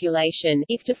middle-class population,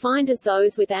 if defined as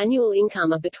those with annual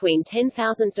income of between $10,000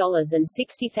 and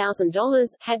 $60,000,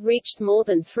 had reached more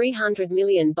than 300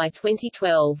 million by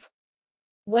 2012.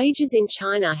 Wages in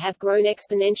China have grown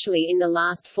exponentially in the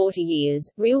last 40 years.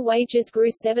 Real wages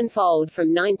grew sevenfold from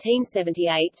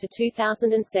 1978 to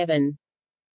 2007.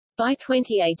 By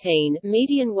 2018,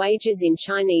 median wages in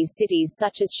Chinese cities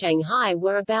such as Shanghai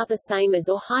were about the same as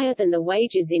or higher than the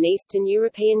wages in Eastern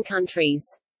European countries.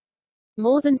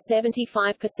 More than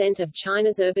 75% of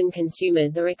China's urban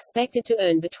consumers are expected to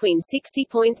earn between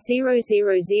 60,000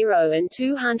 and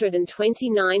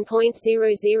 229,000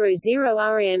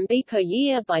 RMB per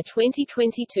year by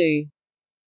 2022.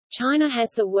 China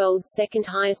has the world's second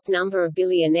highest number of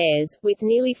billionaires, with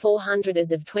nearly 400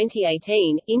 as of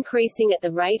 2018, increasing at the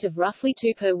rate of roughly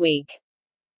 2 per week.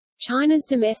 China's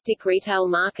domestic retail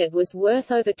market was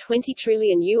worth over 20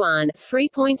 trillion yuan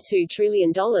 $3.2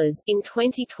 trillion in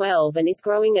 2012 and is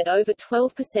growing at over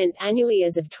 12% annually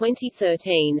as of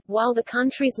 2013, while the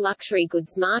country's luxury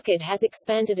goods market has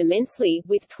expanded immensely,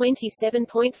 with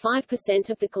 27.5%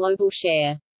 of the global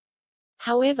share.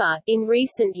 However, in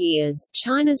recent years,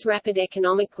 China's rapid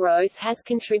economic growth has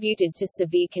contributed to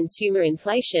severe consumer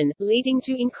inflation, leading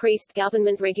to increased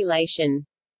government regulation.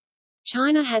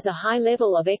 China has a high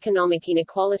level of economic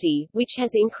inequality, which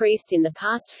has increased in the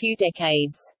past few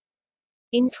decades.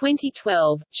 In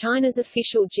 2012, China's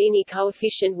official Gini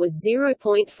coefficient was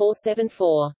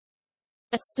 0.474.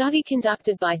 A study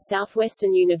conducted by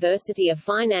Southwestern University of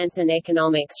Finance and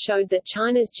Economics showed that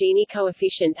China's Gini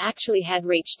coefficient actually had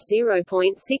reached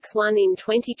 0.61 in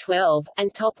 2012,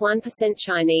 and top 1%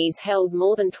 Chinese held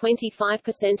more than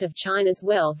 25% of China's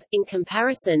wealth. In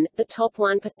comparison, the top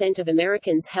 1% of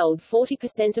Americans held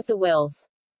 40% of the wealth.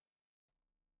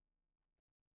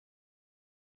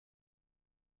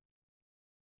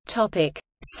 Topic: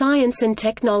 Science and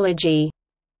technology.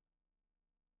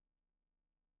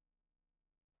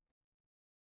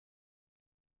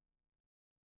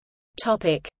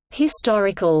 Topic: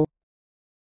 Historical.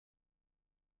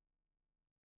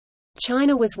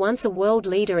 China was once a world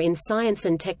leader in science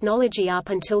and technology up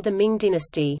until the Ming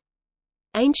dynasty.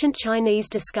 Ancient Chinese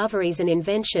discoveries and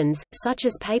inventions, such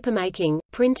as papermaking,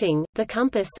 printing, the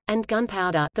compass, and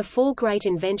gunpowder, the four great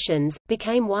inventions,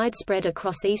 became widespread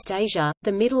across East Asia,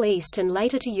 the Middle East and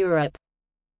later to Europe.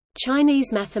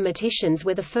 Chinese mathematicians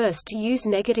were the first to use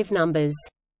negative numbers.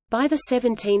 By the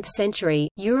 17th century,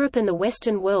 Europe and the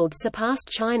Western world surpassed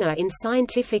China in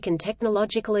scientific and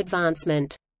technological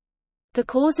advancement. The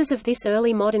causes of this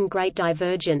early modern great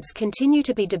divergence continue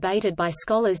to be debated by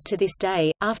scholars to this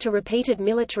day. After repeated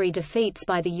military defeats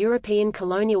by the European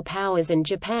colonial powers and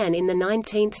Japan in the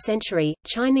 19th century,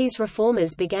 Chinese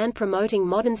reformers began promoting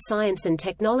modern science and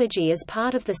technology as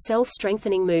part of the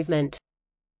self-strengthening movement.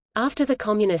 After the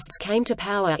Communists came to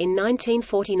power in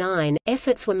 1949,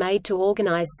 efforts were made to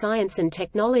organize science and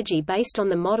technology based on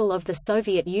the model of the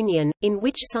Soviet Union, in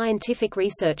which scientific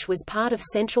research was part of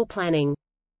central planning.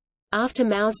 After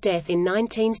Mao's death in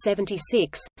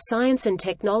 1976, science and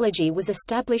technology was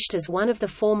established as one of the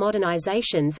four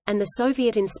modernizations, and the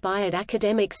Soviet-inspired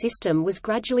academic system was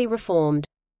gradually reformed.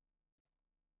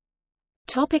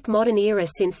 Modern era.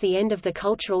 Since the end of the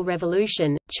Cultural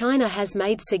Revolution, China has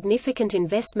made significant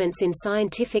investments in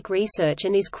scientific research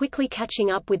and is quickly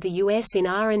catching up with the US in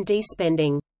R&D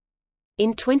spending.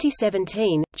 In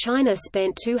 2017, China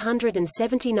spent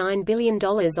 $279 billion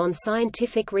on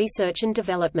scientific research and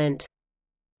development.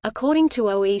 According to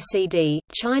OECD,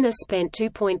 China spent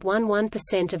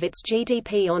 2.11% of its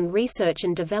GDP on research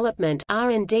and development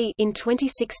 (R&D) in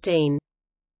 2016.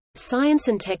 Science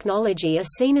and technology are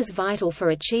seen as vital for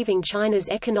achieving China's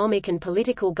economic and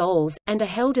political goals, and are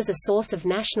held as a source of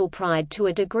national pride to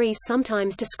a degree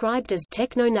sometimes described as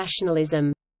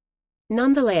techno-nationalism.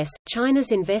 Nonetheless,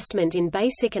 China's investment in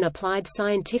basic and applied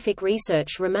scientific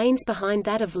research remains behind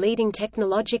that of leading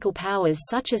technological powers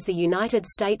such as the United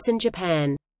States and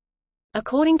Japan.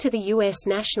 According to the U.S.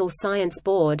 National Science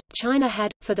Board, China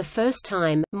had, for the first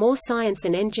time, more science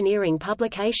and engineering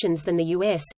publications than the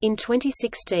U.S., in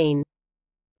 2016.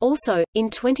 Also, in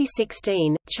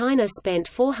 2016, China spent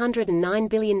 $409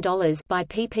 billion by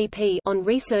PPP on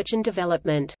research and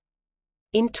development.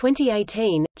 In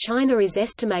 2018, China is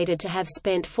estimated to have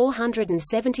spent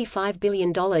 $475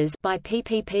 billion by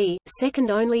PPP, second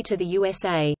only to the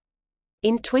USA.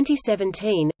 In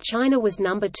 2017, China was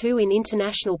number 2 in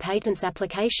international patents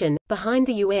application, behind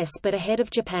the US but ahead of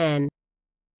Japan.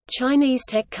 Chinese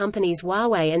tech companies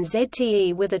Huawei and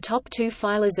ZTE were the top 2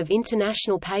 filers of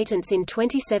international patents in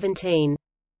 2017.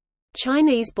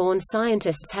 Chinese-born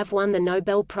scientists have won the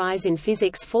Nobel Prize in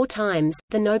Physics 4 times,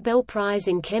 the Nobel Prize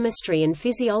in Chemistry and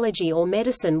Physiology or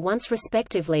Medicine once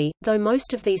respectively, though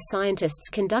most of these scientists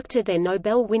conducted their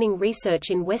Nobel-winning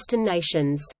research in Western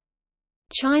nations.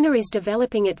 China is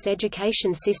developing its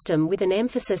education system with an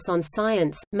emphasis on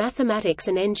science, mathematics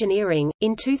and engineering.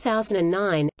 In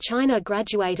 2009, China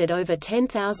graduated over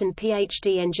 10,000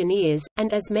 PhD engineers,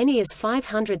 and as many as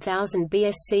 500,000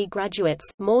 BSc graduates,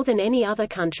 more than any other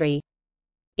country.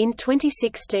 In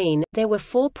 2016, there were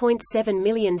 4.7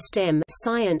 million STEM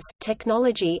science,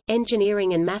 technology,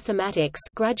 engineering and mathematics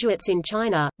graduates in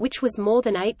China, which was more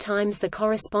than 8 times the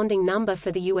corresponding number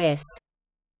for the US.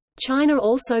 China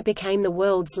also became the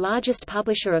world's largest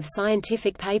publisher of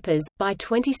scientific papers, by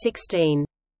 2016.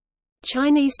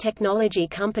 Chinese technology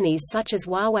companies such as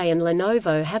Huawei and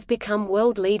Lenovo have become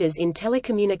world leaders in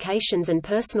telecommunications and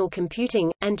personal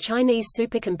computing, and Chinese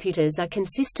supercomputers are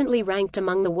consistently ranked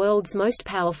among the world's most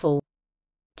powerful.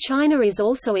 China is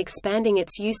also expanding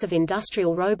its use of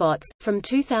industrial robots. From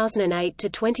 2008 to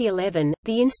 2011,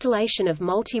 the installation of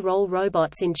multi-role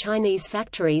robots in Chinese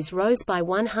factories rose by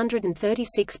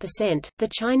 136%. The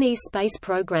Chinese space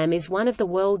program is one of the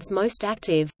world's most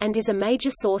active, and is a major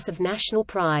source of national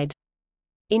pride.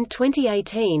 In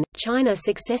 2018, China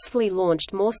successfully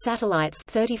launched more satellites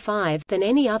 35 than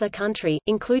any other country,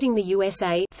 including the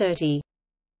USA 30.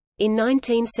 In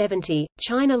 1970,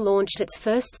 China launched its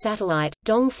first satellite,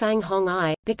 Dongfang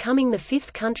Hong-I, becoming the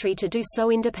fifth country to do so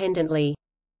independently.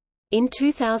 In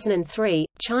 2003,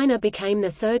 China became the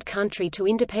third country to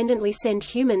independently send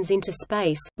humans into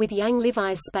space, with Yang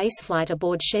Liwei's spaceflight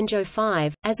aboard Shenzhou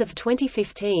 5. As of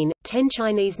 2015, 10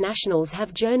 Chinese nationals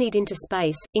have journeyed into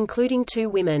space, including 2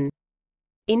 women.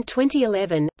 In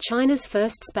 2011, China's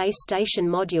first space station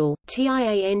module,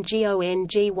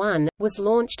 Tiangong-1, was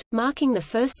launched, marking the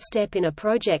first step in a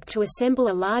project to assemble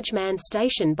a large manned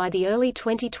station by the early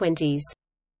 2020s.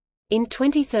 In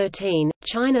 2013,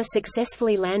 China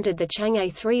successfully landed the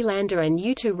Chang'e 3 lander and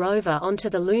Yutu rover onto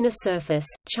the lunar surface.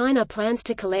 China plans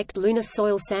to collect lunar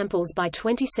soil samples by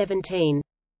 2017.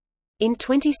 In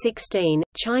 2016,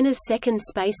 China's second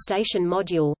space station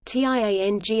module,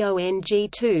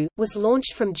 Tiangong-2, was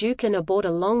launched from Jiuquan aboard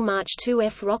a Long March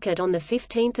 2F rocket on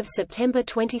 15 September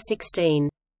 2016.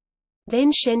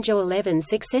 Then Shenzhou 11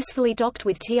 successfully docked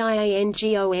with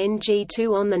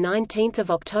Tiangong-2 on 19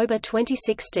 October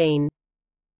 2016.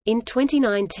 In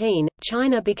 2019,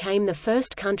 China became the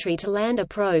first country to land a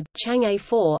probe, Chang'e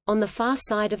 4, on the far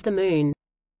side of the Moon.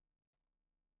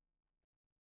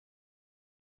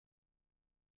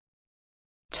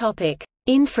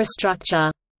 Infrastructure.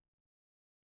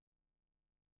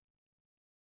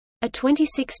 A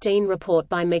 2016 report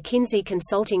by McKinsey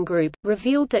Consulting Group,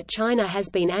 revealed that China has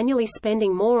been annually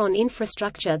spending more on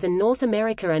infrastructure than North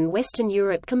America and Western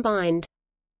Europe combined.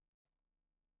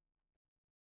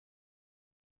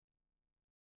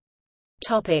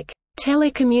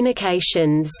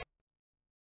 Telecommunications.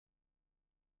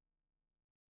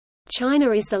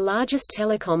 China is the largest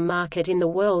telecom market in the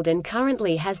world and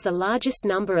currently has the largest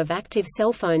number of active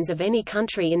cell phones of any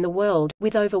country in the world,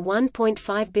 with over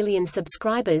 1.5 billion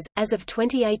subscribers, as of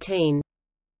 2018.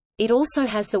 It also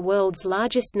has the world's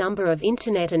largest number of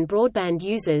Internet and broadband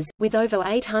users, with over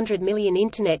 800 million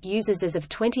Internet users as of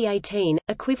 2018,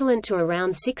 equivalent to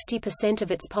around 60%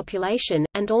 of its population,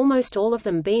 and almost all of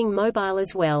them being mobile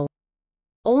as well.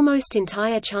 Almost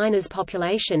entire China's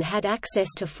population had access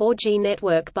to 4G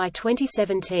network by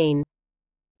 2017.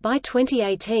 By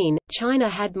 2018, China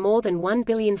had more than 1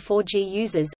 billion 4G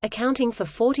users, accounting for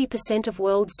 40% of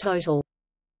world's total.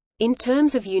 In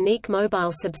terms of unique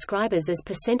mobile subscribers as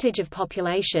percentage of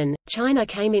population, China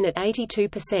came in at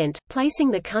 82%,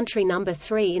 placing the country number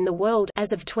 3 in the world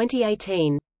as of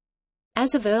 2018.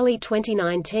 As of early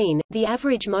 2019, the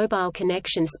average mobile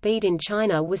connection speed in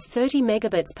China was 30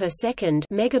 megabits per second,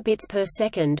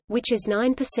 which is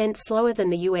 9% slower than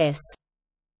the US.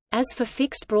 As for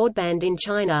fixed broadband in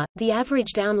China, the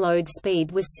average download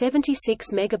speed was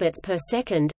 76 megabits per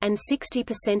second, and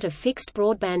 60% of fixed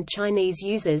broadband Chinese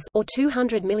users, or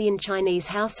 200 million Chinese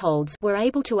households, were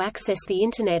able to access the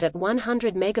Internet at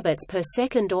 100 megabits per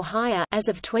second or higher as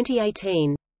of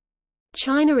 2018.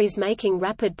 China is making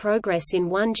rapid progress in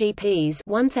 1GP's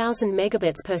 1000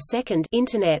 megabits per second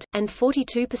Internet, and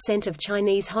 42% of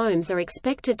Chinese homes are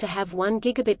expected to have 1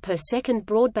 gigabit per second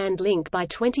broadband link by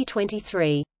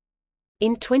 2023.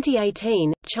 In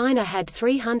 2018, China had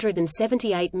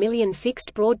 378 million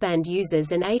fixed broadband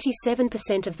users and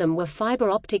 87% of them were fiber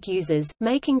optic users,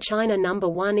 making China number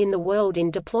 1 in the world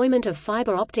in deployment of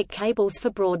fiber optic cables for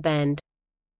broadband.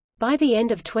 By the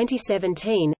end of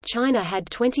 2017, China had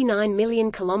 29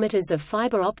 million kilometers of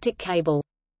fiber optic cable.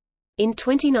 In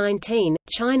 2019,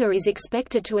 China is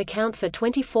expected to account for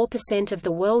 24% of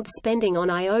the world's spending on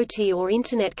IoT or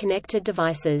Internet-connected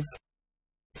devices.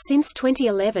 Since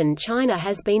 2011, China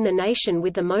has been the nation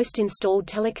with the most installed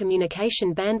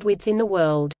telecommunication bandwidth in the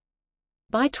world.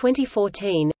 By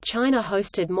 2014, China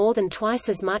hosted more than twice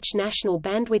as much national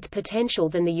bandwidth potential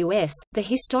than the US, the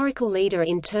historical leader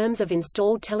in terms of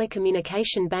installed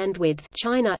telecommunication bandwidth.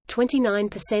 China,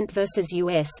 29% versus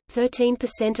US,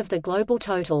 13% of the global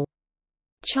total.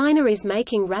 China is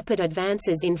making rapid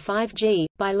advances in 5G.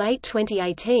 By late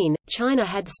 2018, China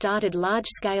had started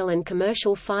large-scale and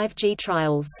commercial 5G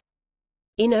trials.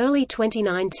 In early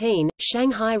 2019,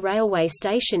 Shanghai Railway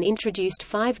Station introduced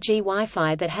 5G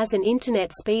Wi-Fi that has an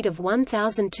Internet speed of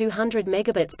 1,200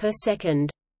 megabits per second.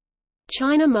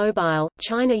 China Mobile,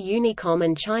 China Unicom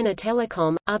and China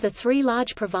Telecom, are the 3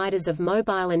 large providers of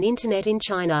mobile and Internet in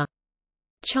China.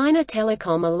 China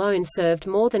Telecom alone served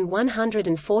more than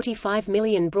 145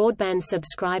 million broadband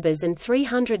subscribers and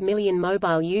 300 million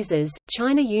mobile users.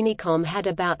 China Unicom had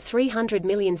about 300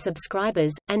 million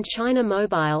subscribers, and China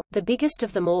Mobile, the biggest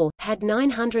of them all, had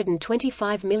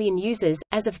 925 million users,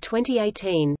 as of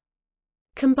 2018.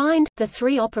 Combined, the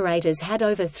 3 operators had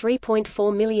over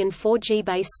 3.4 million 4G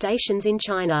base stations in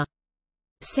China.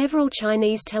 Several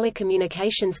Chinese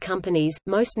telecommunications companies,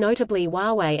 most notably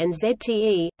Huawei and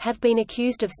ZTE, have been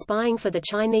accused of spying for the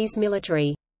Chinese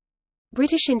military.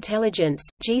 British intelligence,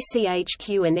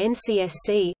 GCHQ and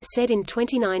NCSC, said in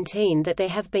 2019 that there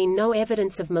have been no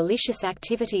evidence of malicious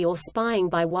activity or spying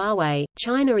by Huawei.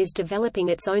 China is developing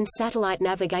its own satellite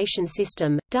navigation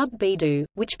system, dubbed Beidou,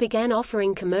 which began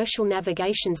offering commercial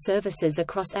navigation services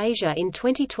across Asia in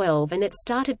 2012 and it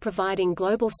started providing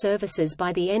global services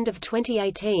by the end of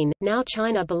 2018. Now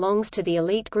China belongs to the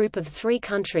elite group of 3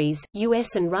 countries,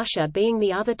 US and Russia being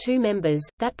the other 2 members,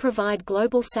 that provide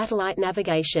global satellite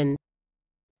navigation.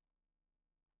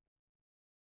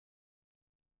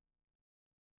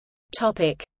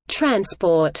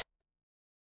 Transport.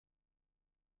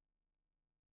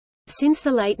 Since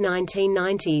the late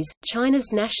 1990s,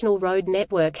 China's national road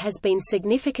network has been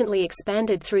significantly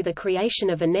expanded through the creation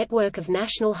of a network of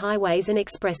national highways and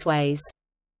expressways.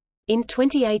 In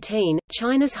 2018,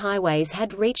 China's highways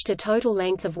had reached a total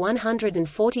length of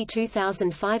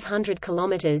 142,500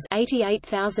 kilometers,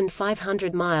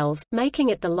 88,500 miles, making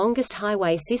it the longest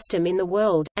highway system in the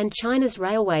world, and China's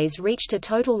railways reached a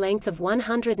total length of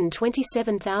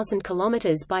 127,000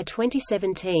 kilometers by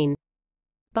 2017.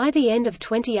 By the end of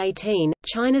 2018,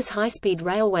 China's high-speed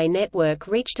railway network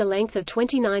reached a length of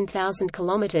 29,000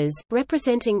 kilometers,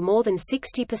 representing more than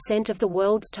 60% of the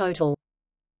world's total.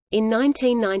 In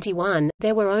 1991,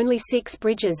 there were only 6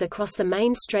 bridges across the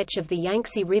main stretch of the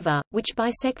Yangtze River, which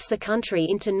bisects the country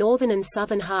into northern and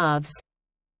southern halves.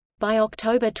 By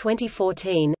October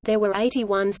 2014, there were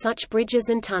 81 such bridges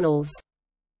and tunnels.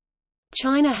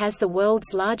 China has the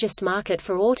world's largest market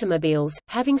for automobiles,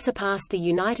 having surpassed the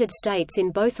United States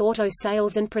in both auto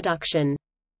sales and production.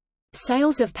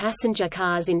 Sales of passenger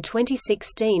cars in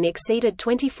 2016 exceeded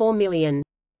 24 million.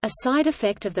 A side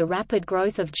effect of the rapid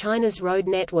growth of China's road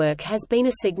network has been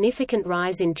a significant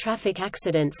rise in traffic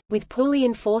accidents, with poorly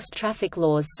enforced traffic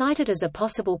laws cited as a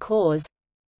possible cause.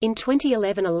 In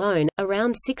 2011 alone,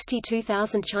 around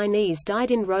 62,000 Chinese died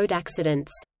in road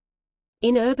accidents.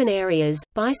 In urban areas,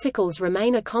 bicycles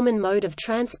remain a common mode of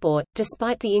transport,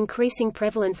 despite the increasing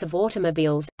prevalence of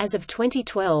automobiles. As of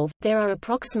 2012, there are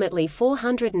approximately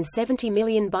 470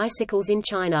 million bicycles in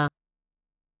China.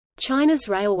 China's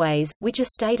railways, which are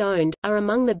state-owned, are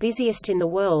among the busiest in the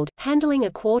world, handling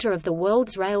a quarter of the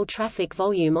world's rail traffic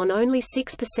volume on only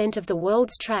 6% of the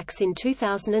world's tracks in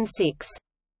 2006.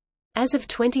 As of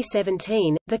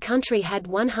 2017, the country had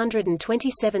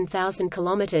 127,000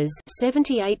 kilometers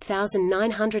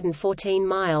 (78,914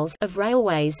 miles) of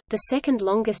railways, the second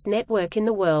longest network in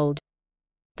the world.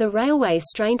 The railways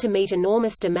strain to meet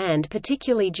enormous demand,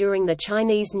 particularly during the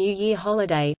Chinese New Year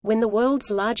holiday, when the world's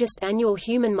largest annual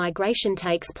human migration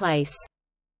takes place.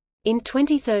 In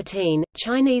 2013,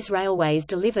 Chinese railways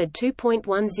delivered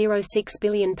 2.106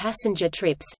 billion passenger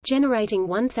trips, generating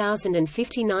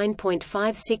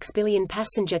 1,059.56 billion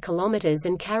passenger kilometers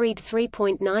and carried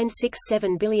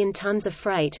 3.967 billion tons of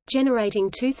freight, generating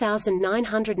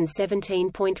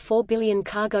 2,917.4 billion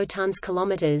cargo tons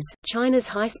kilometers. China's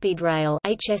high-speed rail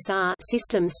 (HSR)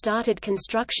 system started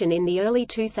construction in the early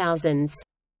 2000s.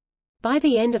 By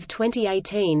the end of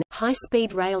 2018,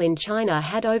 high-speed rail in China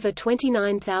had over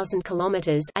 29,000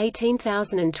 kilometers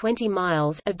 (18,020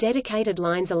 miles) of dedicated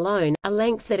lines alone, a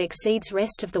length that exceeds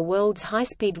rest of the world's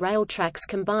high-speed rail tracks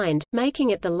combined, making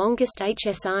it the longest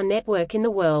HSR network in the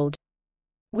world.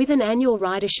 With an annual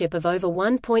ridership of over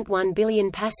 1.1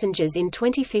 billion passengers in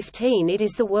 2015, it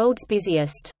is the world's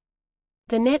busiest.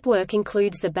 The network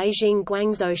includes the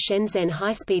Beijing-Guangzhou-Shenzhen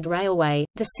high-speed railway,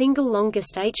 the single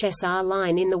longest HSR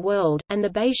line in the world, and the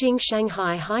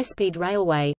Beijing-Shanghai high-speed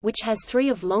railway, which has 3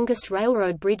 of longest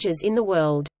railroad bridges in the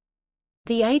world.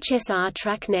 The HSR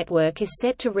track network is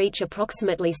set to reach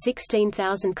approximately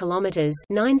 16,000 kilometers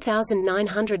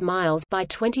 (9,900 miles) by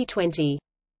 2020.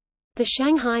 The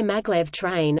Shanghai Maglev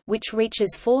train, which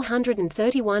reaches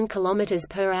 431 km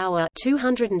per hour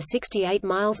 (268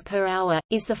 miles per hour),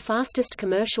 is the fastest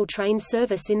commercial train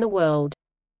service in the world.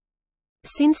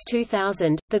 Since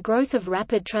 2000, the growth of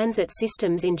rapid transit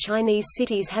systems in Chinese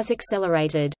cities has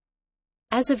accelerated.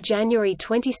 As of January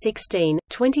 2016,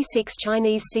 26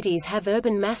 Chinese cities have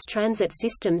urban mass transit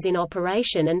systems in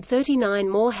operation and 39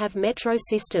 more have metro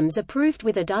systems approved,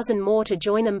 with a dozen more to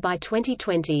join them by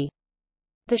 2020.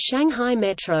 The Shanghai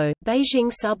Metro,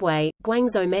 Beijing Subway,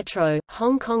 Guangzhou Metro,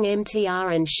 Hong Kong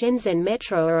MTR and Shenzhen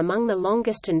Metro are among the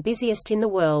longest and busiest in the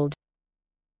world.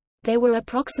 There were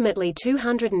approximately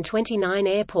 229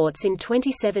 airports in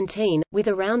 2017, with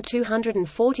around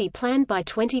 240 planned by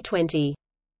 2020.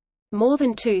 More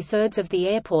than two-thirds of the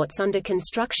airports under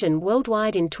construction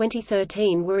worldwide in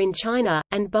 2013 were in China,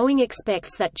 and Boeing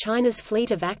expects that China's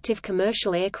fleet of active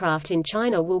commercial aircraft in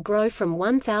China will grow from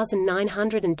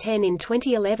 1,910 in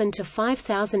 2011 to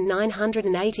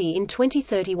 5,980 in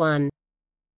 2031.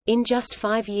 In just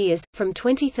 5 years, from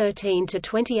 2013 to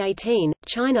 2018,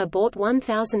 China bought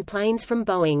 1,000 planes from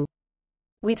Boeing.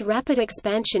 With rapid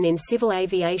expansion in civil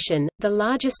aviation, the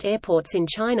largest airports in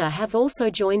China have also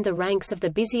joined the ranks of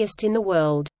the busiest in the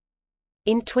world.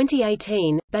 In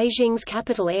 2018, Beijing's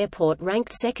capital airport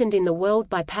ranked second in the world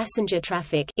by passenger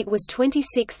traffic. It was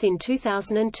 26th in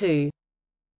 2002.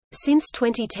 Since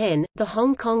 2010, the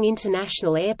Hong Kong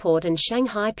International Airport and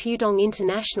Shanghai Pudong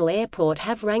International Airport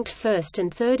have ranked first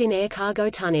and third in air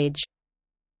cargo tonnage.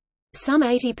 Some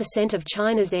 80% of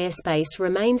China's airspace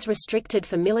remains restricted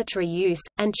for military use,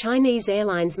 and Chinese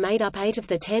airlines made up 8 of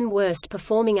the 10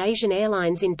 worst-performing Asian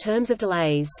airlines in terms of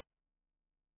delays.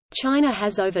 China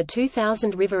has over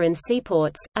 2,000 river and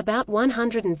seaports, about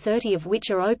 130 of which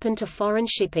are open to foreign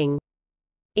shipping.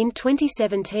 In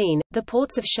 2017, the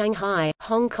ports of Shanghai,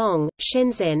 Hong Kong,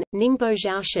 Shenzhen, Ningbo,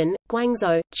 Zhoushan,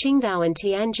 Guangzhou, Qingdao and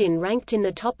Tianjin ranked in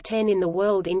the top 10 in the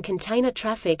world in container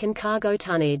traffic and cargo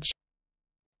tonnage.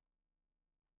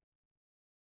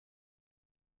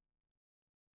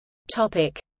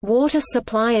 Water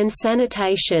supply and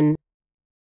sanitation.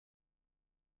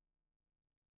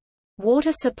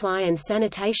 Water supply and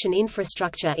sanitation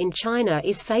infrastructure in China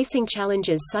is facing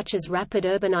challenges such as rapid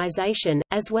urbanization,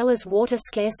 as well as water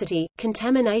scarcity,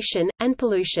 contamination, and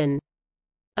pollution.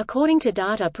 According to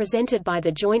data presented by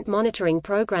the Joint Monitoring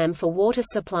Program for Water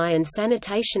Supply and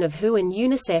Sanitation of WHO and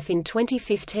UNICEF in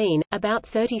 2015, about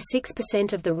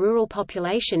 36% of the rural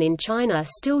population in China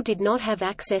still did not have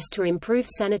access to improved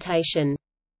sanitation.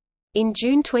 In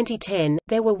June 2010,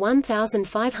 there were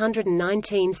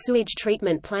 1,519 sewage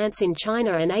treatment plants in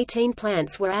China and 18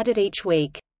 plants were added each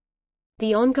week.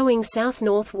 The ongoing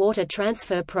South-North Water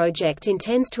Transfer Project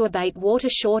intends to abate water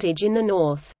shortage in the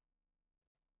north.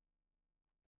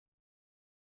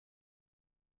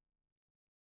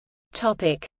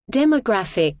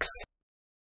 Demographics.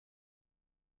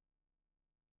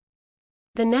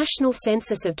 The National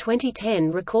Census of 2010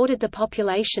 recorded the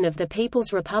population of the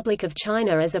People's Republic of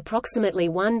China as approximately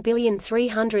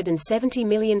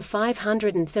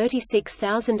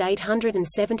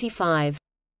 1,370,536,875.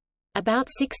 About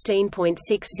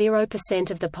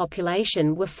 16.60% of the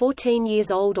population were 14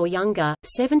 years old or younger,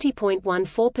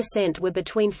 70.14% were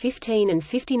between 15 and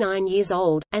 59 years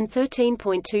old, and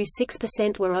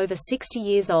 13.26% were over 60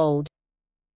 years old.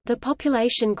 The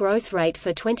population growth rate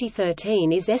for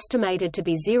 2013 is estimated to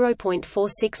be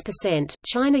 0.46%.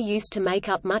 China used to make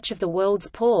up much of the world's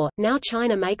poor, now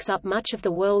China makes up much of the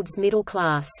world's middle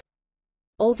class.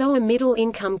 Although a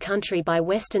middle-income country by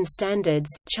Western standards,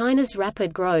 China's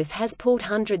rapid growth has pulled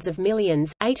hundreds of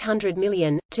millions, 800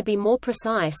 million, to be more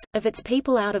precise, of its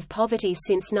people out of poverty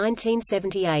since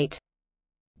 1978.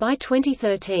 By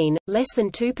 2013, less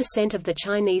than 2% of the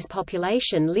Chinese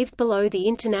population lived below the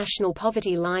international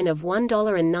poverty line of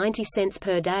 $1.90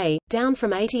 per day, down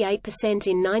from 88%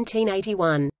 in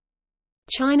 1981.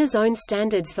 China's own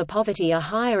standards for poverty are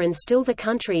higher, and still the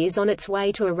country is on its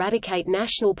way to eradicate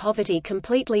national poverty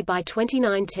completely by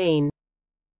 2019.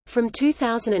 From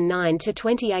 2009 to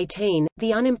 2018,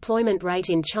 the unemployment rate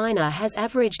in China has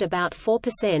averaged about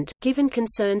 4%. Given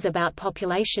concerns about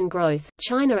population growth,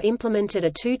 China implemented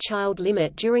a two-child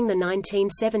limit during the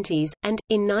 1970s, and,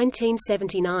 in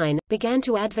 1979, began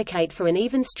to advocate for an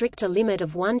even stricter limit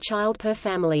of one child per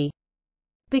family.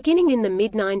 Beginning in the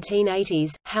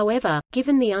mid-1980s, however,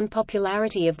 given the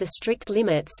unpopularity of the strict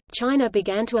limits, China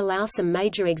began to allow some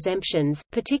major exemptions,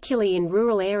 particularly in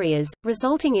rural areas,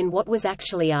 resulting in what was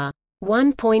actually a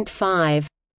 1.5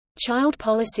 child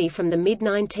policy from the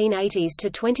mid-1980s to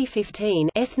 2015.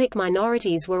 Ethnic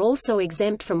minorities were also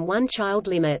exempt from one-child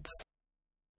limits.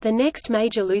 The next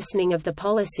major loosening of the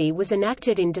policy was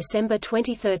enacted in December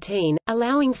 2013,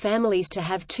 allowing families to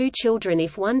have 2 children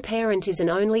if one parent is an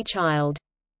only child.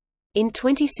 In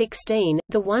 2016,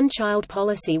 the one-child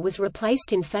policy was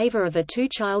replaced in favor of a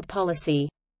two-child policy.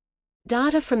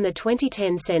 Data from the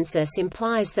 2010 census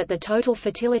implies that the total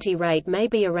fertility rate may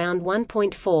be around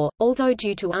 1.4, although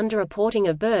due to underreporting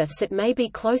of births it may be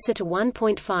closer to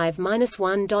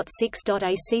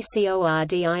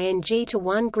 1.5–1.6. To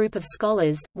one group of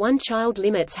scholars, one-child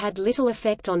limits had little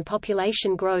effect on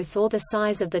population growth or the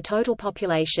size of the total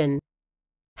population.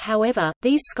 However,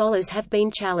 these scholars have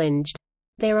been challenged.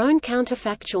 Their own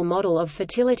counterfactual model of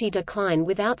fertility decline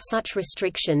without such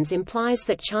restrictions implies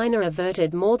that China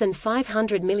averted more than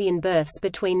 500 million births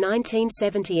between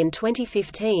 1970 and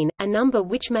 2015, a number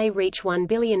which may reach 1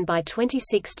 billion by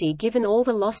 2060 given all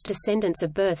the lost descendants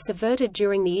of births averted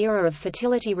during the era of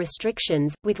fertility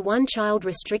restrictions, with one-child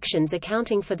restrictions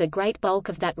accounting for the great bulk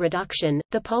of that reduction.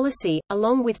 The policy,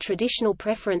 along with traditional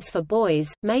preference for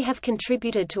boys, may have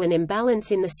contributed to an imbalance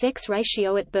in the sex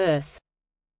ratio at birth.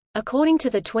 According to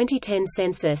the 2010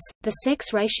 census, the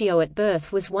sex ratio at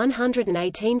birth was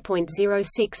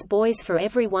 118.06 boys for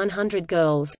every 100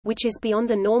 girls, which is beyond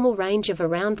the normal range of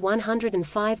around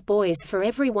 105 boys for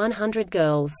every 100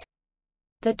 girls.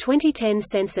 The 2010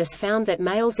 census found that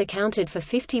males accounted for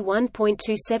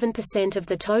 51.27% of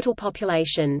the total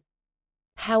population.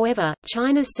 However,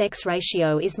 China's sex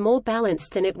ratio is more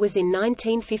balanced than it was in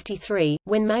 1953,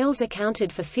 when males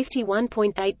accounted for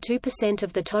 51.82%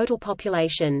 of the total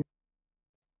population.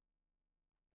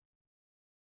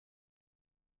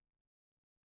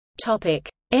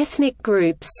 Ethnic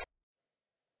groups.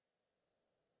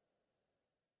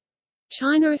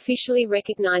 China officially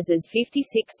recognizes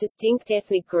 56 distinct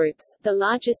ethnic groups, the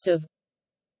largest of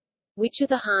which are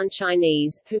the Han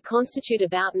Chinese, who constitute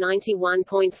about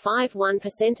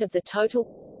 91.51% of the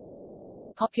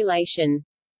total population.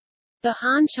 The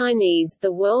Han Chinese,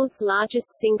 the world's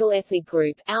largest single ethnic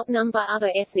group, outnumber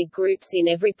other ethnic groups in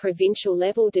every provincial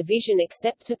level division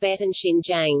except Tibet and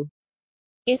Xinjiang.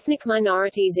 Ethnic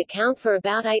minorities account for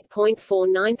about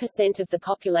 8.49% of the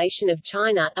population of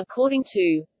China, according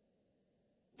to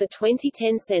the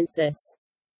 2010 census.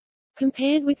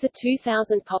 Compared with the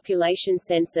 2000 population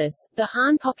census, the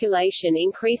Han population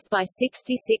increased by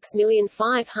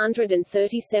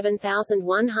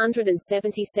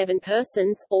 66,537,177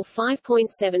 persons, or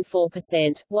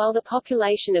 5.74%, while the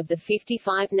population of the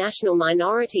 55 national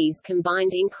minorities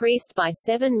combined increased by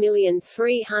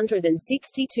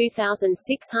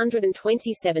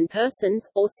 7,362,627 persons,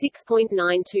 or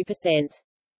 6.92%.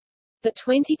 The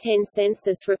 2010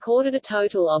 census recorded a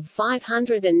total of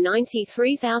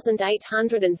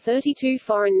 593,832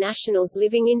 foreign nationals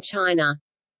living in China.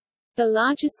 The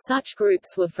largest such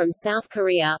groups were from South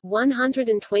Korea,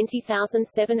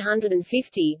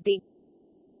 120,750, the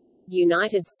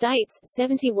United States,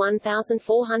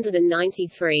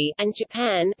 71,493, and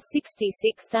Japan,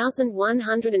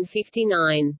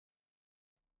 66,159.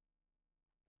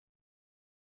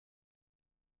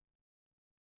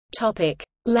 Topic: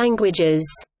 Languages.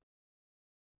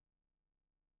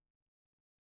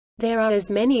 There are as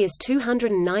many as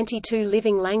 292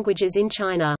 living languages in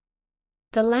China.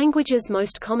 The languages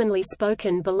most commonly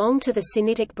spoken belong to the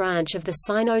Sinitic branch of the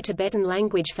Sino-Tibetan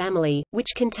language family,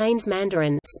 which contains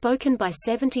Mandarin, spoken by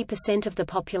 70% of the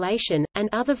population, and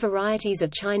other varieties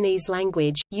of Chinese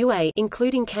language, Yue,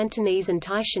 including Cantonese and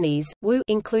Taishanese, Wu,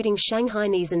 including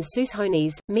Shanghainese and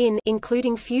Suzhounese, Min,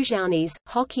 including Fuzhounese,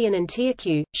 Hokkien and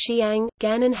Teochew, Xiang,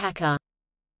 Gan and Hakka.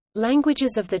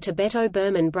 Languages of the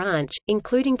Tibeto-Burman branch,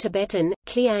 including Tibetan,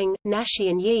 Qiang, Naxi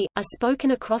and Yi, are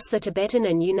spoken across the Tibetan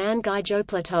and Yunnan Guizhou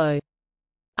Plateau.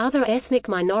 Other ethnic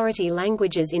minority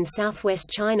languages in southwest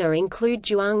China include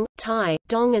Zhuang, Tai,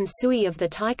 Dong and Sui of the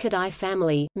Tai-Kadai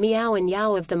family, Miao and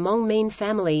Yao of the Hmong-Mien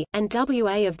family, and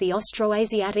Wa of the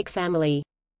Austroasiatic family.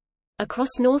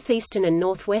 Across northeastern and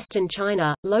northwestern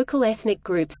China, local ethnic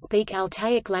groups speak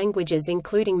Altaic languages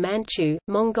including Manchu,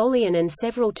 Mongolian and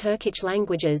several Turkic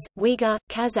languages, Uyghur,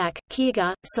 Kazakh,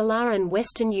 Kyrgyz, Salar and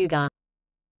Western Yugur.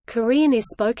 Korean is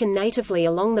spoken natively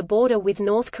along the border with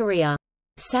North Korea.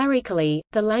 Sarikali,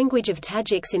 the language of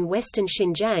Tajiks in western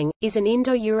Xinjiang, is an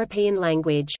Indo-European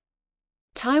language.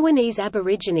 Taiwanese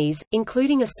Aborigines,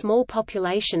 including a small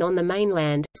population on the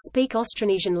mainland, speak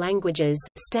Austronesian languages.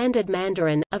 Standard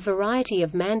Mandarin, a variety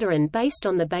of Mandarin based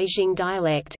on the Beijing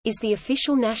dialect, is the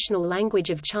official national language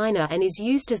of China and is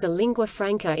used as a lingua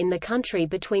franca in the country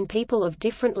between people of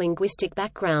different linguistic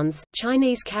backgrounds.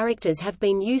 Chinese characters have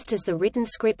been used as the written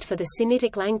script for the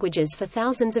Sinitic languages for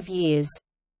thousands of years.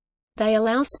 They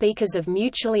allow speakers of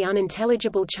mutually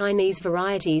unintelligible Chinese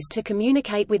varieties to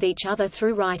communicate with each other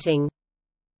through writing.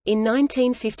 In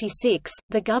 1956,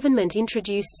 the government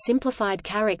introduced simplified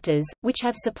characters, which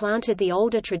have supplanted the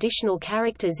older traditional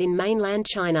characters in mainland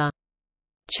China.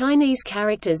 Chinese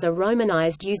characters are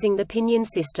romanized using the pinyin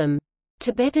system.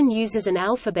 Tibetan uses an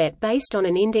alphabet based on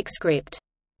an Indic script.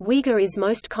 Uyghur is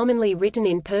most commonly written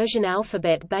in Persian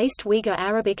alphabet-based Uyghur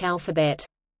Arabic alphabet.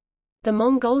 The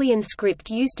Mongolian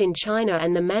script used in China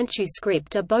and the Manchu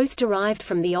script are both derived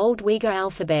from the Old Uyghur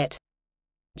alphabet.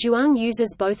 Zhuang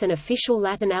uses both an official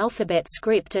Latin alphabet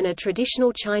script and a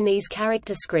traditional Chinese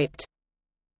character script.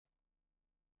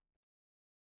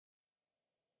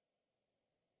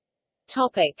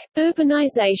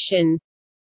 Urbanization.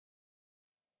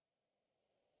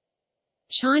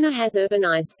 China has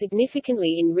urbanized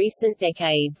significantly in recent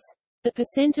decades. The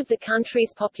percent of the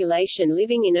country's population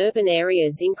living in urban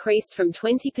areas increased from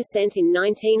 20% in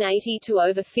 1980 to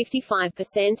over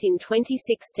 55% in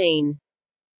 2016.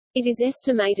 It is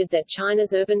estimated that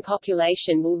China's urban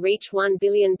population will reach 1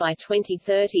 billion by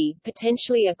 2030,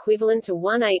 potentially equivalent to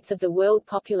 1/8 of the world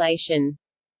population.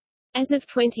 As of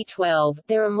 2012,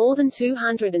 there are more than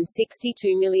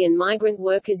 262 million migrant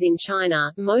workers in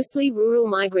China, mostly rural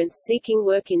migrants seeking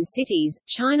work in cities.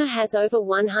 China has over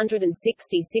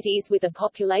 160 cities with a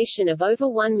population of over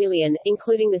 1 million,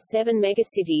 including the 7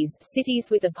 megacities, cities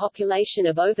with a population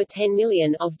of over 10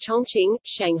 million of Chongqing,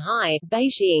 Shanghai,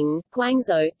 Beijing,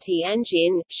 Guangzhou,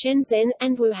 Tianjin, Shenzhen,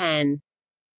 and Wuhan.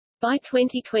 By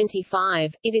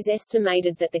 2025, it is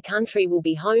estimated that the country will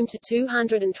be home to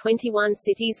 221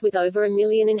 cities with over 1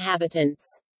 million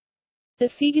inhabitants. The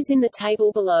figures in the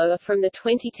table below are from the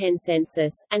 2010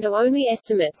 census, and are only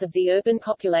estimates of the urban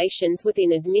populations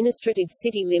within administrative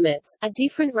city limits. A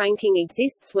different ranking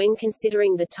exists when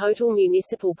considering the total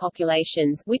municipal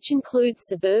populations, which includes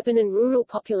suburban and rural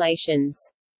populations.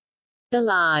 The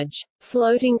large,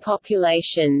 floating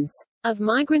populations of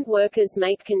migrant workers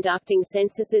make conducting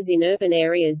censuses in urban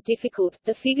areas difficult.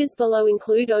 The figures below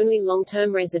include only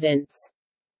long-term residents.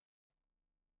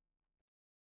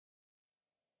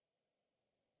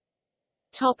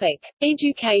 Topic: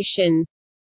 Education.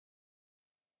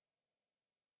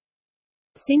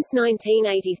 Since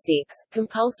 1986,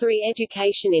 compulsory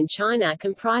education in China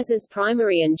comprises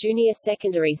primary and junior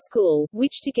secondary school,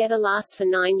 which together last for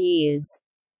 9 years.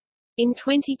 In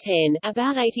 2010,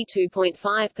 about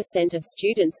 82.5% of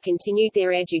students continued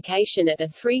their education at a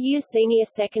 3-year senior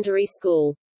secondary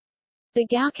school. The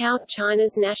Gaokao,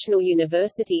 China's national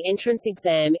university entrance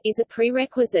exam, is a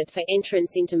prerequisite for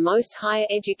entrance into most higher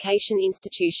education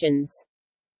institutions.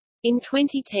 In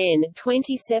 2010,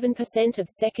 27% of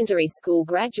secondary school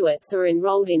graduates are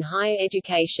enrolled in higher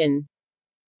education.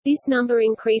 This number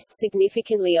increased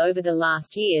significantly over the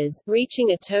last years, reaching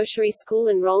a tertiary school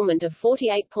enrollment of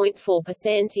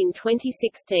 48.4% in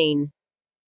 2016.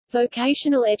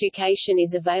 Vocational education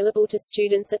is available to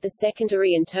students at the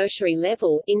secondary and tertiary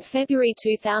level. In February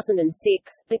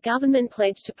 2006, the government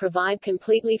pledged to provide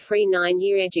completely free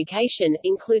 9-year education,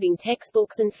 including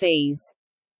textbooks and fees.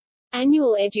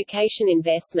 Annual education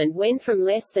investment went from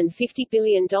less than $50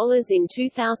 billion in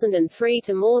 2003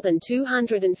 to more than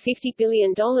 $250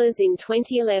 billion in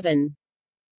 2011.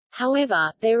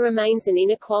 However, there remains an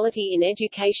inequality in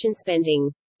education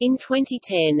spending. In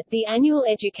 2010, the annual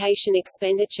education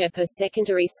expenditure per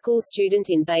secondary school student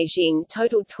in Beijing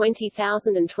totaled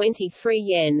 20,023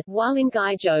 yen, while in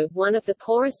Guizhou, one of the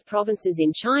poorest provinces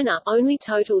in China, only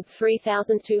totaled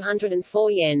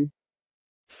 3,204 yen.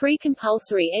 Free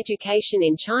compulsory education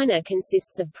in China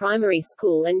consists of primary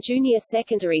school and junior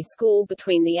secondary school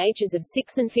between the ages of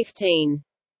 6 and 15.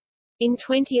 In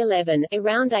 2011,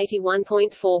 around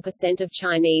 81.4% of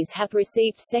Chinese have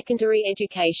received secondary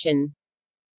education.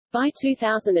 By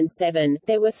 2007,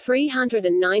 there were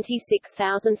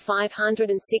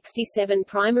 396,567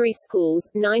 primary schools,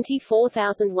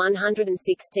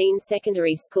 94,116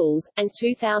 secondary schools, and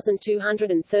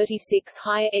 2,236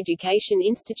 higher education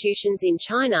institutions in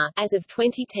China. As of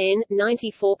 2010,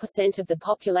 94% of the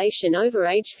population over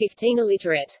age 15 are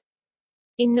literate.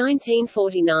 In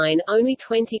 1949, only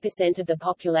 20% of the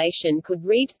population could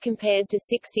read, compared to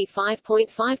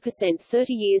 65.5%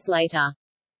 30 years later.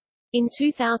 In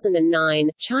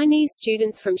 2009, Chinese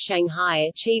students from Shanghai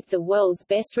achieved the world's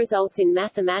best results in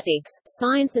mathematics,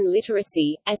 science and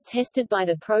literacy, as tested by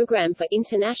the Program for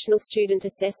International Student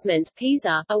Assessment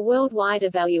 (PISA), a worldwide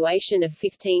evaluation of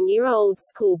 15-year-old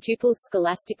school pupils'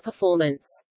 scholastic performance.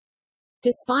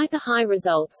 Despite the high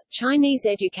results, Chinese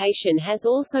education has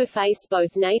also faced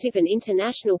both native and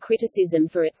international criticism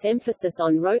for its emphasis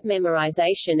on rote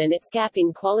memorization and its gap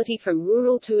in quality from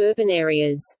rural to urban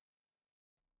areas.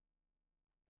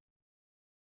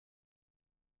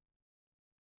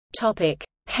 Topic: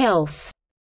 Health.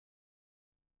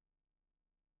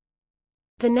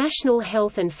 The National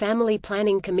Health and Family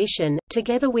Planning Commission,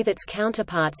 together with its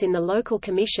counterparts in the local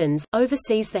commissions,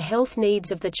 oversees the health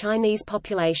needs of the Chinese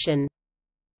population.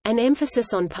 An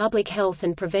emphasis on public health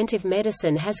and preventive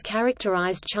medicine has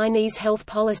characterized Chinese health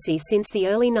policy since the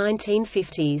early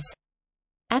 1950s.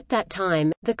 At that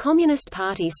time, the Communist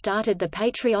Party started the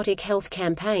Patriotic Health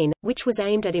Campaign, which was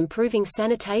aimed at improving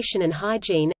sanitation and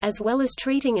hygiene, as well as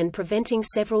treating and preventing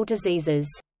several diseases.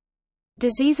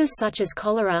 Diseases such as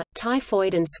cholera,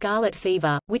 typhoid and scarlet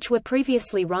fever, which were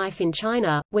previously rife in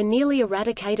China, were nearly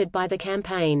eradicated by the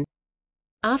campaign.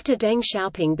 After Deng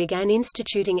Xiaoping began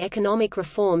instituting economic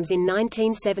reforms in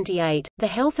 1978, the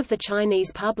health of the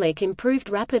Chinese public improved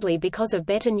rapidly because of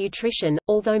better nutrition,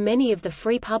 although many of the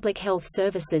free public health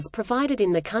services provided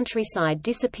in the countryside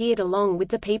disappeared along with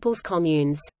the people's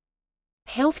communes.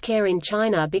 Healthcare in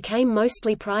China became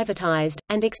mostly privatized,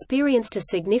 and experienced a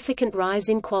significant rise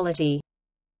in quality.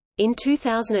 In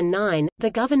 2009,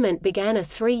 the government began a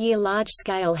 3-year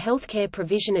large-scale healthcare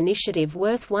provision initiative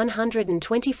worth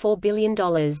 $124 billion.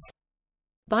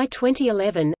 By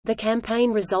 2011, the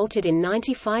campaign resulted in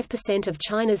 95% of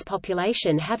China's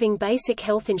population having basic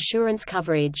health insurance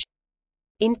coverage.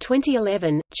 In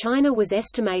 2011, China was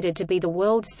estimated to be the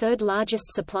world's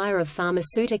third-largest supplier of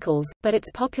pharmaceuticals, but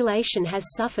its population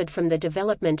has suffered from the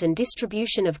development and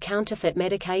distribution of counterfeit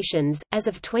medications. As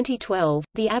of 2012,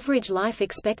 the average life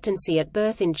expectancy at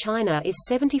birth in China is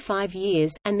 75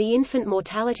 years, and the infant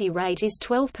mortality rate is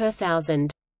 12 per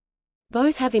thousand.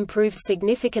 Both have improved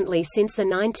significantly since the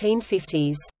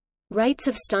 1950s. Rates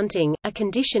of stunting, a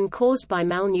condition caused by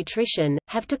malnutrition,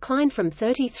 have declined from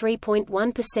 33.1%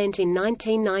 in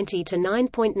 1990 to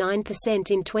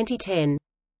 9.9% in 2010.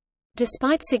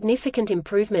 Despite significant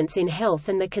improvements in health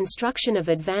and the construction of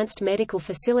advanced medical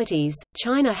facilities,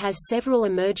 China has several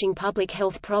emerging public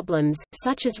health problems,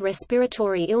 such as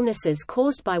respiratory illnesses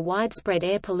caused by widespread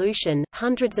air pollution,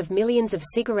 hundreds of millions of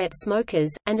cigarette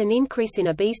smokers, and an increase in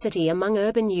obesity among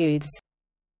urban youths.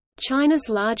 China's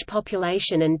large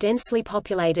population and densely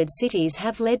populated cities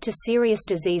have led to serious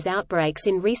disease outbreaks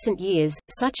in recent years,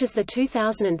 such as the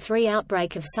 2003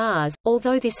 outbreak of SARS,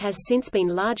 although this has since been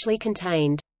largely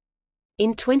contained.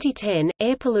 In 2010,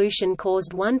 air pollution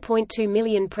caused 1.2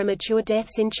 million premature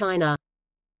deaths in China.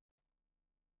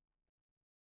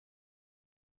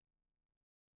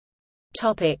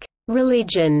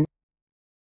 Religion.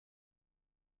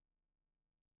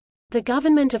 The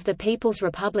government of the People's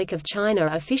Republic of China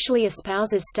officially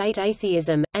espouses state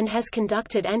atheism, and has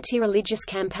conducted anti-religious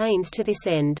campaigns to this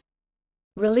end.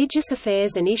 Religious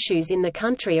affairs and issues in the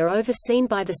country are overseen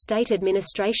by the State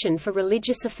Administration for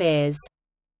Religious Affairs.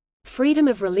 Freedom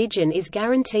of religion is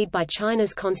guaranteed by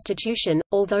China's constitution,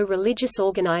 although religious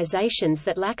organizations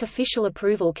that lack official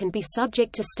approval can be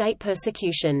subject to state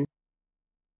persecution.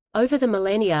 Over the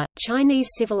millennia, Chinese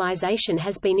civilization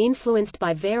has been influenced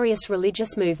by various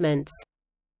religious movements.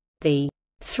 The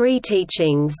Three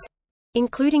Teachings,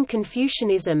 including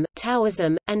Confucianism,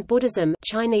 Taoism, and Buddhism,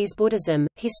 Chinese Buddhism,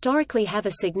 historically have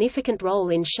a significant role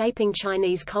in shaping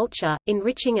Chinese culture,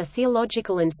 enriching a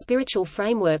theological and spiritual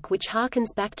framework which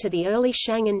harkens back to the early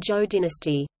Shang and Zhou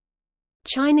dynasty.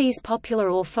 Chinese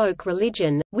popular or folk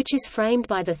religion, which is framed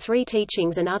by the Three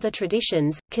Teachings and other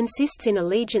traditions, consists in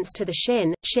allegiance to the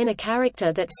Shen, a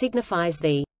character that signifies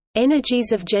the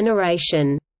energies of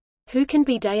generation, who can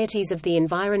be deities of the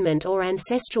environment or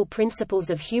ancestral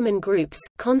principles of human groups,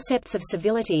 concepts of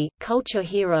civility, culture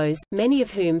heroes, many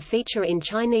of whom feature in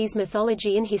Chinese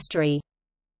mythology and history.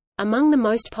 Among the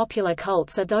most popular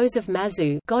cults are those of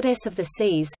Mazu, goddess of the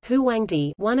seas,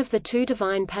 Huangdi, one of the two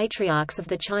divine patriarchs of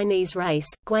the Chinese race,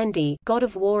 Guandi, god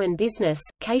of war and business,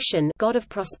 Caitian, god of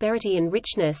prosperity and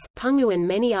richness, Penghu, and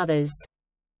many others.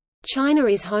 China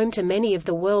is home to many of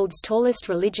the world's tallest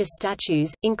religious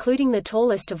statues, including the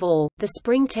tallest of all, the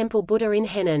Spring Temple Buddha in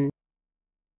Henan.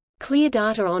 Clear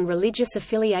data on religious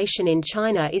affiliation in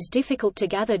China is difficult to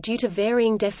gather due to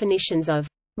varying definitions of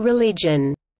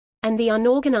religion and the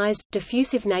unorganized,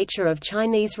 diffusive nature of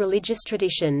Chinese religious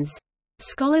traditions.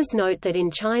 Scholars note that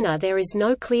in China there is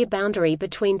no clear boundary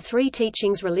between Three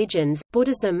Teachings religions,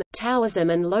 Buddhism, Taoism,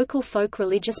 and local folk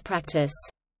religious practice.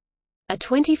 A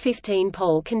 2015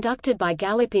 poll conducted by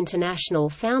Gallup International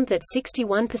found that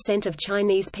 61% of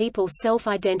Chinese people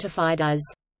self-identified as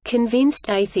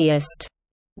convinced atheist.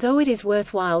 Though it is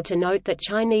worthwhile to note that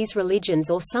Chinese religions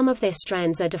or some of their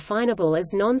strands are definable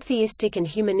as non-theistic and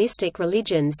humanistic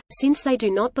religions, since they do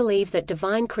not believe that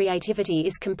divine creativity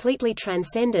is completely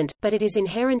transcendent, but it is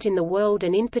inherent in the world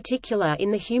and in particular in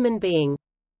the human being.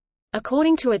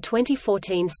 According to a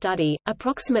 2014 study,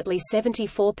 approximately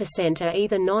 74% are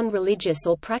either non-religious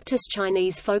or practice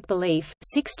Chinese folk belief,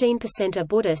 16% are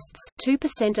Buddhists,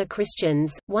 2% are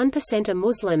Christians, 1% are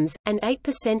Muslims, and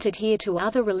 8% adhere to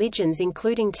other religions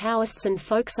including Taoists and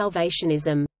folk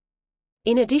salvationism.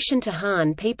 In addition to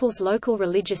Han people's local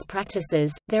religious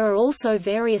practices, there are also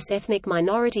various ethnic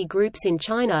minority groups in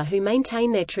China who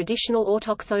maintain their traditional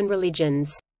autochthone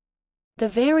religions. The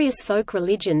various folk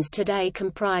religions today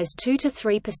comprise 2 to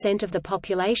 3% of the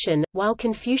population, while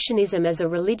Confucianism as a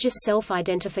religious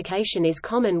self-identification is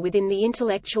common within the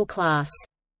intellectual class.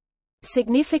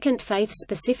 Significant faiths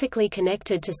specifically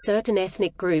connected to certain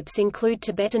ethnic groups include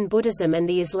Tibetan Buddhism and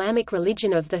the Islamic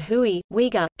religion of the Hui,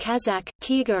 Uyghur, Kazakh,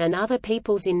 Kyrgyz and other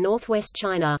peoples in northwest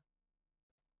China.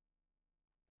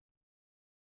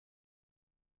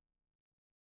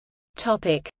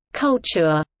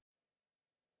 Culture.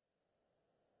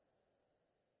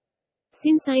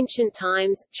 Since ancient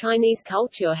times, Chinese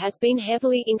culture has been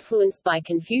heavily influenced by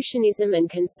Confucianism and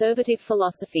conservative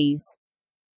philosophies.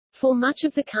 For much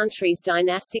of the country's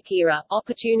dynastic era,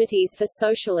 opportunities for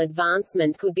social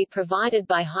advancement could be provided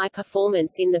by high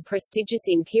performance in the prestigious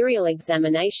imperial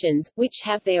examinations, which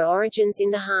have their origins in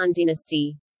the Han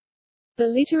dynasty. The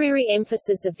literary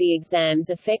emphasis of the exams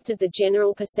affected the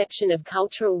general perception of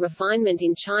cultural refinement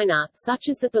in China, such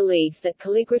as the belief that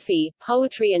calligraphy,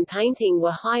 poetry and painting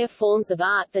were higher forms of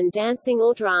art than dancing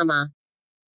or drama.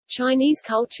 Chinese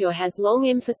culture has long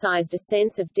emphasized a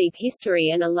sense of deep history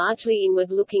and a largely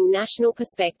inward-looking national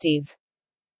perspective.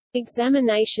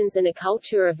 Examinations and a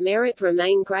culture of merit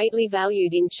remain greatly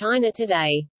valued in China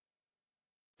today.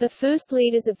 The first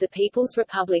leaders of the People's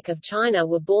Republic of China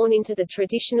were born into the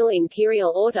traditional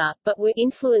imperial order, but were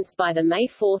influenced by the May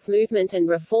 4 movement and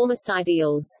reformist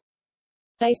ideals.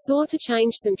 They sought to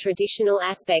change some traditional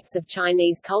aspects of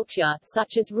Chinese culture,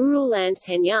 such as rural land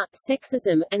tenure,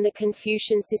 sexism, and the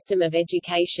Confucian system of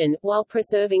education, while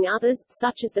preserving others,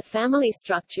 such as the family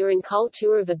structure and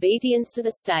culture of obedience to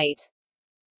the state.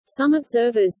 Some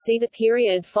observers see the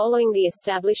period following the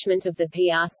establishment of the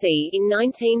PRC in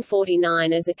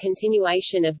 1949 as a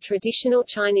continuation of traditional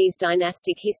Chinese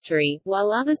dynastic history,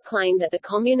 while others claim that the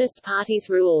Communist Party's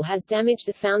rule has damaged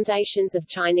the foundations of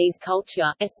Chinese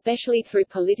culture, especially through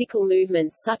political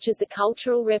movements such as the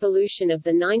Cultural Revolution of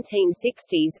the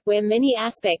 1960s, where many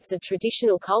aspects of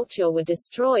traditional culture were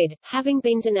destroyed, having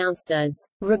been denounced as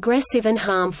regressive and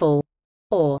harmful,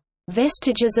 or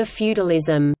vestiges of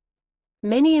feudalism.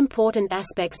 Many important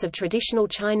aspects of traditional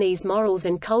Chinese morals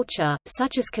and culture,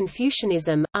 such as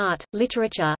Confucianism, art,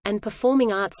 literature, and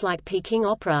performing arts like Peking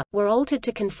opera, were altered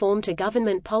to conform to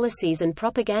government policies and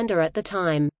propaganda at the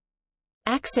time.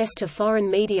 Access to foreign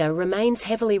media remains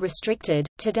heavily restricted.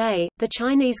 Today, the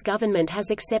Chinese government has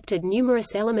accepted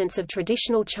numerous elements of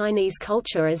traditional Chinese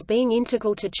culture as being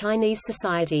integral to Chinese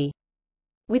society.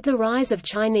 With the rise of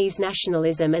Chinese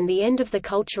nationalism and the end of the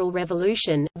Cultural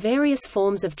Revolution, various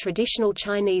forms of traditional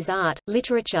Chinese art,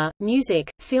 literature, music,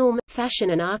 film, fashion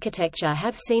and architecture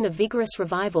have seen a vigorous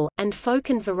revival, and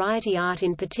folk and variety art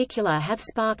in particular have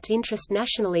sparked interest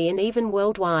nationally and even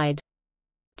worldwide.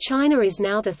 China is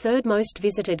now the third most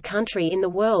visited country in the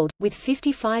world, with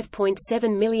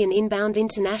 55.7 million inbound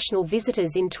international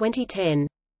visitors in 2010.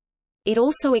 It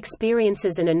also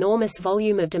experiences an enormous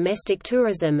volume of domestic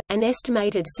tourism. An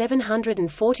estimated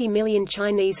 740 million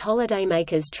Chinese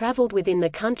holidaymakers traveled within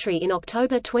the country in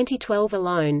October 2012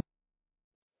 alone.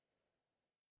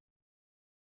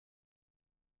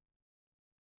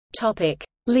 Topic: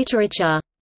 Literature.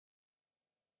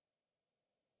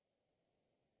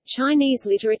 Chinese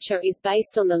literature is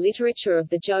based on the literature of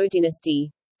the Zhou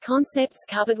dynasty. Concepts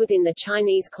covered within the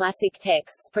Chinese classic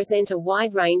texts present a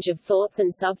wide range of thoughts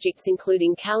and subjects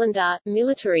including calendar,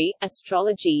 military,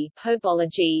 astrology,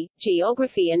 herbology,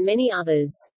 geography and many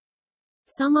others.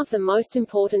 Some of the most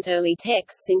important early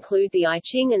texts include the I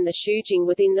Ching and the Shu Jing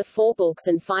within the 4 books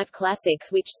and 5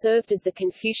 classics which served as the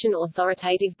Confucian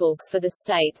authoritative books for the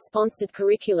state-sponsored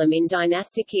curriculum in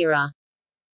dynastic era.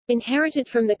 Inherited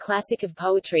from the classic of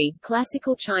poetry,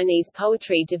 classical Chinese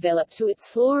poetry developed to its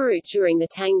flourish during the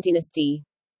Tang dynasty.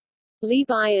 Li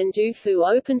Bai and Du Fu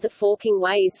opened the forking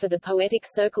ways for the poetic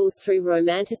circles through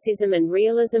Romanticism and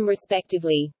Realism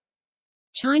respectively.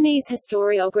 Chinese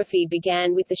historiography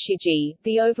began with the Shiji.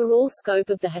 The overall scope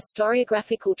of the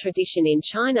historiographical tradition in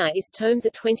China is termed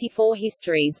the 24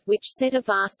 Histories, which set a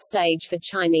vast stage for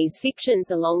Chinese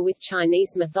fictions along with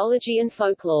Chinese mythology and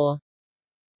folklore.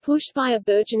 Pushed by a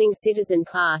burgeoning citizen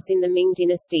class in the Ming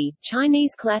dynasty,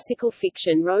 Chinese classical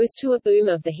fiction rose to a boom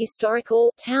of the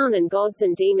historical, town and gods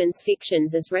and demons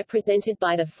fictions as represented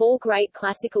by the 4 great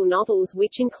classical novels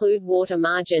which include Water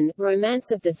Margin, Romance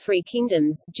of the Three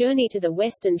Kingdoms, Journey to the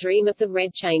West and Dream of the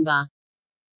Red Chamber.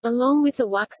 Along with the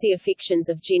wuxia fictions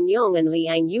of Jin Yong and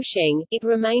Liang Yusheng, it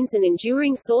remains an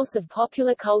enduring source of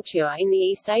popular culture in the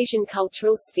East Asian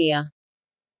cultural sphere.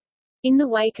 In the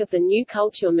wake of the New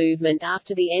Culture movement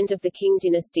after the end of the Qing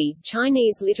dynasty,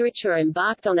 Chinese literature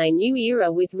embarked on a new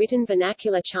era with written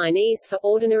vernacular Chinese for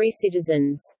ordinary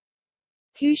citizens.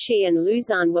 Pu Shi and Lu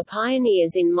Xun were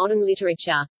pioneers in modern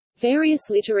literature. Various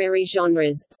literary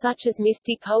genres, such as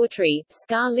mystic poetry,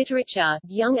 ska literature,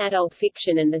 young adult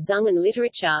fiction and the Zhenghan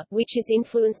literature, which is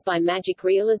influenced by magic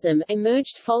realism,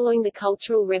 emerged following the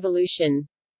Cultural Revolution.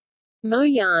 Mo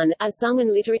Yan, a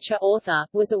Zhenghan literature author,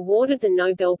 was awarded the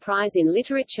Nobel Prize in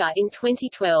Literature in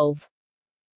 2012.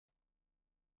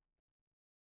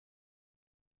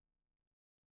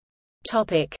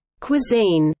 Topic: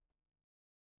 Cuisine.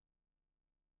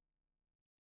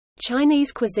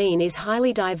 Chinese cuisine is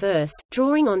highly diverse,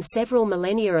 drawing on several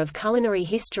millennia of culinary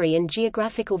history and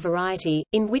geographical variety,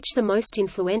 in which the most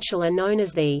influential are known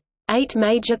as the 8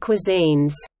 major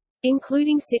cuisines,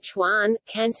 including Sichuan,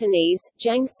 Cantonese,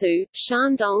 Jiangsu,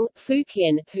 Shandong,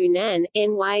 Fujian, Hunan,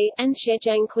 Anhui, and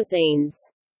Zhejiang cuisines.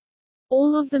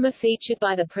 All of them are featured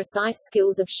by the precise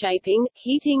skills of shaping,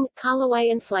 heating,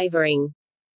 colorway and flavoring.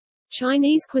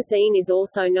 Chinese cuisine is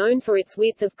also known for its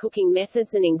width of cooking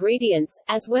methods and ingredients,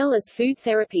 as well as food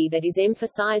therapy that is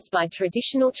emphasized by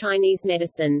traditional Chinese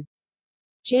medicine.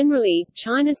 Generally,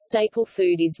 China's staple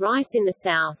food is rice in the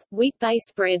south,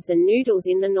 wheat-based breads and noodles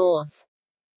in the north.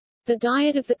 The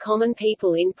diet of the common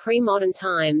people in pre-modern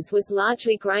times was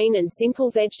largely grain and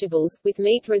simple vegetables, with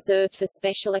meat reserved for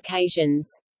special occasions.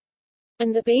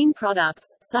 And the bean products,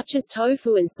 such as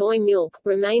tofu and soy milk,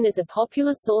 remain as a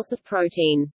popular source of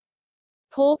protein.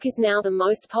 Pork is now the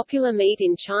most popular meat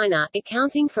in China,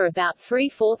 accounting for about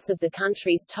 3/4 of the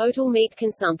country's total meat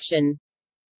consumption.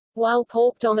 While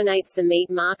pork dominates the meat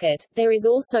market, there is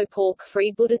also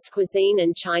pork-free Buddhist cuisine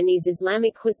and Chinese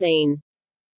Islamic cuisine.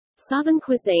 Southern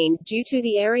cuisine, due to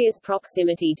the area's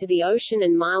proximity to the ocean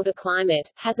and milder climate,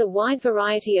 has a wide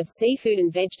variety of seafood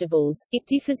and vegetables. It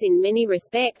differs in many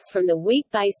respects from the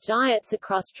wheat-based diets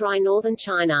across dry northern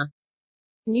China.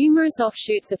 Numerous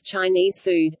offshoots of Chinese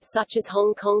food, such as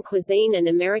Hong Kong cuisine and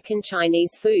American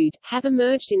Chinese food, have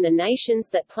emerged in the nations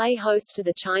that play host to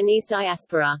the Chinese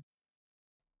diaspora.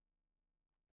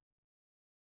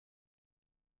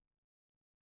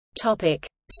 Topic: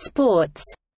 Sports.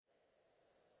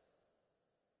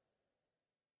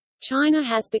 China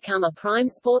has become a prime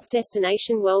sports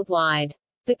destination worldwide.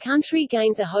 The country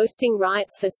gained the hosting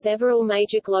rights for several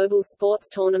major global sports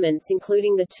tournaments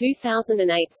including the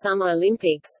 2008 Summer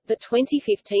Olympics, the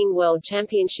 2015 World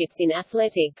Championships in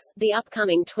Athletics, the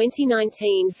upcoming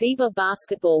 2019 FIBA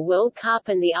Basketball World Cup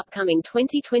and the upcoming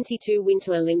 2022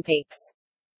 Winter Olympics.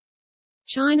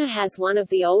 China has one of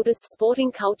the oldest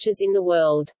sporting cultures in the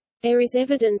world. There is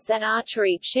evidence that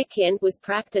archery was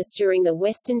practiced during the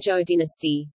Western Zhou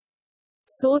dynasty.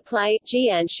 Swordplay,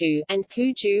 jianshu, and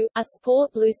kuju, a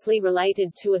sport loosely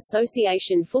related to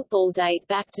association football, date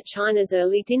back to China's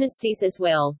early dynasties as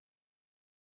well.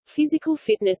 Physical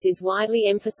fitness is widely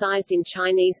emphasized in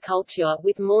Chinese culture,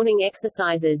 with morning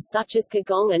exercises such as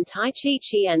Qigong and Tai Chi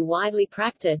Chuan widely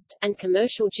practiced, and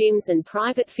commercial gyms and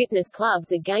private fitness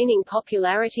clubs are gaining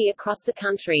popularity across the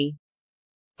country.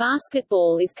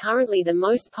 Basketball is currently the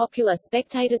most popular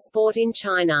spectator sport in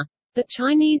China. The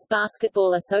Chinese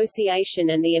Basketball Association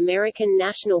and the American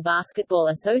National Basketball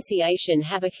Association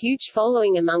have a huge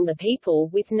following among the people,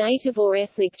 with native or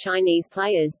ethnic Chinese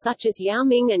players such as Yao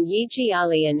Ming and Yi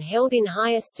Jialian held in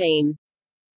high esteem.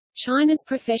 China's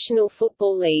professional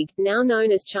football league, now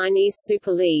known as Chinese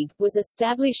Super League, was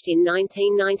established in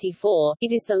 1994.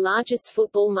 It is the largest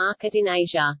football market in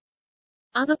Asia.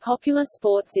 Other popular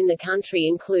sports in the country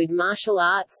include martial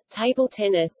arts, table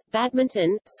tennis,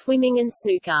 badminton, swimming and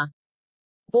snooker.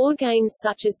 Board games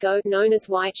such as Go, known as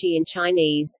Weiqi in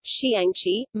Chinese,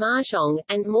 Xiangqi, Mahjong,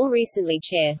 and more recently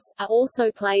chess, are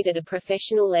also played at a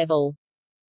professional level.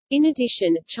 In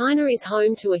addition, China is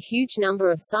home to a huge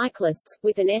number of cyclists,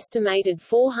 with an estimated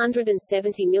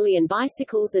 470 million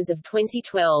bicycles as of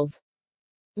 2012.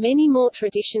 Many more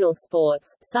traditional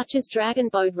sports, such as dragon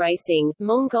boat racing,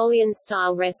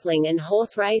 Mongolian-style wrestling and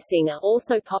horse racing are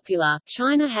also popular.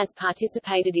 China has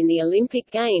participated in the Olympic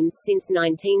Games since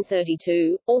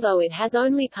 1932, although it has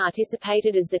only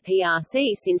participated as the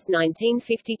PRC since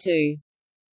 1952.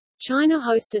 China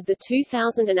hosted the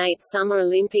 2008 Summer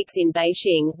Olympics in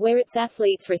Beijing, where its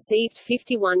athletes received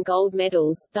 51 gold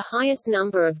medals, the highest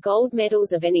number of gold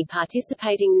medals of any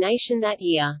participating nation that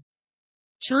year.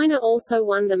 China also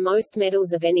won the most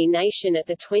medals of any nation at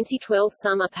the 2012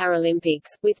 Summer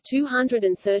Paralympics, with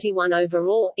 231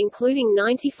 overall, including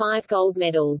 95 gold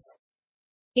medals.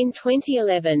 In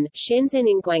 2011, Shenzhen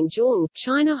in Guangzhou,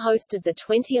 China hosted the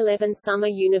 2011 Summer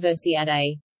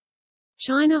Universiade.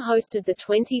 China hosted the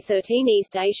 2013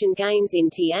 East Asian Games in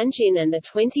Tianjin and the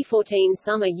 2014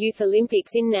 Summer Youth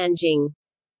Olympics in Nanjing.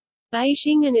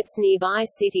 Beijing and its nearby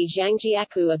city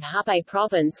Zhangjiakou of Hebei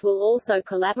Province will also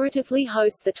collaboratively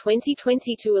host the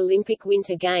 2022 Olympic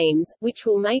Winter Games, which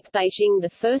will make Beijing the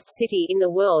first city in the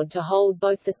world to hold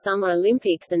both the Summer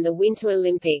Olympics and the Winter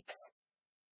Olympics.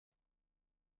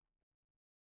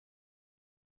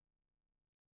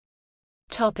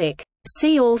 Topic.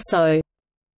 See also: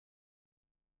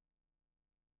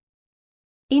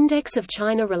 Index of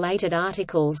China-related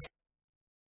articles,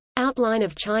 Outline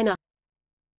of China,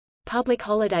 Public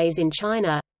holidays in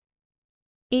China.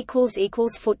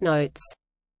 Footnotes